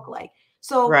they look like.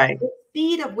 So the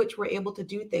speed of which we're able to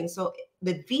do things. So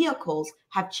the vehicles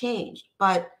have changed,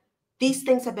 but these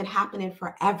things have been happening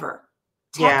forever.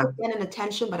 Tech has been an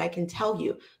attention, but I can tell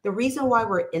you the reason why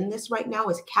we're in this right now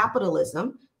is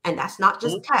capitalism, and that's not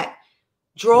just tech,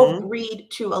 drove greed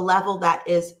to a level that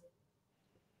is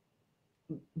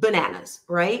bananas,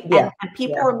 right? And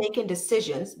people are making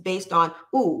decisions based on,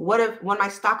 ooh, what if my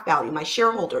stock value, my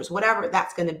shareholders, whatever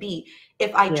that's going to be,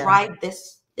 if I drive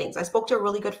this things. I spoke to a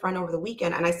really good friend over the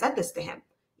weekend, and I said this to him,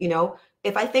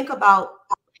 if I think about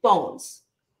phones,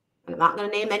 and I'm not going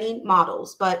to name any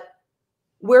models, but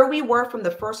where we were from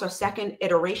the first or second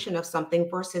iteration of something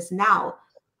versus now,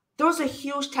 those are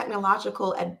huge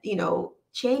technological,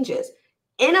 changes.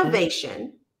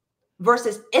 Innovation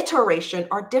versus iteration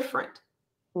are different.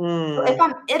 So if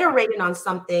I'm iterating on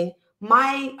something,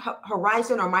 my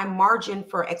horizon or my margin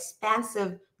for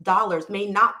expansive dollars may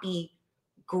not be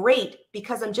great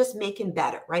because I'm just making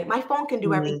better, right? My phone can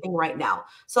do everything right now.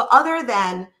 So other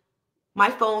than my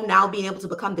phone now being able to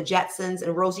become the Jetsons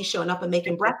and Rosie showing up and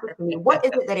making breakfast for me, what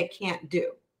is it that it can't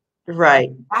do?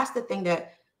 Right. That's the thing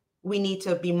that we need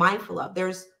to be mindful of.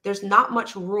 There's not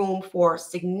much room for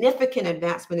significant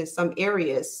advancement in some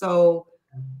areas. So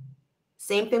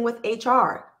same thing with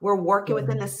HR. We're working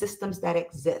within the systems that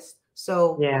exist.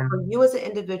 So for you as an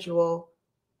individual,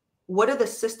 what are the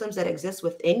systems that exist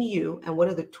within you, and what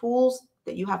are the tools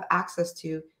that you have access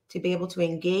to be able to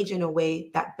engage in a way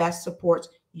that best supports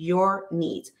your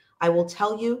needs? I will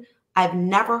tell you, I've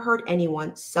never heard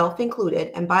anyone,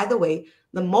 self-included, and by the way,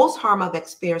 the most harm I've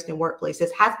experienced in workplaces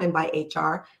has been by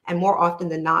HR, and more often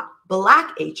than not,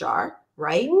 Black HR,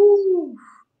 right? Ooh.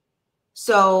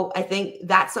 So I think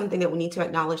that's something that we need to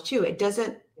acknowledge too. It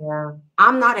doesn't,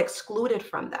 I'm not excluded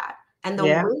from that. And the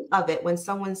weight of it, when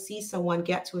someone sees someone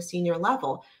get to a senior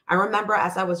level, I remember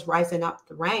as I was rising up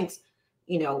the ranks,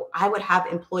 I would have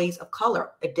employees of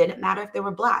color. It didn't matter if they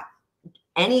were Black.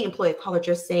 Any employee of color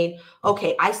just saying,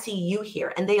 okay, I see you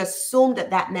here. And they assumed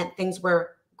that meant things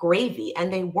were gravy,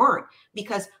 and they weren't,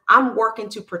 because I'm working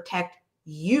to protect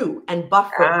you and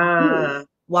buffer you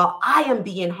while I am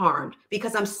being harmed,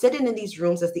 because I'm sitting in these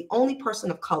rooms as the only person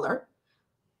of color,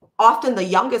 often the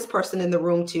youngest person in the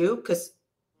room too, because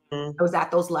I was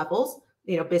at those levels,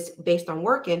 based on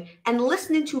working and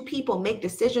listening to people make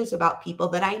decisions about people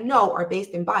that I know are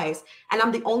based in bias. And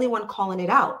I'm the only one calling it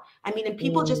out. I mean, and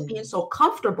people just being so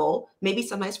comfortable, maybe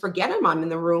sometimes forgetting I'm in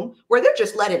the room, where they're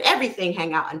just letting everything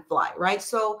hang out and fly, right?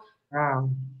 So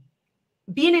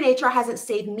being in HR hasn't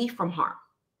saved me from harm.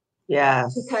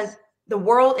 Yes. Because the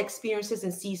world experiences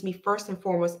and sees me first and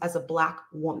foremost as a Black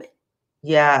woman.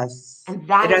 Yes. And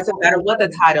that it doesn't matter what the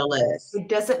title is. It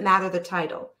doesn't matter the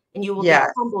title. And you will get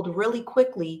humbled really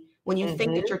quickly when you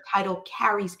think that your title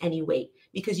carries any weight,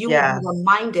 because you will be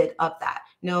reminded of that.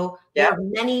 There are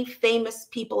many famous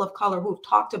people of color who've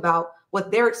talked about what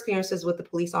their experiences with the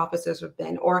police officers have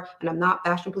been, and I'm not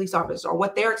bashing police officers, or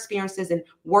what their experiences in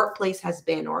workplace has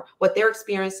been, or what their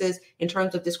experiences in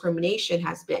terms of discrimination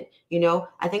has been.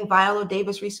 I think Viola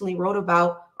Davis recently wrote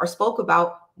about or spoke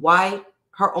about why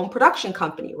her own production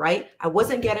company, right? I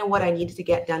wasn't getting what I needed to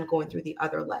get done going through the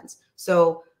other lens.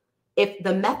 So if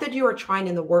the method you are trying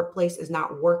in the workplace is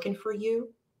not working for you,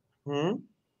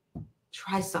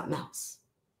 try something else.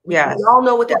 We all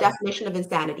know what the definition of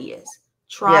insanity is.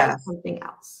 Try something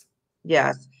else.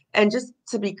 Yes. And just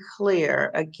to be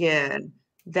clear again,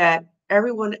 that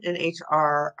everyone in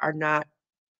HR are not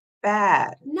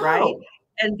bad, right?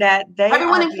 And that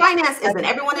everyone in finance isn't,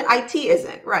 everyone in IT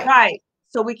isn't, right? Right.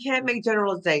 So we can't make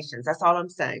generalizations. That's all I'm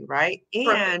saying, right?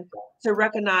 And to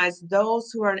recognize those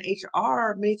who are in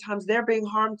HR, many times they're being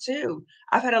harmed too.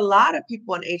 I've had a lot of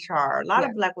people in HR, a lot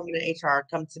of Black women in HR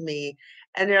come to me,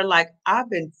 and they're like, I've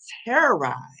been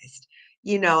terrorized,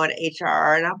 in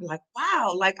HR. And I'm like,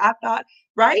 wow, like I thought,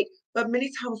 right? But many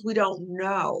times we don't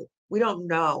know. We don't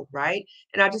know, right?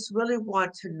 And I just really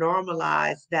want to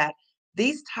normalize that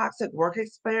these toxic work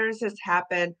experiences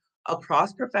happen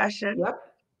across profession,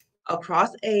 across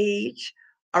age,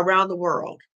 around the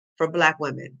world for Black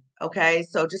women. Okay.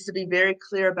 So just to be very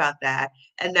clear about that.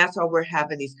 And that's why we're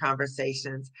having these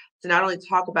conversations, to not only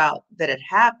talk about that it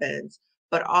happens,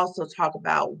 but also talk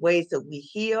about ways that we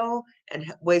heal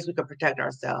and ways we can protect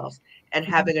ourselves. And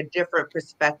having a different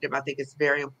perspective, I think, is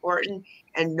very important,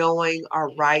 and knowing our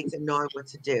rights and knowing what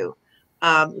to do.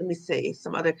 Let me see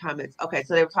some other comments. Okay.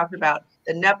 So they were talking about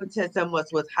the nepotism was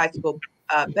with high school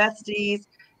besties.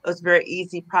 It was a very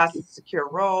easy process to secure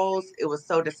roles. It was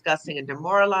so disgusting and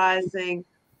demoralizing.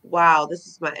 Wow, this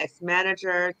is my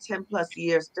ex-manager, 10 plus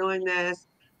years doing this,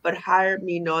 but hired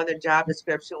me knowing the job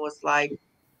description was like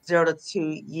 0 to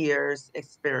 2 years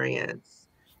experience.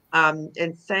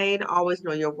 Insane, always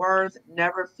know your worth,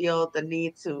 never feel the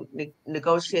need to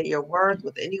negotiate your worth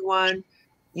with anyone.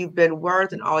 You've been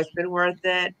worth and always been worth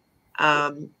it.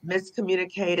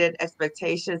 Miscommunicated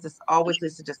expectations, this always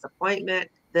leads to disappointment.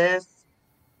 This,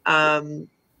 let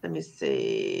me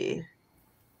see.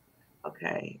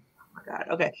 Okay. Oh my God.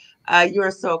 Okay. You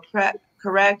are so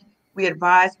correct. We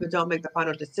advise, but don't make the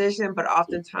final decision. But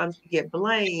oftentimes we get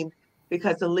blamed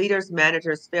because the leaders,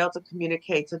 managers fail to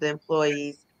communicate to the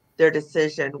employees their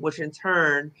decision, which in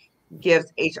turn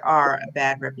gives HR a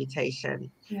bad reputation.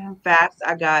 Yeah. Facts,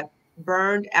 I got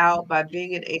burned out by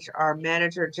being an HR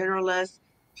manager generalist,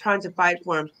 trying to fight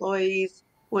for employees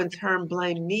who in turn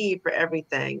blame me for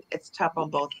everything. It's tough on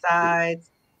both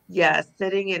sides. Yes,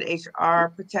 sitting in HR,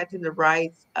 protecting the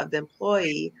rights of the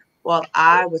employee while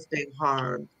I was being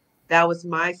harmed. That was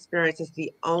my experience as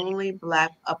the only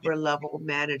Black upper level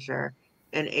manager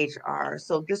in HR.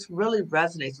 So this really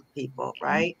resonates with people,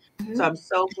 right? So I'm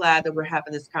so glad that we're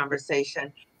having this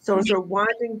conversation. So as we're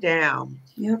winding down,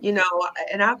 Yep. you know,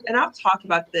 and I've talked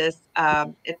about this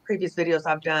in previous videos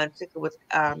I've done, particularly with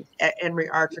Anne-Marie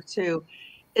Archer too,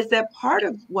 is that part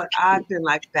of what I've been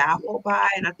like baffled by,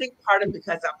 and I think part of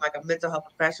because I'm like a mental health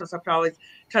professional, so I'm always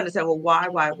trying to say, well,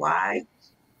 why?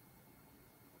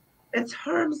 In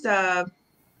terms of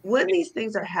when these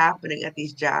things are happening at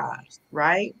these jobs,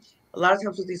 right? A lot of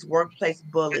times with these workplace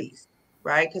bullies,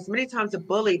 right? Because many times a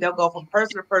bully, they'll go from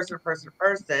person to person to person to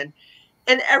person,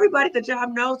 and everybody at the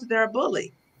job knows that they're a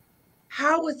bully.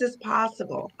 How is this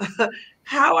possible?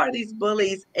 How are these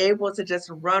bullies able to just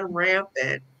run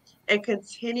rampant and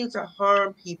continue to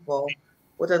harm people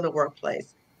within the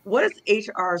workplace? What is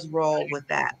HR's role with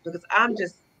that? Because I'm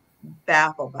just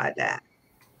baffled by that.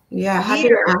 Yeah, happy to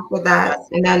Here, answer that.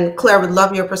 And then Claire, would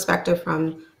love your perspective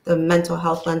from the mental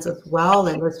health lens as well,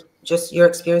 and with just your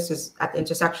experiences at the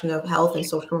intersection of health and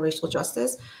social and racial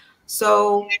justice.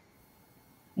 So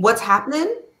what's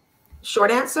happening?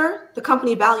 Short answer, the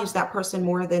company values that person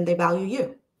more than they value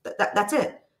you. That's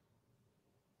it.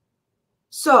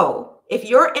 So if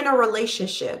you're in a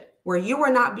relationship where you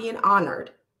are not being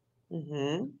honored,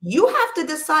 you have to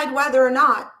decide whether or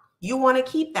not you want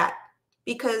to keep that.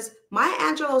 Because Maya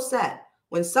Angelou said,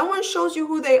 when someone shows you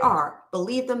who they are,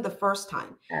 believe them the first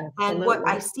time. Absolutely. And what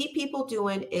I see people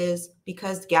doing is,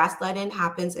 because gaslighting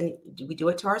happens and we do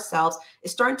it to ourselves,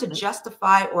 is starting to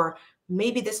justify, or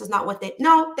maybe this is not what they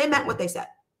meant what they said.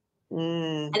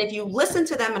 And if you listen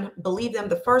to them and believe them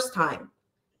the first time,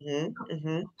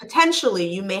 potentially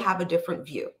you may have a different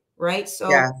view, right? So,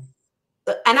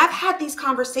 and I've had these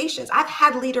conversations. I've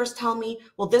had leaders tell me,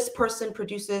 well, this person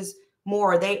produces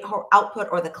more, her output,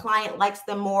 or the client likes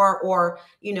them more, or,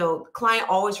 you know, the client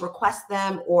always requests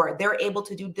them, or they're able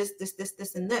to do this,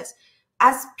 and this.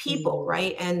 As people,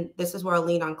 right? And this is where I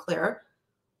lean on Claire.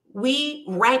 We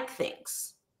rank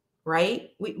things,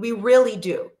 right? We really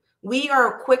do. We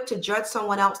are quick to judge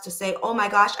someone else, to say, oh my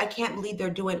gosh, I can't believe they're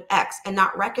doing X, and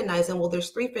not recognizing, well, there's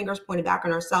 3 fingers pointed back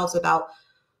on ourselves about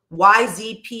Y,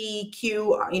 Z, P,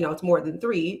 Q, you know, it's more than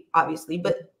 3, obviously,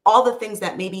 but all the things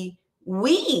that maybe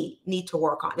we need to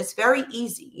work on. It's very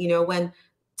easy, you know, when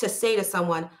to say to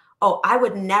someone, oh, I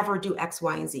would never do X,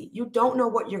 Y, and Z. You don't know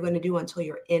what you're going to do until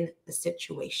you're in the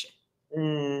situation.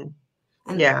 And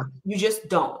you just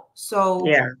don't. So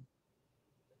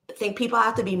I think people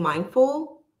have to be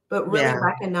mindful, but really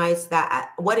recognize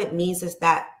that what it means is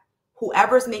that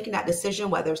whoever's making that decision,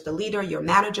 whether it's the leader, your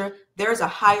manager, there's a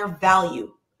higher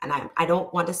value. And I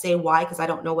don't want to say why, because I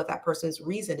don't know what that person's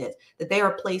reason is, that they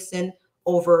are placing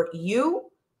over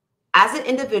you as an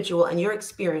individual and your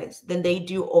experience than they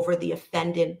do over the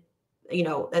offended, you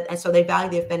know, and so they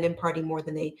value the offending party more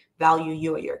than they value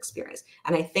you or your experience.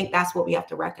 And I think that's what we have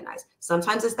to recognize.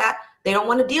 Sometimes it's that they don't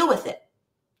want to deal with it.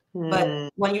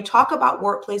 But when you talk about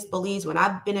workplace bullies, when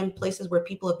I've been in places where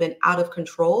people have been out of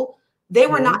control, they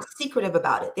were not secretive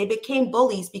about it. They became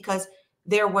bullies because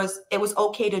it was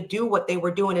okay to do what they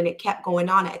were doing, and it kept going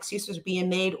on. Excuses were being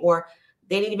made, or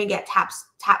they didn't even get taps,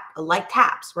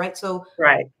 right? So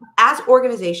as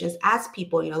organizations, as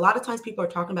people, you know, a lot of times people are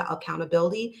talking about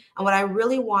accountability. And what I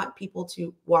really want people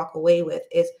to walk away with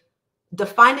is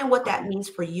defining what that means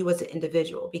for you as an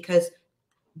individual, because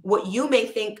what you may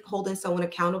think holding someone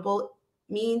accountable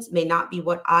means may not be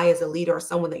what I, as a leader or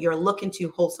someone that you're looking to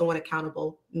hold someone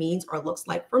accountable, means or looks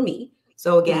like for me.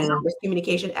 So again,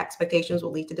 miscommunication, expectations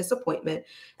will lead to disappointment.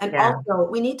 And also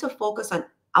we need to focus on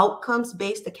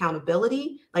outcomes-based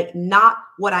accountability, like not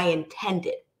what I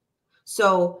intended.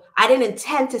 So I didn't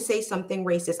intend to say something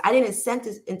racist. I didn't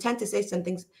intend to say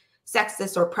something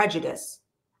sexist or prejudice,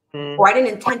 or I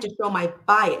didn't intend to show my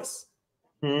bias.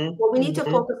 Well, we need to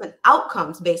focus on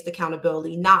outcomes-based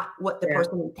accountability, not what the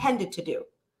person intended to do.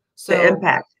 So the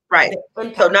impact, right?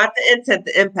 So not the intent,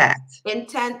 the impact.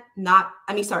 Intent, not,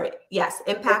 yes,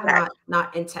 impact.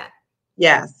 Not intent.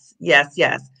 Yes, yes,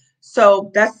 yes.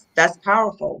 So that's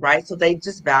powerful, right? So they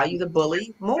just value the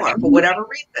bully more for whatever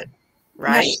reason,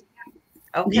 right? Yes.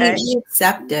 Okay. They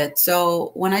accept it.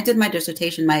 So when I did my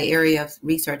dissertation, my area of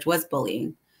research was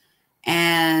bullying.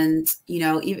 And,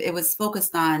 it was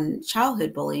focused on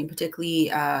childhood bullying,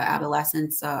 particularly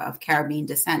adolescents of Caribbean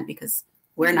descent, because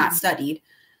we're not studied.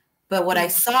 But what I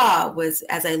saw was,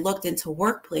 as I looked into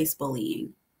workplace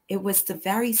bullying, it was the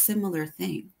very similar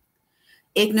thing.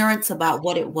 Ignorance about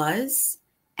what it was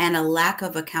and a lack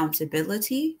of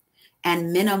accountability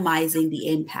and minimizing the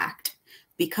impact.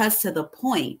 Because to the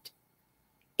point,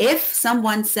 if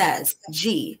someone says,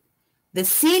 gee, the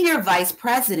senior vice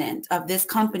president of this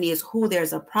company is who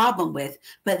there's a problem with,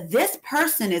 but this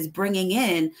person is bringing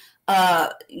in,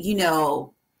 $50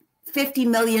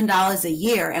 million a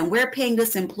year, and we're paying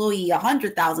this employee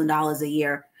 $100,000 a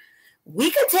year.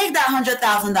 We could take that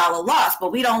 $100,000 loss,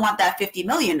 but we don't want that $50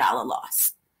 million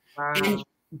loss. Wow.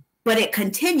 But it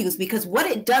continues, because what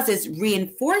it does is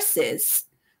reinforces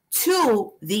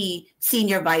to the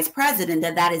senior vice president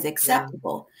that is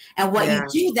acceptable. And what you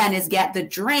do then is get the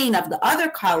drain of the other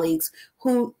colleagues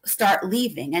who start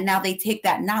leaving. And now they take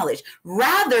that knowledge.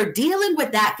 Rather dealing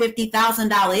with that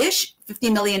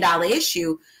 $50 million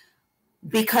issue,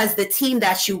 because the team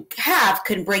that you have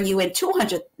can bring you in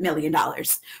 $200 million,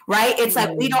 right? It's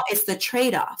like, it's the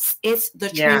trade-offs. It's the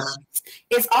trade-offs.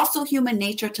 It's also human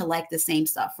nature to like the same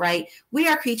stuff, right? We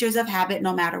are creatures of habit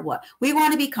no matter what. We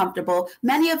want to be comfortable.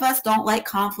 Many of us don't like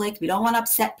conflict. We don't want to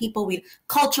upset people.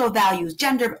 Cultural values,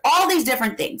 gender, all these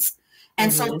different things.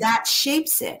 And so that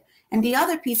shapes it. And the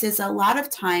other piece is, a lot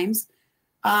of times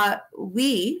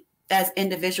we as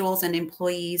individuals and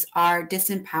employees are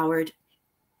disempowered.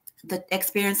 The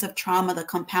experience of trauma, the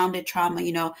compounded trauma,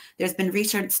 there's been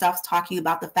research stuff talking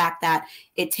about the fact that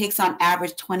it takes on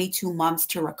average 22 months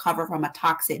to recover from a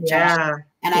toxic job.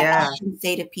 And I often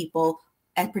say to people,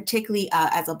 and particularly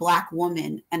as a Black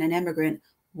woman and an immigrant,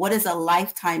 what does a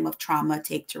lifetime of trauma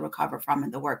take to recover from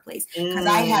in the workplace? Because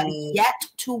I have yet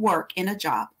to work in a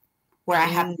job where I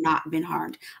have not been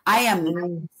harmed. I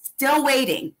am still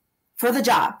waiting for the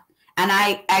job. And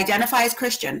I identify as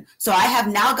Christian. So I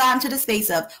have now gotten to the space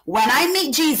of, when I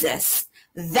meet Jesus,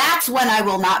 that's when I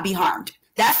will not be harmed.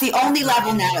 That's the only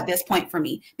level now at this point for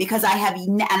me, because I've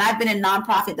been in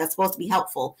nonprofit that's supposed to be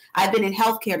helpful. I've been in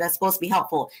healthcare that's supposed to be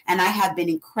helpful. And I have been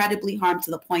incredibly harmed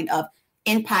to the point of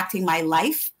impacting my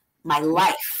life.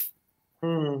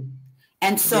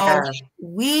 And so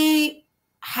we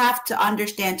have to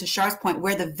understand, to Shar's point,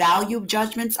 where the value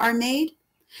judgments are made.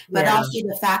 But also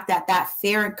the fact that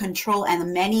fear and control,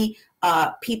 and many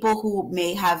people who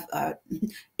may have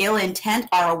ill intent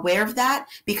are aware of that,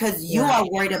 because you are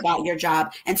worried about your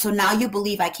job. And so now you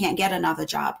believe, I can't get another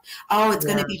job. Oh, it's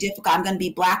going to be difficult. I'm going to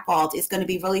be blackballed. It's going to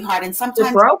be really hard. And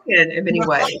sometimes you're broken in many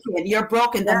ways. You're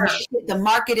broken. The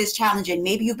market is challenging.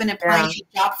 Maybe you've been applying for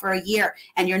a job for a year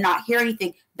and you're not hearing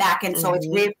anything back. And so it's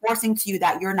reinforcing to you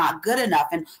that you're not good enough,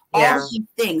 and all of these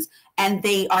things. And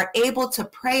they are able to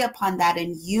prey upon that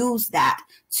and use that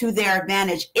to their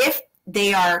advantage if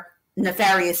they are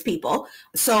nefarious people.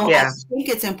 So I think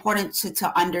it's important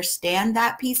to understand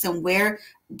that piece and where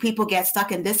people get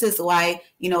stuck. And this is why,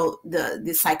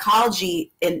 the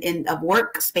psychology of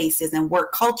work spaces and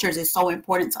work cultures is so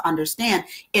important to understand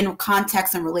in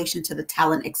context in relation to the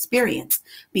talent experience,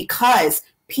 because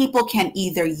people can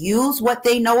either use what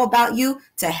they know about you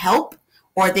to help,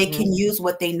 or they can use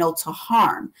what they know to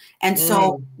harm. And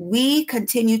so we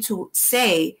continue to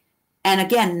say, and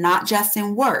again, not just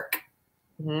in work,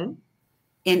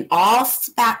 in all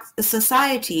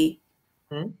society,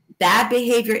 bad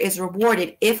behavior is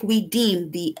rewarded if we deem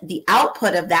the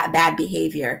output of that bad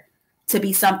behavior to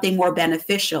be something more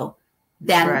beneficial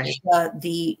than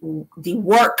the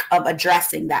work of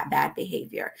addressing that bad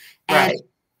behavior. And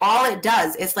all it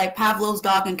does, it's like Pavlov's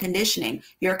dog and conditioning.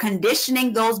 You're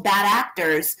conditioning those bad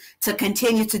actors to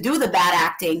continue to do the bad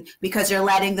acting because you're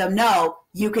letting them know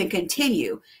you can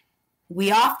continue.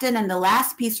 We often, and the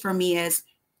last piece for me is,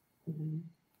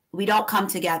 we don't come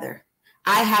together.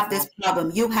 I have this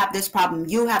problem. You have this problem.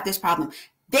 You have this problem.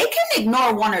 They can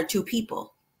ignore one or two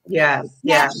people. Yes.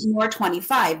 We can't Yes. ignore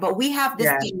 25, but we have this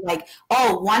Yes. thing like,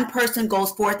 oh, one person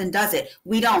goes forth and does it.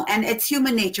 We don't. And it's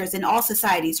human nature. It's in all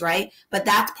societies, right? But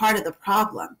that's part of the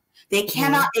problem. They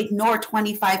cannot ignore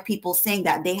 25 people saying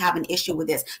that they have an issue with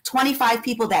this. 25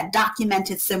 people that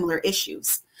documented similar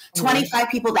issues. 25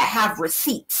 people that have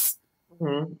receipts.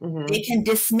 They can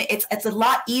dismiss. It's a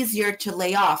lot easier to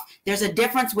lay off. There's a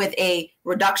difference with a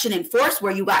reduction in force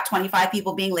where you got 25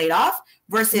 people being laid off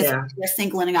versus you're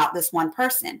singling out this one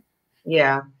person.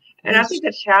 Yeah. And I think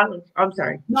the challenge, I'm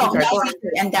sorry. No, I'm sorry.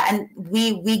 Go and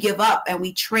we give up and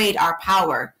we trade our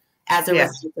power as a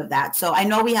result of that. So I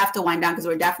know we have to wind down because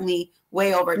we're definitely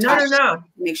way over time. No.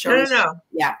 Make sure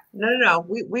No.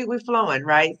 We flowing,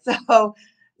 right? So,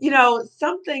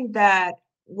 something that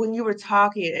when you were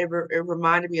talking, it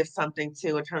reminded me of something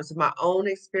too, in terms of my own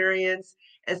experience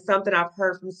and something I've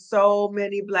heard from so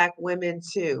many Black women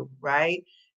too, right?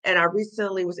 And I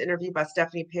recently was interviewed by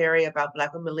Stephanie Perry about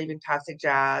Black women leaving toxic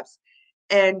jobs,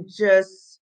 and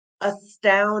just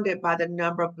astounded by the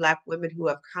number of Black women who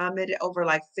have commented, over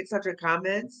like 600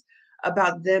 comments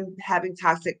about them having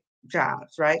toxic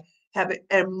jobs, right? Having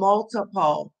and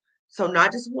multiple, so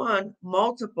not just one,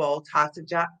 multiple toxic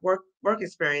job work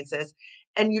experiences.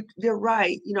 And you're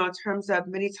right, in terms of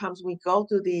many times we go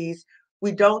through these,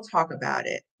 we don't talk about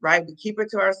it, right? We keep it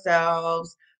to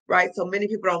ourselves, right? So many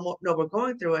people don't know we're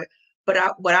going through it.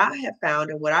 But what I have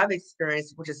found and what I've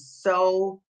experienced, which is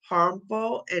so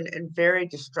harmful and very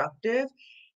destructive,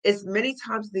 is many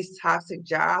times these toxic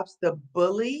jobs, the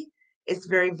bully is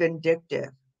very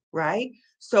vindictive, right?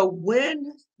 So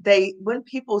when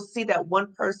people see that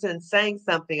one person saying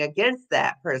something against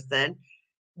that person,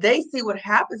 they see what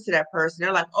happens to that person.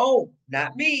 They're like, oh,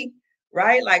 not me,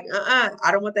 right? Like,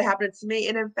 I don't want that happening to me.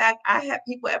 And in fact, I had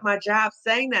people at my job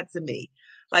saying that to me.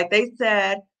 Like they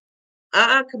said,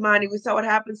 Kamani, we saw what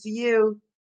happened to you.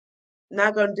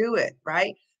 Not gonna do it,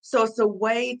 right? So it's a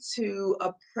way to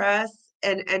oppress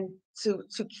and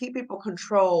to keep people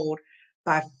controlled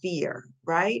by fear,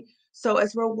 right? So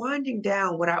as we're winding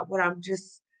down, what I'm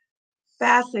just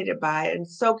fascinated by and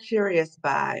so curious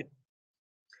by,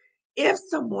 if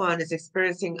someone is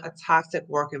experiencing a toxic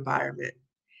work environment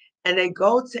and they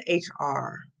go to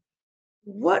HR,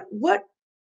 what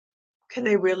can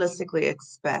they realistically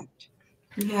expect?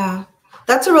 Yeah,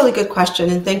 that's a really good question.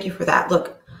 And thank you for that.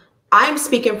 Look, I'm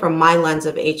speaking from my lens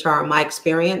of HR, my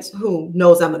experience, who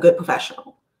knows I'm a good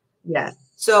professional. Yes.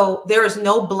 So there is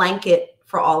no blanket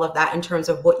for all of that in terms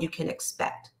of what you can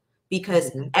expect,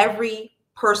 because every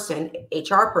person,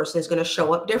 HR person, is going to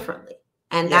show up differently.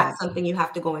 And that's something you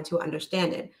have to go into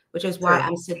understanding, which is why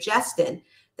I'm suggesting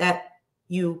that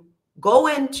you go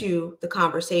into the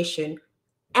conversation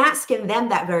asking them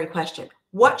that very question.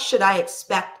 What should I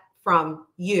expect from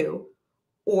you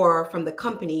or from the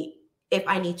company if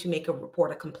I need to make a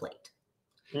report, a complaint?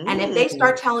 And if they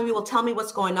start telling me, well, tell me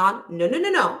what's going on.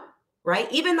 No. Right?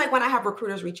 Even like when I have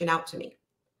recruiters reaching out to me.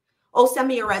 Oh, send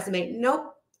me your resume.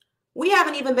 Nope. We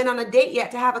haven't even been on a date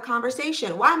yet to have a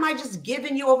conversation. Why am I just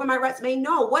giving you over my resume?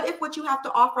 No. What if what you have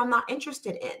to offer I'm not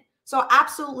interested in? So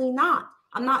absolutely not.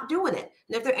 I'm not doing it.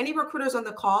 And if there are any recruiters on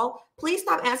the call, please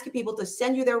stop asking people to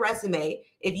send you their resume.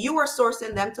 If you are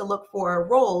sourcing them to look for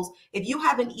roles, if you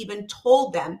haven't even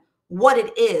told them what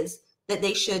it is that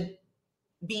they should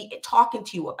be talking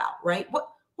to you about, right?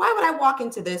 Why would I walk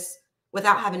into this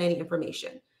without having any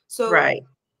information? So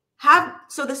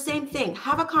the same thing,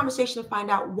 have a conversation to find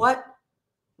out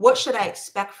what should I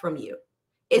expect from you?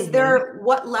 Is there,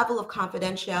 what level of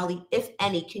confidentiality, if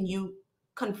any, can you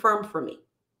confirm for me?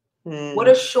 What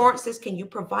assurances can you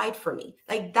provide for me?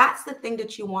 Like, that's the thing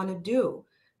that you want to do,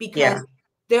 because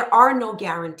there are no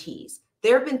guarantees.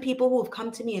 There have been people who have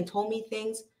come to me and told me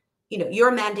things,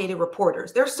 you're mandated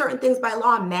reporters. There's certain things by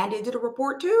law I'm mandated to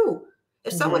report too.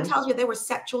 If someone tells me they were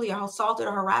sexually assaulted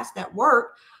or harassed at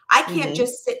work, I can't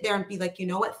just sit there and be like, you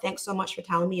know what? Thanks so much for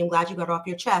telling me. I'm glad you got it off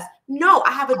your chest. No,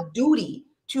 I have a duty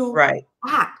to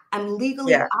act. I'm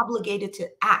legally obligated to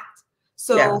act.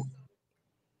 So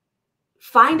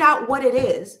find out what it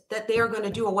is that they are going to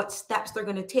do or what steps they're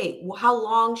going to take. How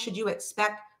long should you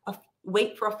expect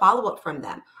wait for a follow-up from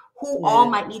them? Who all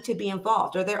might need to be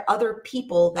involved? Are there other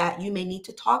people that you may need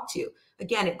to talk to?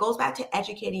 Again, it goes back to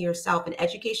educating yourself, and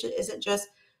education isn't just,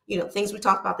 things we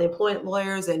talked about, the employment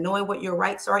lawyers and knowing what your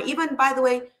rights are, even, by the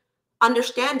way,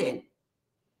 understanding.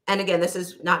 And again, this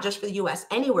is not just for the US,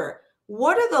 anywhere.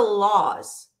 What are the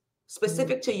laws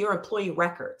specific to your employee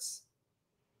records?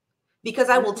 Because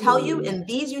I will tell you, in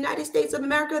these United States of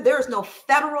America, there is no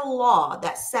federal law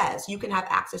that says you can have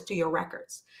access to your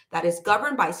records. That is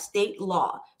governed by state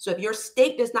law. So if your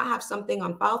state does not have something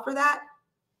on file for that,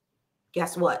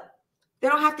 guess what? They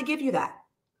don't have to give you that.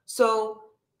 So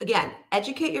again,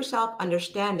 educate yourself,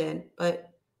 understanding, but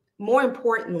more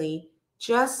importantly,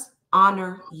 just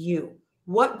honor you.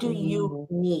 What do you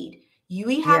Mhm. need?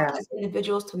 We have Yeah. as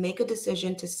individuals to make a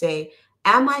decision to say,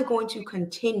 am I going to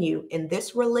continue in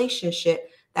this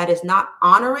relationship that is not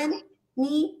honoring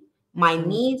me, my Mhm.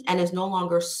 needs, and is no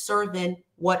longer serving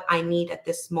what I need at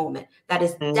this moment? That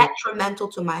is Mhm. detrimental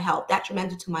to my health,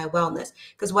 detrimental to my wellness.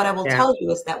 Because what I will Yeah. tell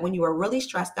you is that when you are really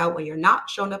stressed out, when you're not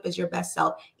showing up as your best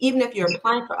self, even if you're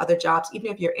applying for other jobs, even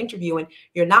if you're interviewing,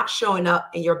 you're not showing up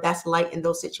in your best light in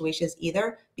those situations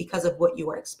either because of what you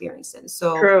are experiencing.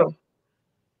 So, True.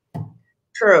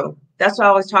 True. That's what I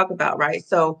always talk about, right?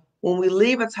 So when we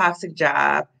leave a toxic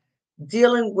job,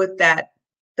 dealing with that,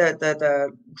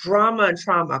 the drama and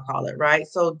trauma, I call it, right?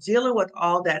 So dealing with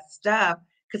all that stuff,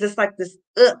 because it's like this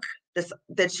this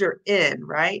that you're in,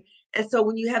 right? And so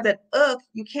when you have that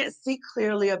you can't see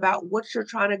clearly about what you're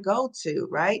trying to go to,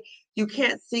 right? You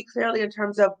can't see clearly in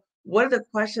terms of what are the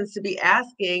questions to be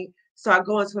asking. So I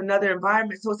go into another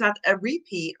environment. So it's not a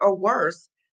repeat or worse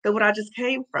than what I just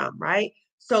came from, right?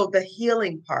 So the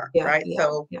healing part, yeah, right? yeah,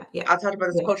 So yeah, yeah, I talked about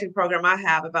this yeah. coaching program I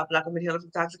have about Black women healing from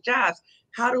toxic jobs.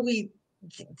 How do we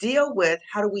deal with,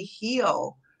 how do we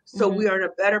heal so Hmm. we are in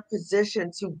a better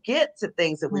position to get to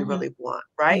things that we Hmm. really want,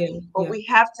 right? Yeah, But yeah.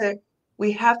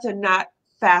 we have to not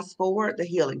fast forward the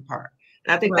healing part.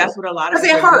 And I think Right. that's what a lot of Because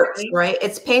it people are hurts, missing. right?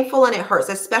 It's painful and it hurts,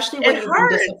 especially It when you've been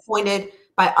hurts. disappointed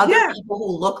by other Yeah. people who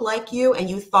look like you and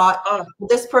you thought, Oh, well,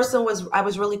 this person I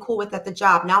was really cool with at the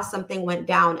job. Now something went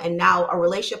down and now a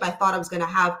relationship I thought I was going to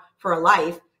have for a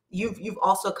life, you've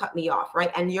also cut me off,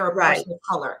 right? And you're a right. person of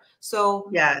color. So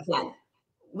Yes. again,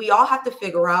 we all have to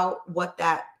figure out what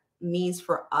that means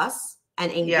for us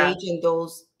and Yeah. engage in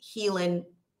those healing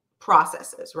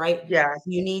processes, right? Yes.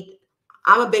 You need,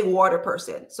 I'm a big water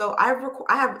person. So I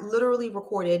have literally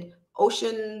recorded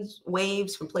oceans,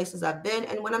 waves from places I've been.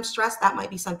 And when I'm stressed, that might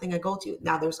be something I go to.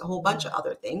 Now there's a whole bunch of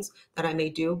other things that I may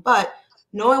do, but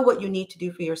knowing what you need to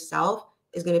do for yourself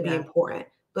is going to be Yeah. important.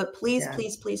 But please, Yeah.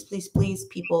 please, please, please, please,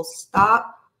 people,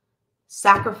 stop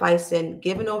sacrificing,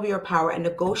 giving over your power and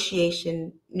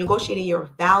negotiating your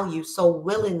value so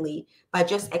willingly by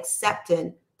just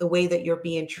accepting the way that you're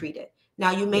being treated.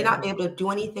 Now, you may Yeah. not be able to do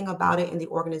anything about it in the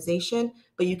organization,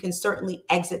 but you can certainly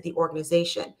exit the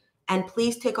organization. And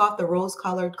please take off the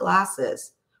rose-colored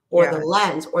glasses or the Yeah.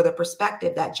 lens or the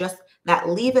perspective that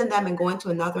leaving them and going to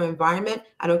another environment,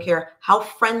 I don't care how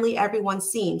friendly everyone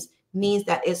seems, means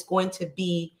that it's going to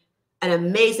be an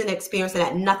amazing experience and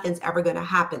that nothing's ever going to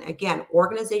happen. Again,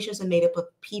 organizations are made up of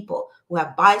people who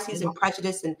have biases and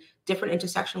prejudice and different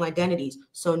intersectional identities.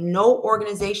 So no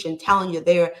organization telling you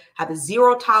they have a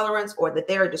zero tolerance or that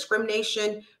they're a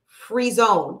discrimination free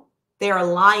zone, they are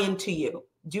lying to you.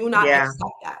 Do not Yeah.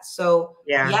 accept that. So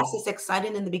Yeah. yes, it's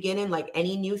exciting in the beginning, like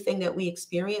any new thing that we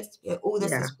experience. Oh,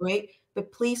 this Yeah. is great.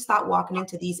 But please stop walking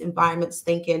into these environments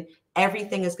thinking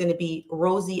everything is going to be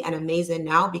rosy and amazing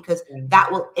now, because Yeah. that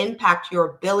will impact your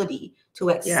ability to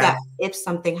accept Yes. if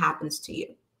something happens to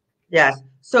you. Yes.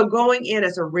 So going in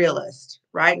as a realist,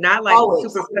 right? Not like Always,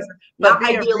 super, but not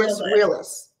be a idealist, realist.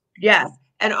 realist. Yes.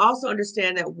 And also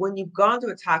understand that when you've gone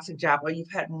through a toxic job or you've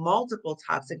had multiple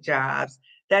toxic jobs,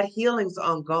 that healing's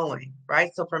ongoing,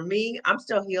 right? So for me, I'm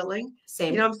still healing. You know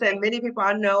Same. what I'm saying? Many people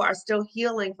I know are still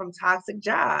healing from toxic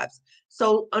jobs.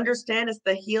 So understand that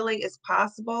the healing is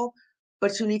possible,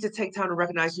 but you need to take time to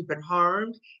recognize you've been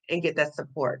harmed and get that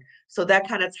support. So that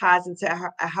kind of ties into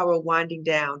how we're winding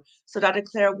down. So Dr.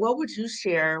 Claire, what would you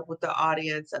share with the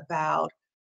audience about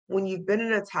when you've been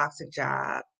in a toxic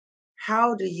job?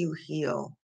 How do you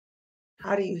heal?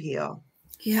 How do you heal?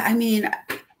 Yeah, I mean,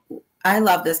 I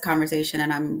love this conversation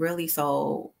and I'm really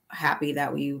so happy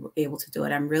that we were able to do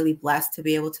it. I'm really blessed to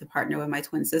be able to partner with my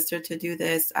twin sister to do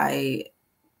this.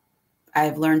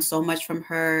 I've learned so much from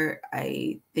her.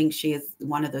 I think she is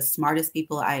one of the smartest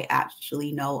people I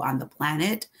actually know on the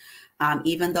planet.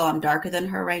 Even though I'm darker than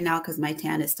her right now because my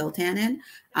tan is still tanning,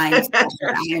 I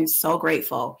am so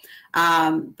grateful.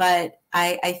 But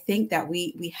I think that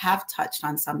we have touched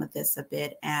on some of this a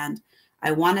bit, and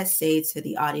I want to say to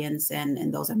the audience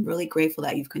and those, I'm really grateful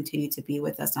that you've continued to be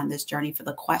with us on this journey, for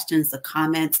the questions, the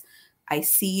comments. I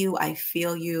see you, I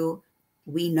feel you.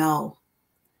 We know.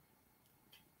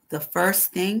 The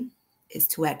first thing is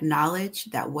to acknowledge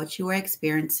that what you are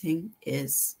experiencing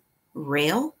is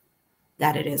real,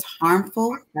 that it is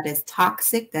harmful, that is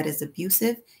toxic, that is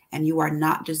abusive, and you are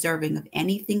not deserving of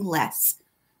anything less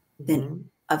than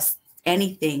of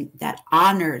anything that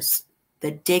honors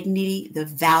the dignity, the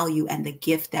value, and the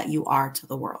gift that you are to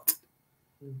the world.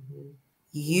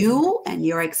 You and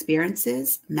your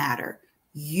experiences matter.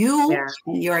 You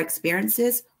and your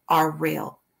experiences are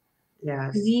real.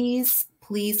 Yes. Please,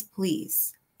 please,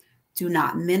 please do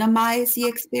not minimize the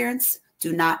experience.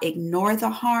 Do not ignore the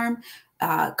harm.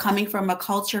 Coming from a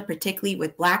culture, particularly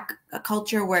with Black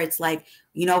culture, where it's like,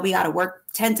 we got to work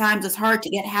 10 times as hard to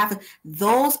get half.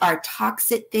 Those are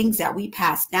toxic things that we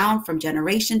pass down from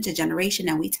generation to generation,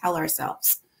 and we tell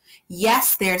ourselves,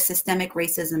 yes, there's systemic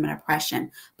racism and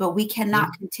oppression, but we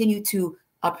cannot continue to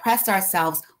oppress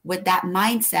ourselves with that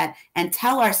mindset and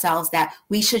tell ourselves that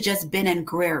we should just bend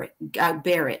and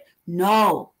bear it.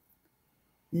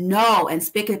 No, and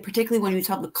particularly when you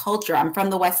talk about culture, I'm from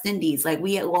the West Indies. Like,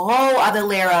 we have a whole other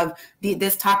layer of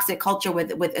this toxic culture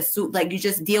with a suit. Like, you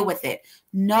just deal with it.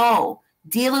 No,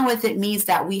 dealing with it means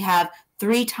that we have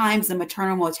 3 times the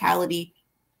maternal mortality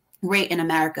rate in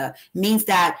America. Means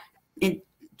that Black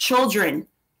children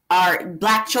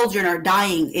are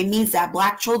dying. It means that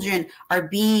Black children are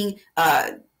being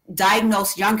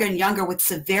diagnosed younger and younger with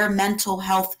severe mental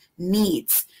health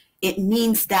needs. It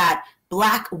means that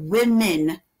Black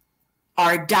women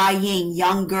are dying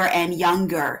younger and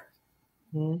younger.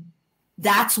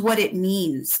 That's what it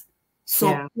means.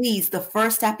 So please, the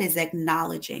first step is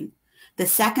acknowledging. The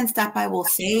second step I will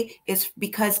say is,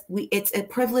 because it's a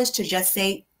privilege to just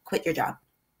say, quit your job.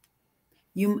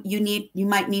 You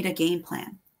might need a game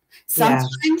plan.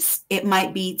 Sometimes it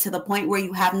might be to the point where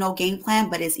you have no game plan,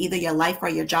 but it's either your life or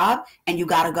your job, and you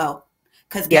got to go.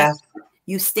 Because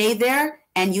you stay there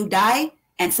and you die,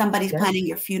 and somebody's planning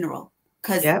your funeral.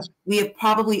 Because we have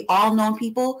probably all known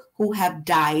people who have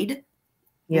died.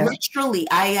 Literally,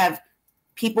 I have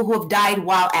people who have died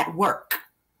while at work.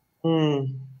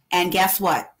 And guess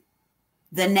what?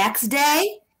 The next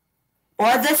day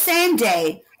or the same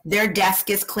day, their desk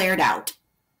is cleared out.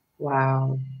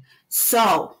 Wow.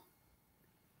 So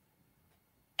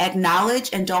acknowledge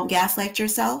and don't gaslight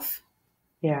yourself.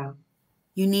 You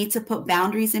need to put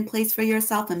boundaries in place for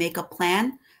yourself and make a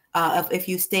plan of if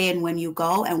you stay and when you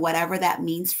go, and whatever that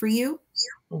means for you.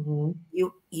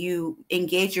 You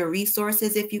engage your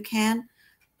resources if you can,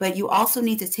 but you also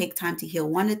need to take time to heal.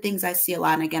 One of the things I see a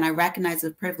lot, and again, I recognize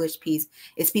the privilege piece,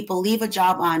 is people leave a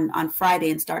job on Friday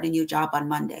and start a new job on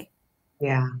Monday.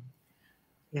 I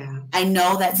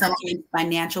know that sometimes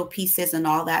financial pieces and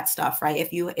all that stuff, right?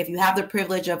 If you have the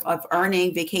privilege of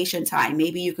earning vacation time,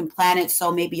 maybe you can plan it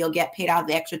so maybe you'll get paid out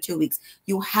the extra 2 weeks.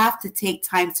 You have to take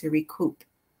time to recoup.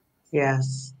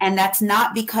 And that's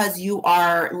not because you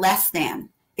are less than.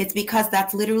 It's because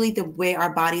that's literally the way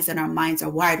our bodies and our minds are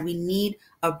wired. We need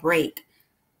a break.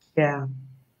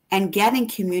 And getting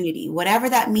community, whatever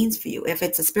that means for you. If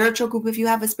it's a spiritual group, if you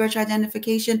have a spiritual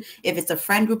identification, if it's a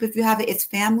friend group, if you have it, it's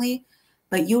family.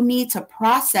 But you need to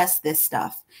process this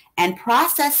stuff. And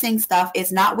processing stuff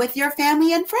is not with your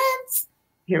family and friends.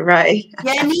 You're right.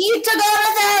 You need to go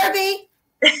to therapy.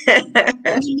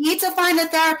 You need to find a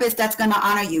therapist that's going to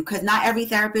honor you, because not every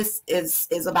therapist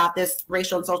is about this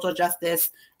racial and social justice,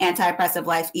 anti-oppressive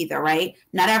life either, right?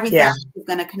 Not every therapist is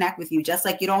going to connect with you. Just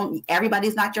like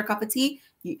everybody's not your cup of tea.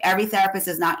 Every therapist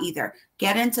is not either.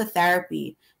 Get into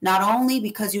therapy, not only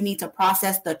because you need to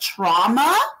process the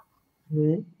trauma,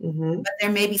 but there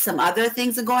may be some other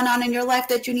things going on in your life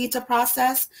that you need to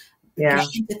process. Get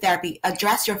into therapy.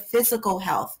 Address your physical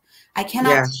health. I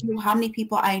cannot tell you how many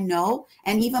people I know,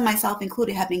 and even myself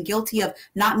included, have been guilty of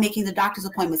not making the doctor's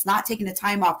appointments, not taking the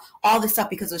time off, all this stuff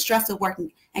because of stress of work.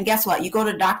 And guess what? You go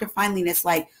to the doctor finally, and it's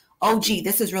like, oh, gee,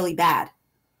 this is really bad.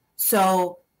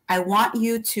 So I want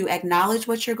you to acknowledge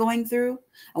what you're going through.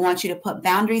 I want you to put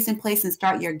boundaries in place and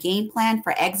start your game plan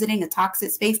for exiting a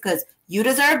toxic space, because you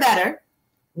deserve better.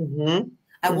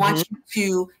 I want you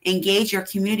to engage your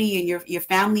community and your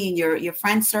family and your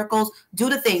friend circles. Do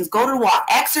the things. Go to the walk.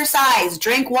 Exercise.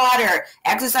 Drink water.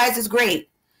 Exercise is great.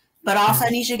 But also I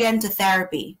need you to get into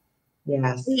therapy.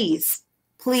 Please,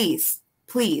 please,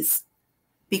 please.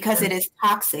 Because it is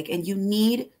toxic, and you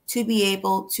need to be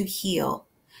able to heal.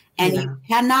 And you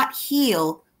cannot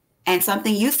heal. And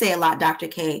something you say a lot, Dr.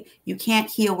 K, you can't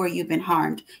heal where you've been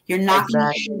harmed. You're not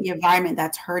going to heal the environment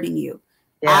that's hurting you.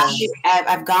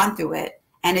 I've gone through it.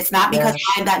 And it's not because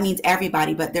that means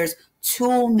everybody, but there's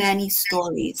too many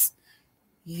stories.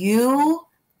 You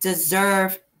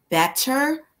deserve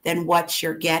better than what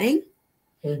you're getting.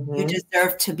 You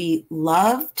deserve to be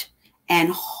loved and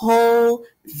whole,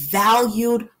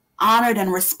 valued, honored,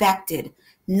 and respected,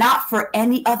 not for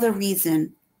any other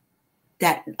reason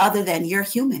other than you're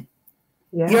human.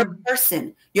 You're a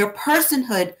person. Your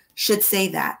personhood should say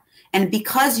that. And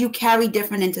because you carry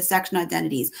different intersectional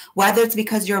identities, whether it's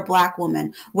because you're a Black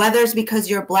woman, whether it's because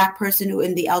you're a Black person who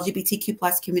in the LGBTQ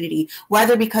plus community,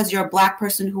 whether because you're a Black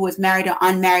person who is married or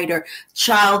unmarried or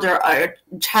child or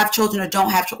have children or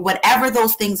don't have children, whatever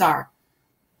those things are,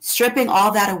 stripping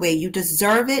all that away. You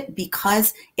deserve it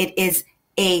because it is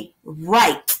a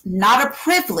right, not a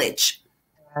privilege,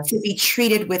 to be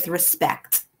treated with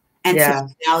respect and to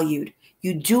be valued.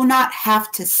 You do not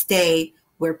have to stay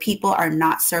where people are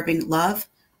not serving love,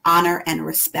 honor, and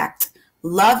respect.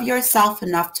 Love yourself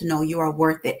enough to know you are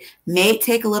worth it. May it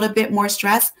take a little bit more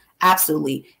stress?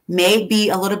 Absolutely. May be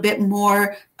a little bit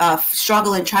more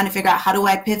struggle in trying to figure out how do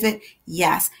I pivot?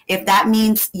 Yes. If that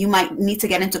means you might need to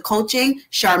get into coaching,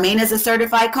 Charmaine is a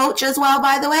certified coach as well,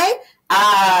 by the way.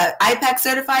 IPEC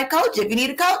certified coach. If you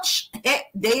need a coach,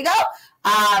 there you go.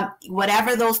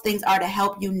 Whatever those things are to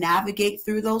help you navigate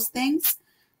through those things,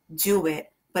 do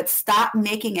it. But stop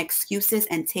making excuses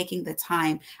and taking the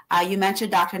time. You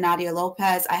mentioned Dr. Nadia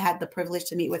Lopez. I had the privilege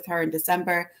to meet with her in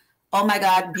December. Oh my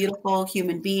God, beautiful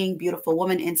human being, beautiful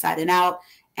woman inside and out,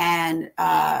 and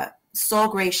so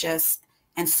gracious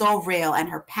and so real, and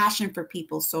her passion for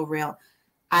people so real.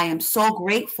 I am so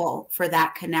grateful for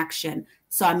that connection.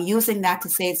 So I'm using that to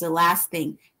say it's the last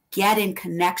thing. Get in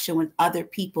connection with other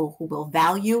people who will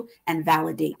value and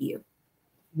validate you.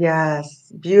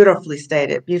 Yes, beautifully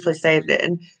stated, beautifully stated.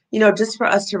 And, just for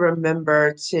us to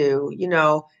remember to,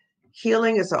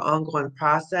 healing is an ongoing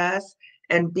process,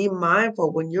 and be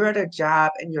mindful when you're at a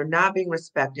job and you're not being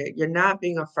respected, you're not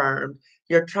being affirmed,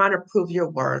 you're trying to prove your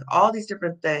worth, all these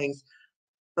different things.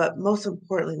 But most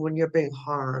importantly, when you're being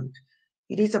harmed,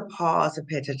 you need to pause and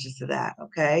pay attention to that,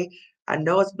 okay? I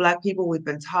know as Black people, we've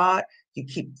been taught you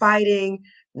keep fighting,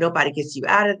 nobody gets you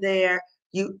out of there.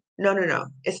 No.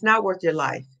 It's not worth your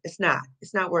life. It's not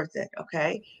worth it,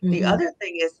 okay? The other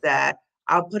thing is that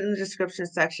I'll put in the description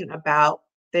section about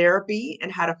therapy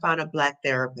and how to find a Black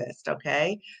therapist,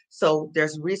 okay? So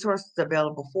there's resources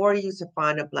available for you to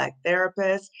find a Black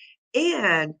therapist.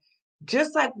 And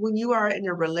just like when you are in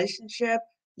a relationship,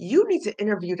 you need to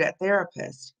interview that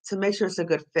therapist to make sure it's a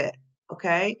good fit,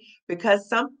 okay? Because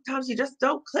sometimes you just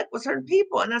don't click with certain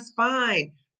people, and that's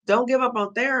fine. Don't give up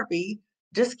on therapy.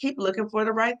 Just keep looking for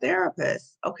the right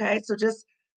therapist, okay? So just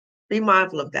be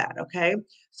mindful of that, okay?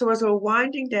 So as we're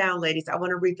winding down, ladies, I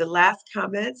want to read the last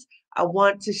comments. I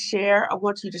want you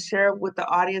to share with the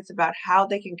audience about how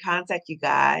they can contact you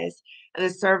guys and the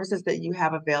services that you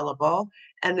have available.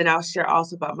 And then I'll share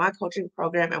also about my coaching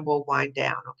program, and we'll wind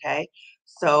down, okay?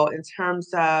 So in terms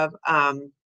of,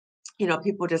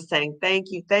 people just saying thank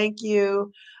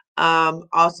you.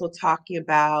 Also talking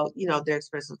about, their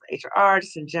experience with HR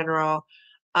just in general.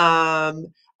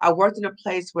 I worked in a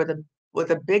place where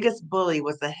the biggest bully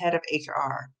was the head of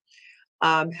HR.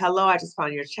 Hello, I just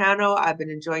found your channel. I've been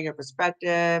enjoying your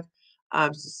perspective.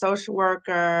 She's a social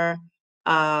worker,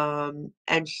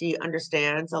 and she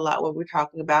understands a lot what we're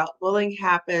talking about. Bullying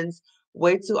happens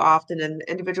way too often, and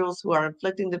individuals who are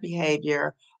inflicting the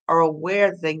behavior are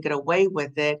aware that they can get away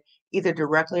with it, either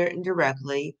directly or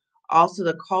indirectly. Also,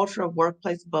 the culture of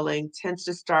workplace bullying tends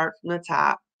to start from the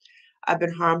top. I've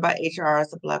been harmed by HR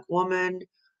as a Black woman.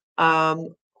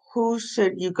 Um, who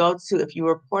should you go to if you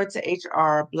report to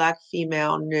HR, Black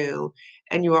female, new,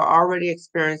 and you are already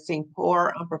experiencing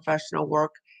poor, unprofessional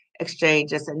work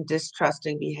exchanges and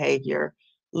distrusting behavior?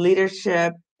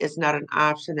 Leadership is not an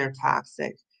option, they're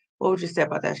toxic. What would you say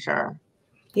about that, Shar?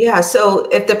 Yeah, so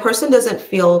if the person doesn't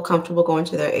feel comfortable going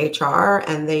to their HR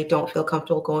and they don't feel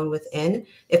comfortable going within,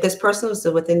 if this person was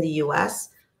within the US,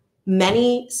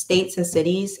 many states and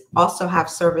cities also have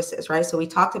services, right? So we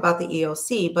talked about the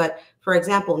EOC, but for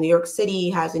example, New York City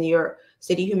has a New York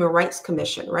City Human Rights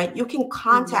Commission, right? You can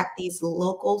contact these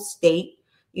local state,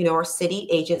 or city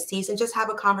agencies and just have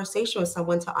a conversation with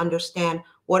someone to understand,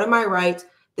 what are my rights?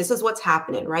 This is what's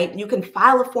happening, right? You can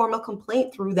file a formal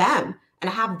complaint through them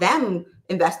and have them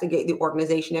investigate the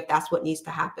organization if that's what needs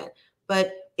to happen.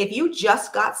 But if you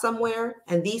just got somewhere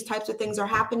and these types of things are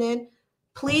happening,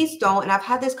 please don't. And I've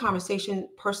had this conversation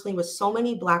personally with so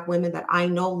many Black women that I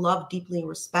know, love deeply, and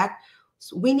respect.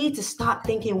 So we need to stop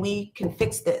thinking we can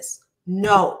fix this.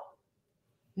 No,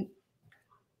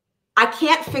 I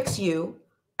can't fix you.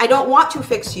 I don't want to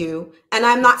fix you. And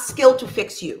I'm not skilled to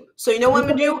fix you. So you know what I'm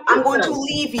going to do? I'm going to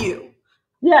leave you.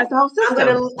 Yes, the whole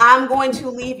system. I'm going to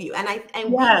leave you.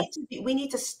 We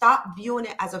need to stop viewing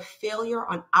it as a failure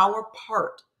on our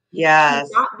part. Yes.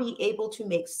 To not be able to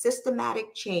make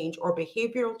systematic change or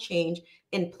behavioral change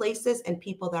in places and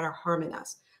people that are harming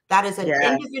us. That is an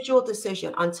individual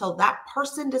decision. Until that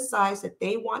person decides that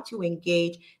they want to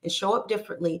engage and show up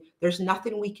differently, there's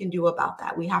nothing we can do about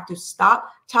that. We have to stop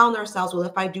telling ourselves, well,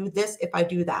 if I do this, if I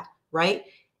do that, right?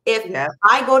 If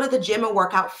I go to the gym and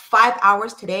work out 5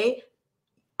 hours today,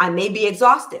 I may be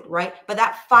exhausted, right? But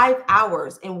that 5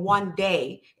 hours in one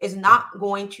day is not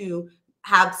going to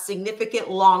have significant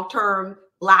long-term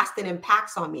lasting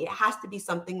impacts on me. It has to be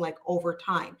something like over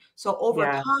time. So over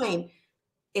Yeah. time,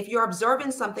 if you're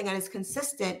observing something and it's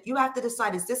consistent, you have to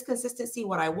decide, is this consistency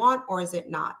what I want or is it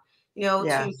not? You know,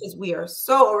 Yes. because we are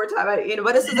so over time, you know,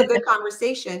 but this is a good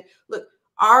conversation. Look,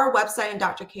 our website, and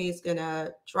Dr. K is going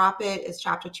to drop it, is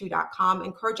chapter2.com.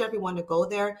 Encourage everyone to go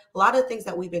there. A lot of the things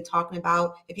that we've been talking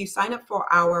about, if you sign up for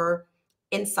our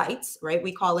insights, right?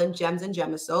 We call them gems and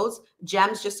gemisodes.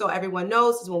 Gems, just so everyone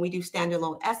knows, is when we do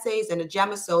standalone essays, and a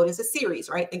gemisode is a series,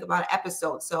 right? Think about an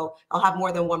episode. So I'll have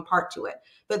more than one part to it.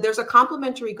 But there's a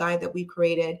complimentary guide that we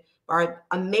created by our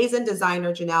amazing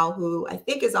designer, Janelle, who I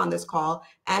think is on this call.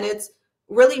 And it's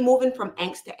really moving from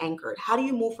angst to anchored. How do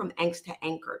you move from angst to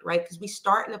anchored, right? Because we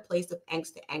start in a place of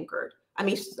angst to anchored. I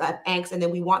mean, angst, and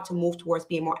then we want to move towards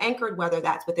being more anchored, whether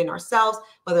that's within ourselves,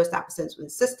 whether it's that within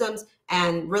systems,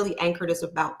 and really anchored is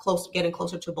about getting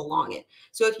closer to belonging.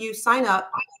 So if you sign up,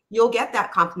 you'll get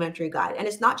that complimentary guide. And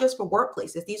it's not just for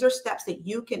workplaces. These are steps that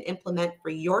you can implement for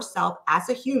yourself as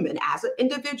a human, as an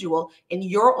individual in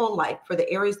your own life, for the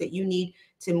areas that you need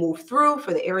to move through,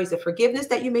 for the areas of forgiveness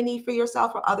that you may need for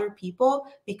yourself or other people,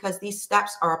 because these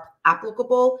steps are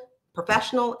applicable,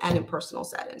 professional and in personal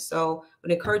settings. So I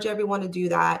would encourage everyone to do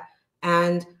that.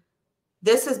 And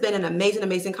this has been an amazing,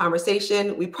 amazing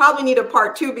conversation. We probably need a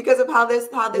part 2 because of how this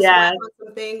Yes. works on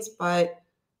some things, but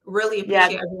really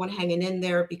appreciate everyone hanging in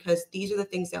there, because these are the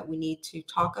things that we need to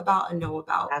talk about and know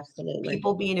about. Absolutely.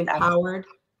 People being empowered,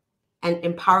 and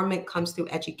empowerment comes through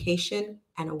education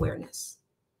and awareness.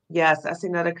 Yes, I see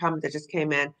another comment that just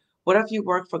came in. What if you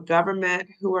work for government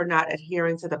who are not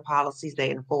adhering to the policies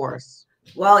they enforce?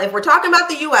 Well, if we're talking about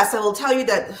the US, I will tell you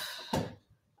that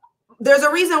there's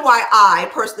a reason why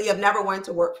I personally have never wanted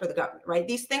to work for the government, right?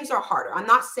 These things are harder. I'm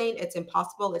not saying it's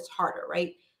impossible, it's harder,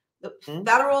 right? The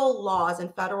federal laws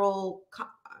and federal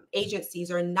agencies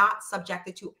are not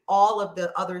subjected to all of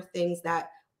the other things that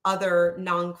other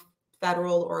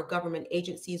non-federal or government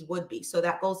agencies would be. So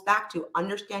that goes back to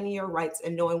understanding your rights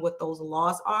and knowing what those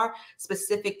laws are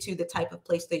specific to the type of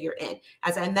place that you're in.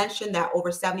 As I mentioned, that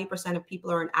over 70% of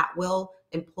people are at-will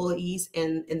employees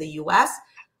in the US.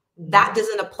 That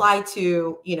doesn't apply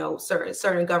to, you know,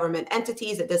 certain government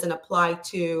entities. It doesn't apply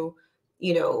to,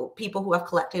 you know, people who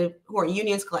are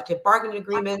unions, collective bargaining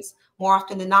agreements more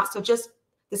often than not. So just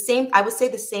the same, I would say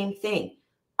the same thing.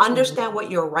 Understand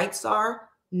what your rights are,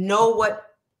 know what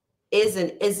is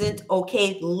and isn't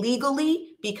okay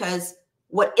legally, because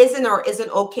what isn't or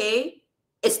isn't okay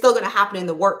is still going to happen in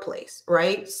the workplace,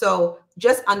 right? So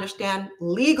just understand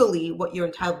legally what you're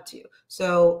entitled to.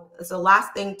 So it's the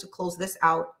last thing to close this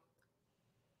out.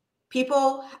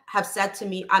 People have said to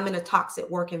me, I'm in a toxic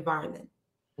work environment,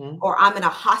 or I'm in a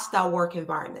hostile work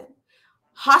environment.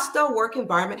 Hostile work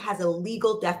environment has a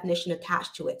legal definition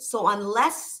attached to it. So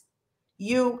unless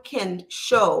you can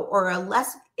show, or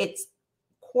unless it's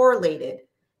correlated,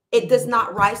 it does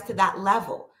not rise to that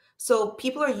level. So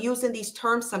people are using these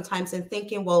terms sometimes and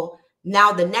thinking, well,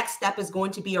 now the next step is going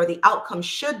to be, or the outcome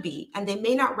should be, and they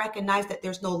may not recognize that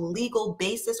there's no legal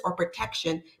basis or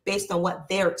protection based on what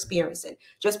they're experiencing.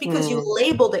 Just because you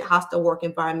labeled it hostile work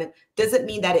environment doesn't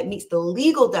mean that it meets the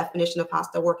legal definition of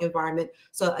hostile work environment.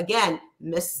 So again,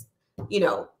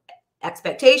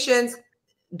 expectations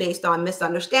based on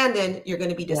misunderstanding, you're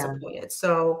going to be disappointed.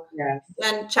 So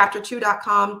then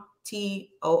chapter2.com,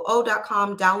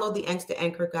 TOO.com, download the Angst to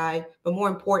Anchor guide. But more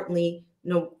importantly,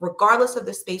 regardless of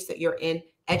the space that you're in,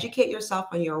 educate yourself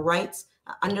on your rights,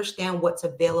 understand what's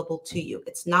available to you.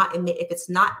 It's not, if it's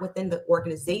not within the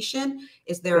organization,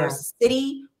 is there a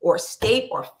city or state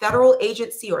or federal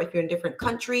agency, or if you're in a different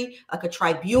country, like a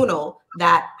tribunal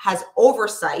that has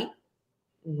oversight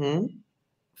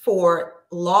for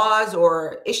laws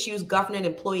or issues governing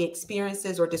employee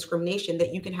experiences or discrimination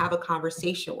that you can have a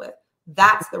conversation with?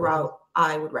 That's the route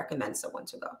I would recommend someone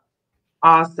to go.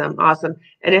 Awesome. Awesome.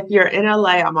 And if you're in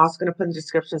LA, I'm also going to put in the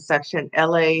description section.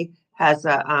 LA has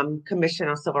a commission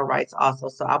on civil rights also.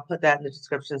 So I'll put that in the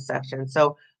description section.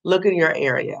 So look in your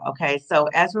area. Okay. So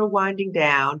as we're winding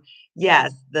down,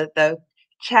 yes, the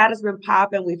chat has been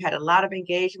popping. We've had a lot of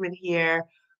engagement here.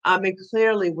 And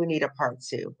clearly we need a part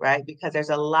 2, right? Because there's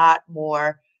a lot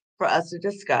more for us to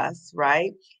discuss,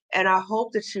 right? And I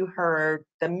hope that you heard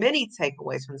the many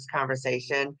takeaways from this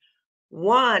conversation.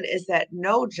 One is that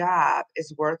no job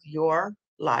is worth your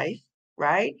life,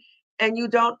 right? And you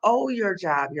don't owe your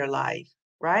job your life,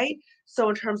 right? So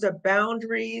in terms of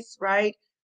boundaries, right?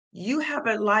 You have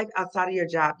a life outside of your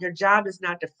job. Your job does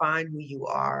not define who you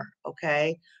are,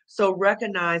 okay? So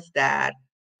recognize that.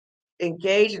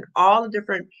 Engage in all the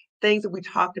different things that we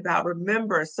talked about.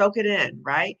 Remember, soak it in,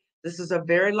 right? This is a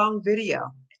very long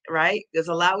video, right? There's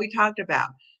a lot we talked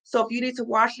about. So if you need to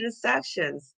watch it in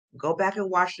sections, go back and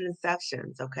watch it in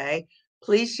sections, okay?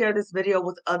 Please share this video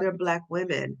with other Black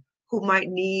women who might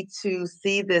need to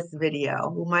see this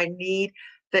video, who might need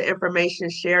the information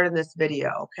shared in this video,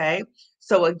 okay?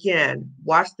 So again,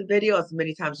 watch the video as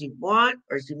many times as you want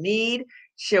or as you need,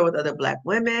 share with other Black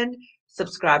women,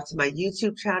 subscribe to my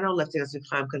YouTube channel, Lifting Us We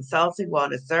Climb Consulting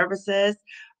Wellness Services.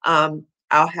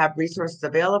 I'll have resources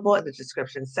available in the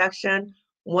description section.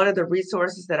 One of the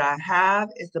resources that I have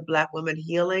is the Black Women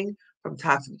Healing from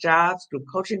Toxic Jobs group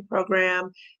coaching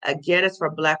program. Again, it's for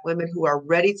Black women who are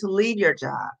ready to leave your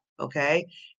job, okay?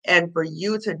 And for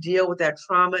you to deal with that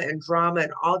trauma and drama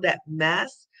and all that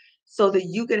mess so that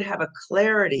you can have a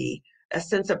clarity, a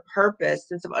sense of purpose,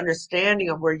 sense of understanding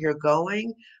of where you're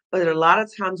going. But a lot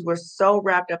of times we're so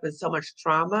wrapped up in so much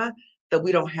trauma that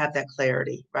we don't have that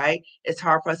clarity, right? It's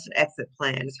hard for us to exit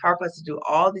plan. It's hard for us to do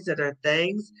all these other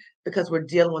things because we're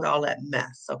dealing with all that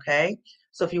mess, okay?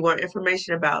 So if you want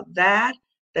information about that,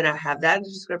 then I have that in the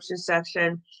description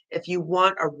section. If you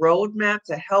want a roadmap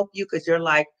to help you because you're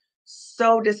like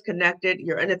so disconnected,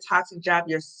 you're in a toxic job,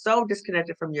 you're so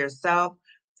disconnected from yourself,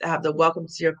 I have the Welcome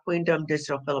to Your Queendom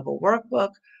digital fillable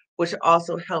workbook, which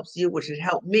also helps you, which has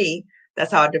helped me.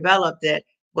 That's how I developed it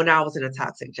when I was in a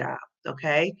toxic job,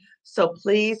 okay? So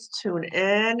please tune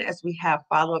in as we have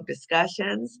follow-up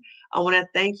discussions. I want to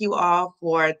thank you all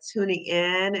for tuning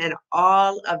in and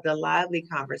all of the lively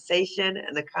conversation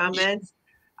and the comments.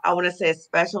 I want to say a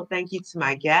special thank you to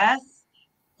my guests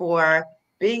for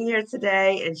being here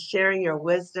today and sharing your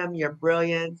wisdom, your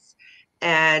brilliance.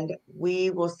 And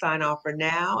we will sign off for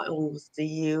now and we will see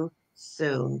you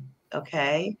soon.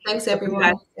 Okay. Thanks,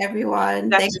 everyone.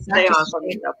 Everyone. Thanks to stay on for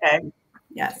me. Okay.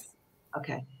 Yes.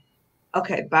 Okay.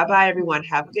 Okay. Bye-bye, everyone.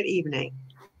 Have a good evening.